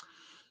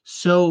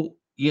 So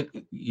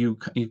you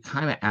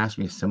kind of asked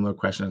me a similar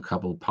question a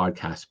couple of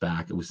podcasts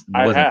back. It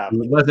I wasn't have,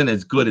 it wasn't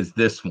as good as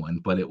this one,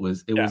 but it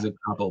yeah, was a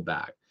couple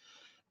back.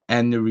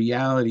 And the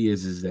reality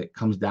is that it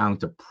comes down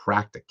to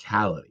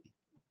practicality,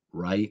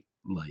 right?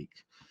 Like,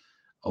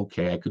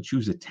 okay, I could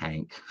choose a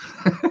tank.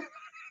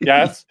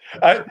 yes.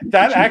 I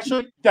could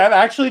choose That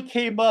actually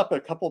came up a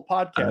couple of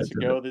uh, podcasts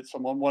ago that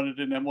someone wanted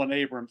an M1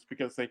 Abrams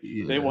because they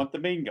yeah, want the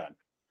main gun.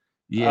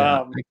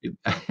 yeah, Um, I could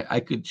I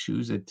could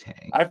choose a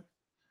tank.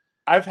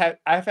 I've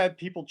I've had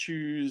people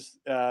choose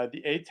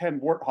the A10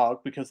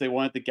 Warthog because they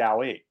wanted the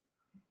GAU 8.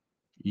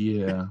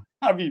 Yeah.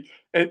 I mean,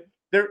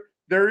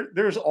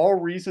 there's all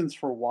reasons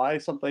for why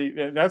something.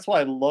 And that's why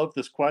I love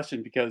this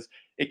question because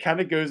it kind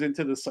of goes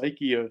into the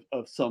psyche of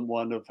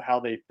someone of how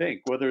they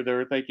think, whether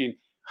they're thinking,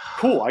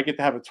 "Cool, I get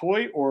to have a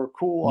toy," or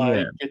 "Cool,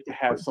 Yeah. I get to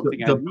have But the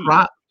something I the need."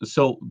 pro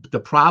so the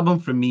problem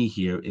for me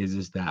here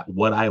is that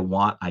what I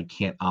want, I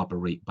can't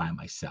operate by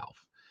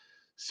myself.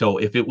 So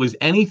if it was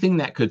anything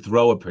that could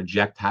throw a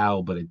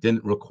projectile, but it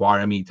didn't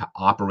require me to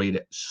operate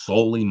it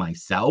solely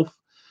myself,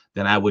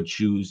 then I would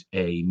choose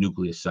a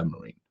nuclear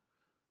submarine,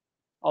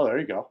 Oh, there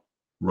you go.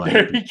 right?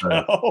 There you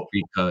go.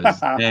 Because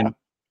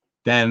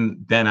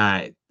then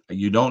I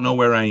you don't know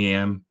where I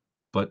am,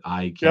 but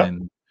Yep.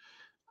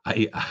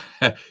 I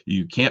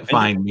you can't And you,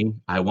 find me.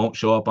 I won't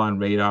show up on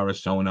radar or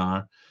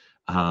sonar,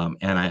 and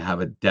I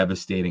have a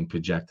devastating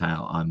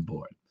projectile on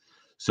board.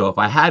 So if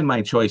I had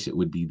my choice, it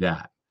would be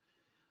that.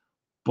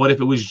 But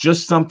if it was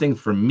just something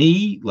for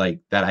me,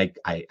 like that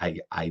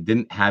I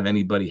didn't have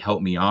anybody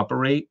help me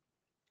operate,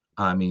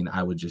 I mean,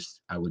 I would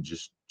just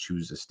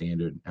choose a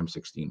standard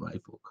M16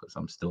 rifle because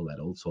I'm still that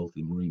old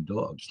salty Marine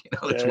dog.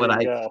 It's there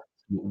you go.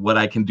 what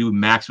I can do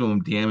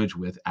maximum damage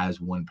with as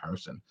one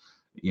person,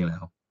 you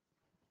know.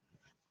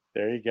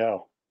 There you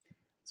go.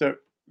 So,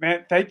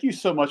 man, thank you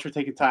so much for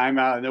taking time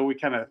out. I know we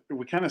kind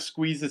of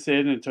squeeze this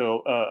in into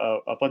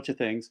a bunch of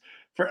things.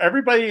 For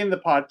everybody in the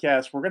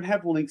podcast, we're going to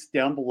have links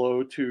down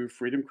below to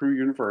Freedom Crew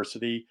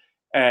University,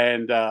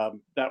 and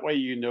that way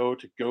you know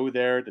to go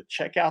there to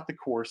check out the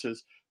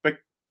courses.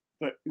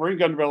 But Marine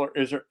Gun Builder,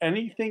 is there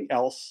anything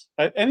else,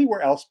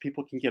 anywhere else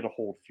people can get a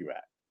hold of you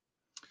at?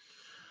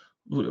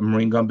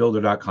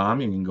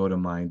 Marinegunbuilder.com. You can go to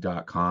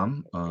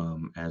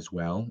mine.com as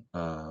well.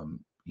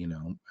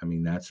 I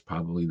mean, that's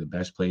probably the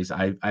best place.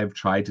 I've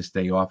tried to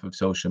stay off of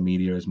social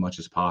media as much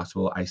as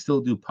possible. I still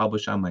do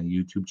publish on my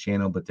YouTube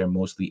channel, but they're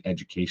mostly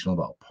educational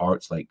about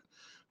parts, like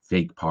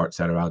fake parts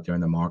that are out there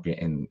in the market,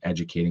 and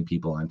educating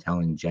people on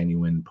telling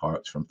genuine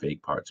parts from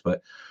fake parts.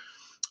 But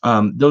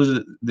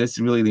this is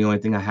really the only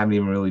thing. I haven't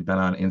even really been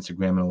on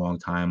Instagram in a long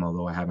time,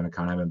 although I have an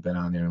account. I haven't been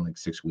on there in like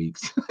 6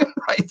 weeks.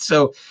 Right.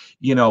 So,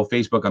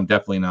 Facebook, I'm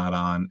definitely not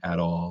on at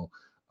all.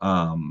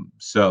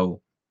 So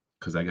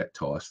because I got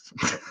tossed.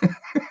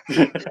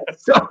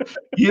 So,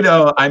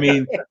 I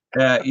mean,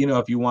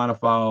 if you want to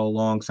follow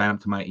along, sign up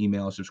to my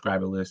email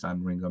subscriber list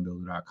on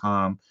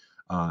ringgunbuilder.com.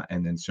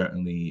 And then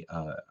certainly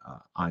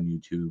on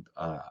YouTube,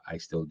 I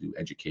still do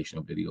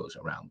educational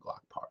videos around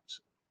Glock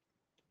parts.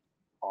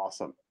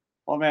 Awesome.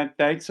 Well, man,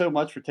 thanks so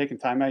much for taking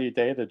time out of your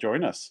day to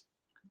join us.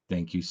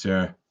 Thank you,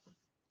 sir.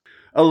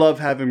 I love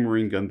having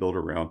Marine Gun Builder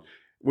around.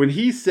 When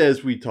he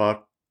says we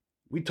talk.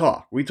 We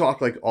talk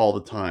like all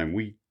the time.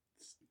 We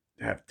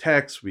have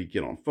texts, we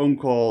get on phone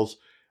calls.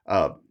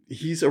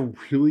 He's a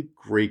really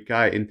great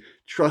guy. And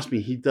trust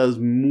me, he does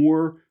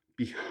more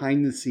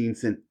behind the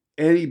scenes than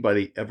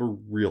anybody ever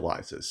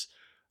realizes.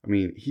 I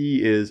mean,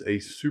 he is a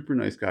super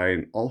nice guy,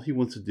 and all he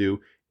wants to do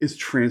is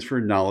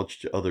transfer knowledge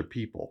to other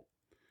people.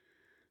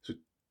 So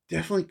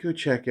definitely go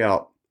check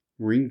out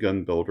Marine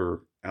Gun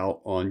Builder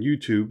out on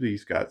YouTube.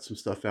 He's got some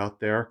stuff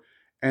out there.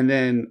 And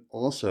then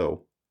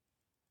also,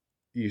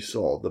 you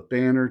saw the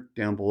banner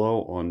down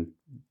below on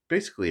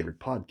basically every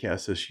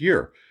podcast this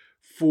year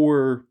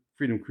for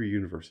Freedom Crew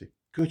University.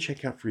 Go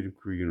check out Freedom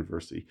Crew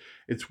University.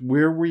 It's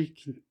where we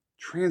can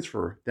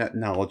transfer that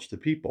knowledge to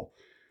people.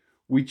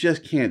 We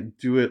just can't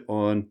do it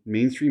on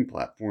mainstream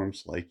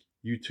platforms like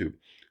YouTube.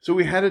 So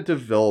we had to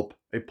develop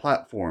a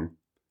platform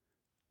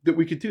that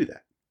we could do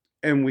that.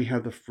 And we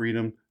have the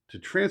freedom to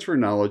transfer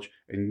knowledge,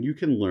 and you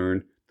can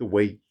learn the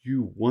way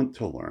you want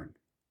to learn.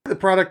 The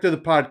product of the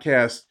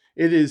podcast,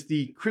 it is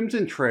the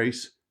Crimson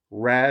Trace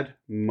Rad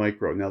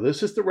Micro. Now,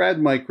 this is the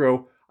Rad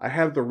Micro. I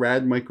have the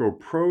Rad Micro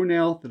Pro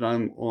now that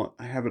I'm on.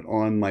 I have it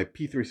on my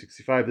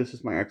P365. This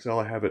is my XL.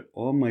 I have it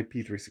on my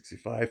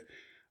P365.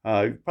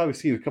 You've probably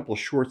seen a couple of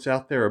shorts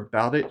out there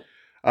about it.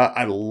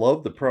 I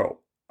love the Pro.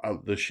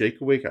 The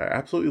Shake Awake, I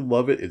absolutely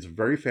love it. It's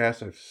very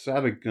fast. I've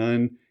sat a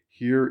gun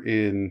here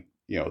in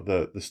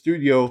the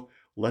studio,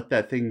 let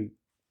that thing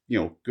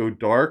go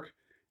dark,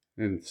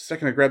 and the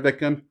second I grab that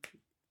gun,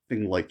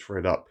 thing lights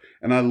right up.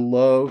 And I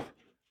love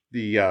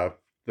the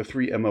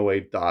 3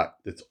 MOA dot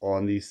that's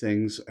on these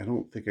things. I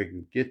don't think I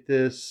can get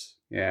this.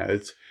 Yeah,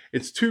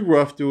 it's too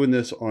rough doing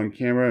this on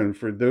camera. And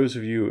for those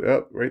of you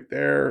up right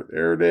there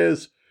it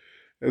is.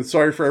 And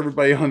sorry for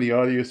everybody on the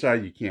audio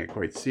side, you can't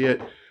quite see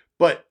it.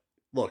 But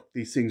look,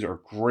 these things are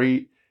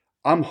great.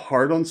 I'm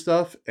hard on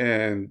stuff,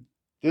 and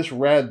this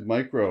Rad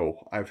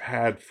Micro I've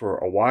had for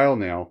a while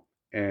now,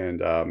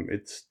 and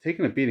it's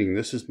taken a beating.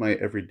 This is my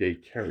everyday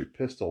carry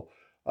pistol.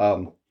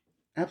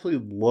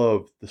 Absolutely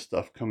love the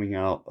stuff coming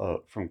out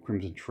from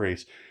Crimson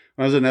Trace.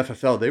 When I was in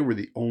FFL, they were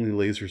the only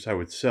lasers I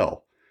would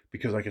sell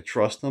because I could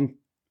trust them.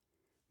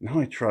 Now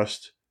I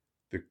trust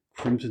the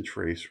Crimson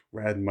Trace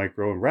Rad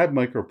Micro and Rad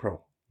Micro Pro.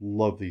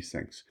 Love these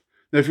things.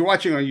 Now, if you're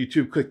watching on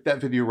YouTube, click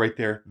that video right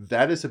there.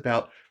 That is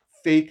about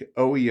fake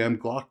OEM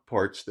Glock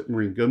parts that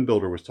Marine Gun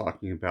Builder was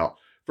talking about.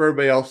 For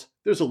everybody else,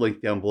 there's a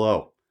link down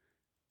below.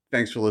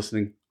 Thanks for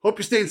listening. Hope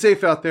you're staying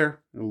safe out there,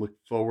 and look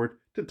forward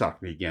to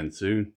talking to you again soon.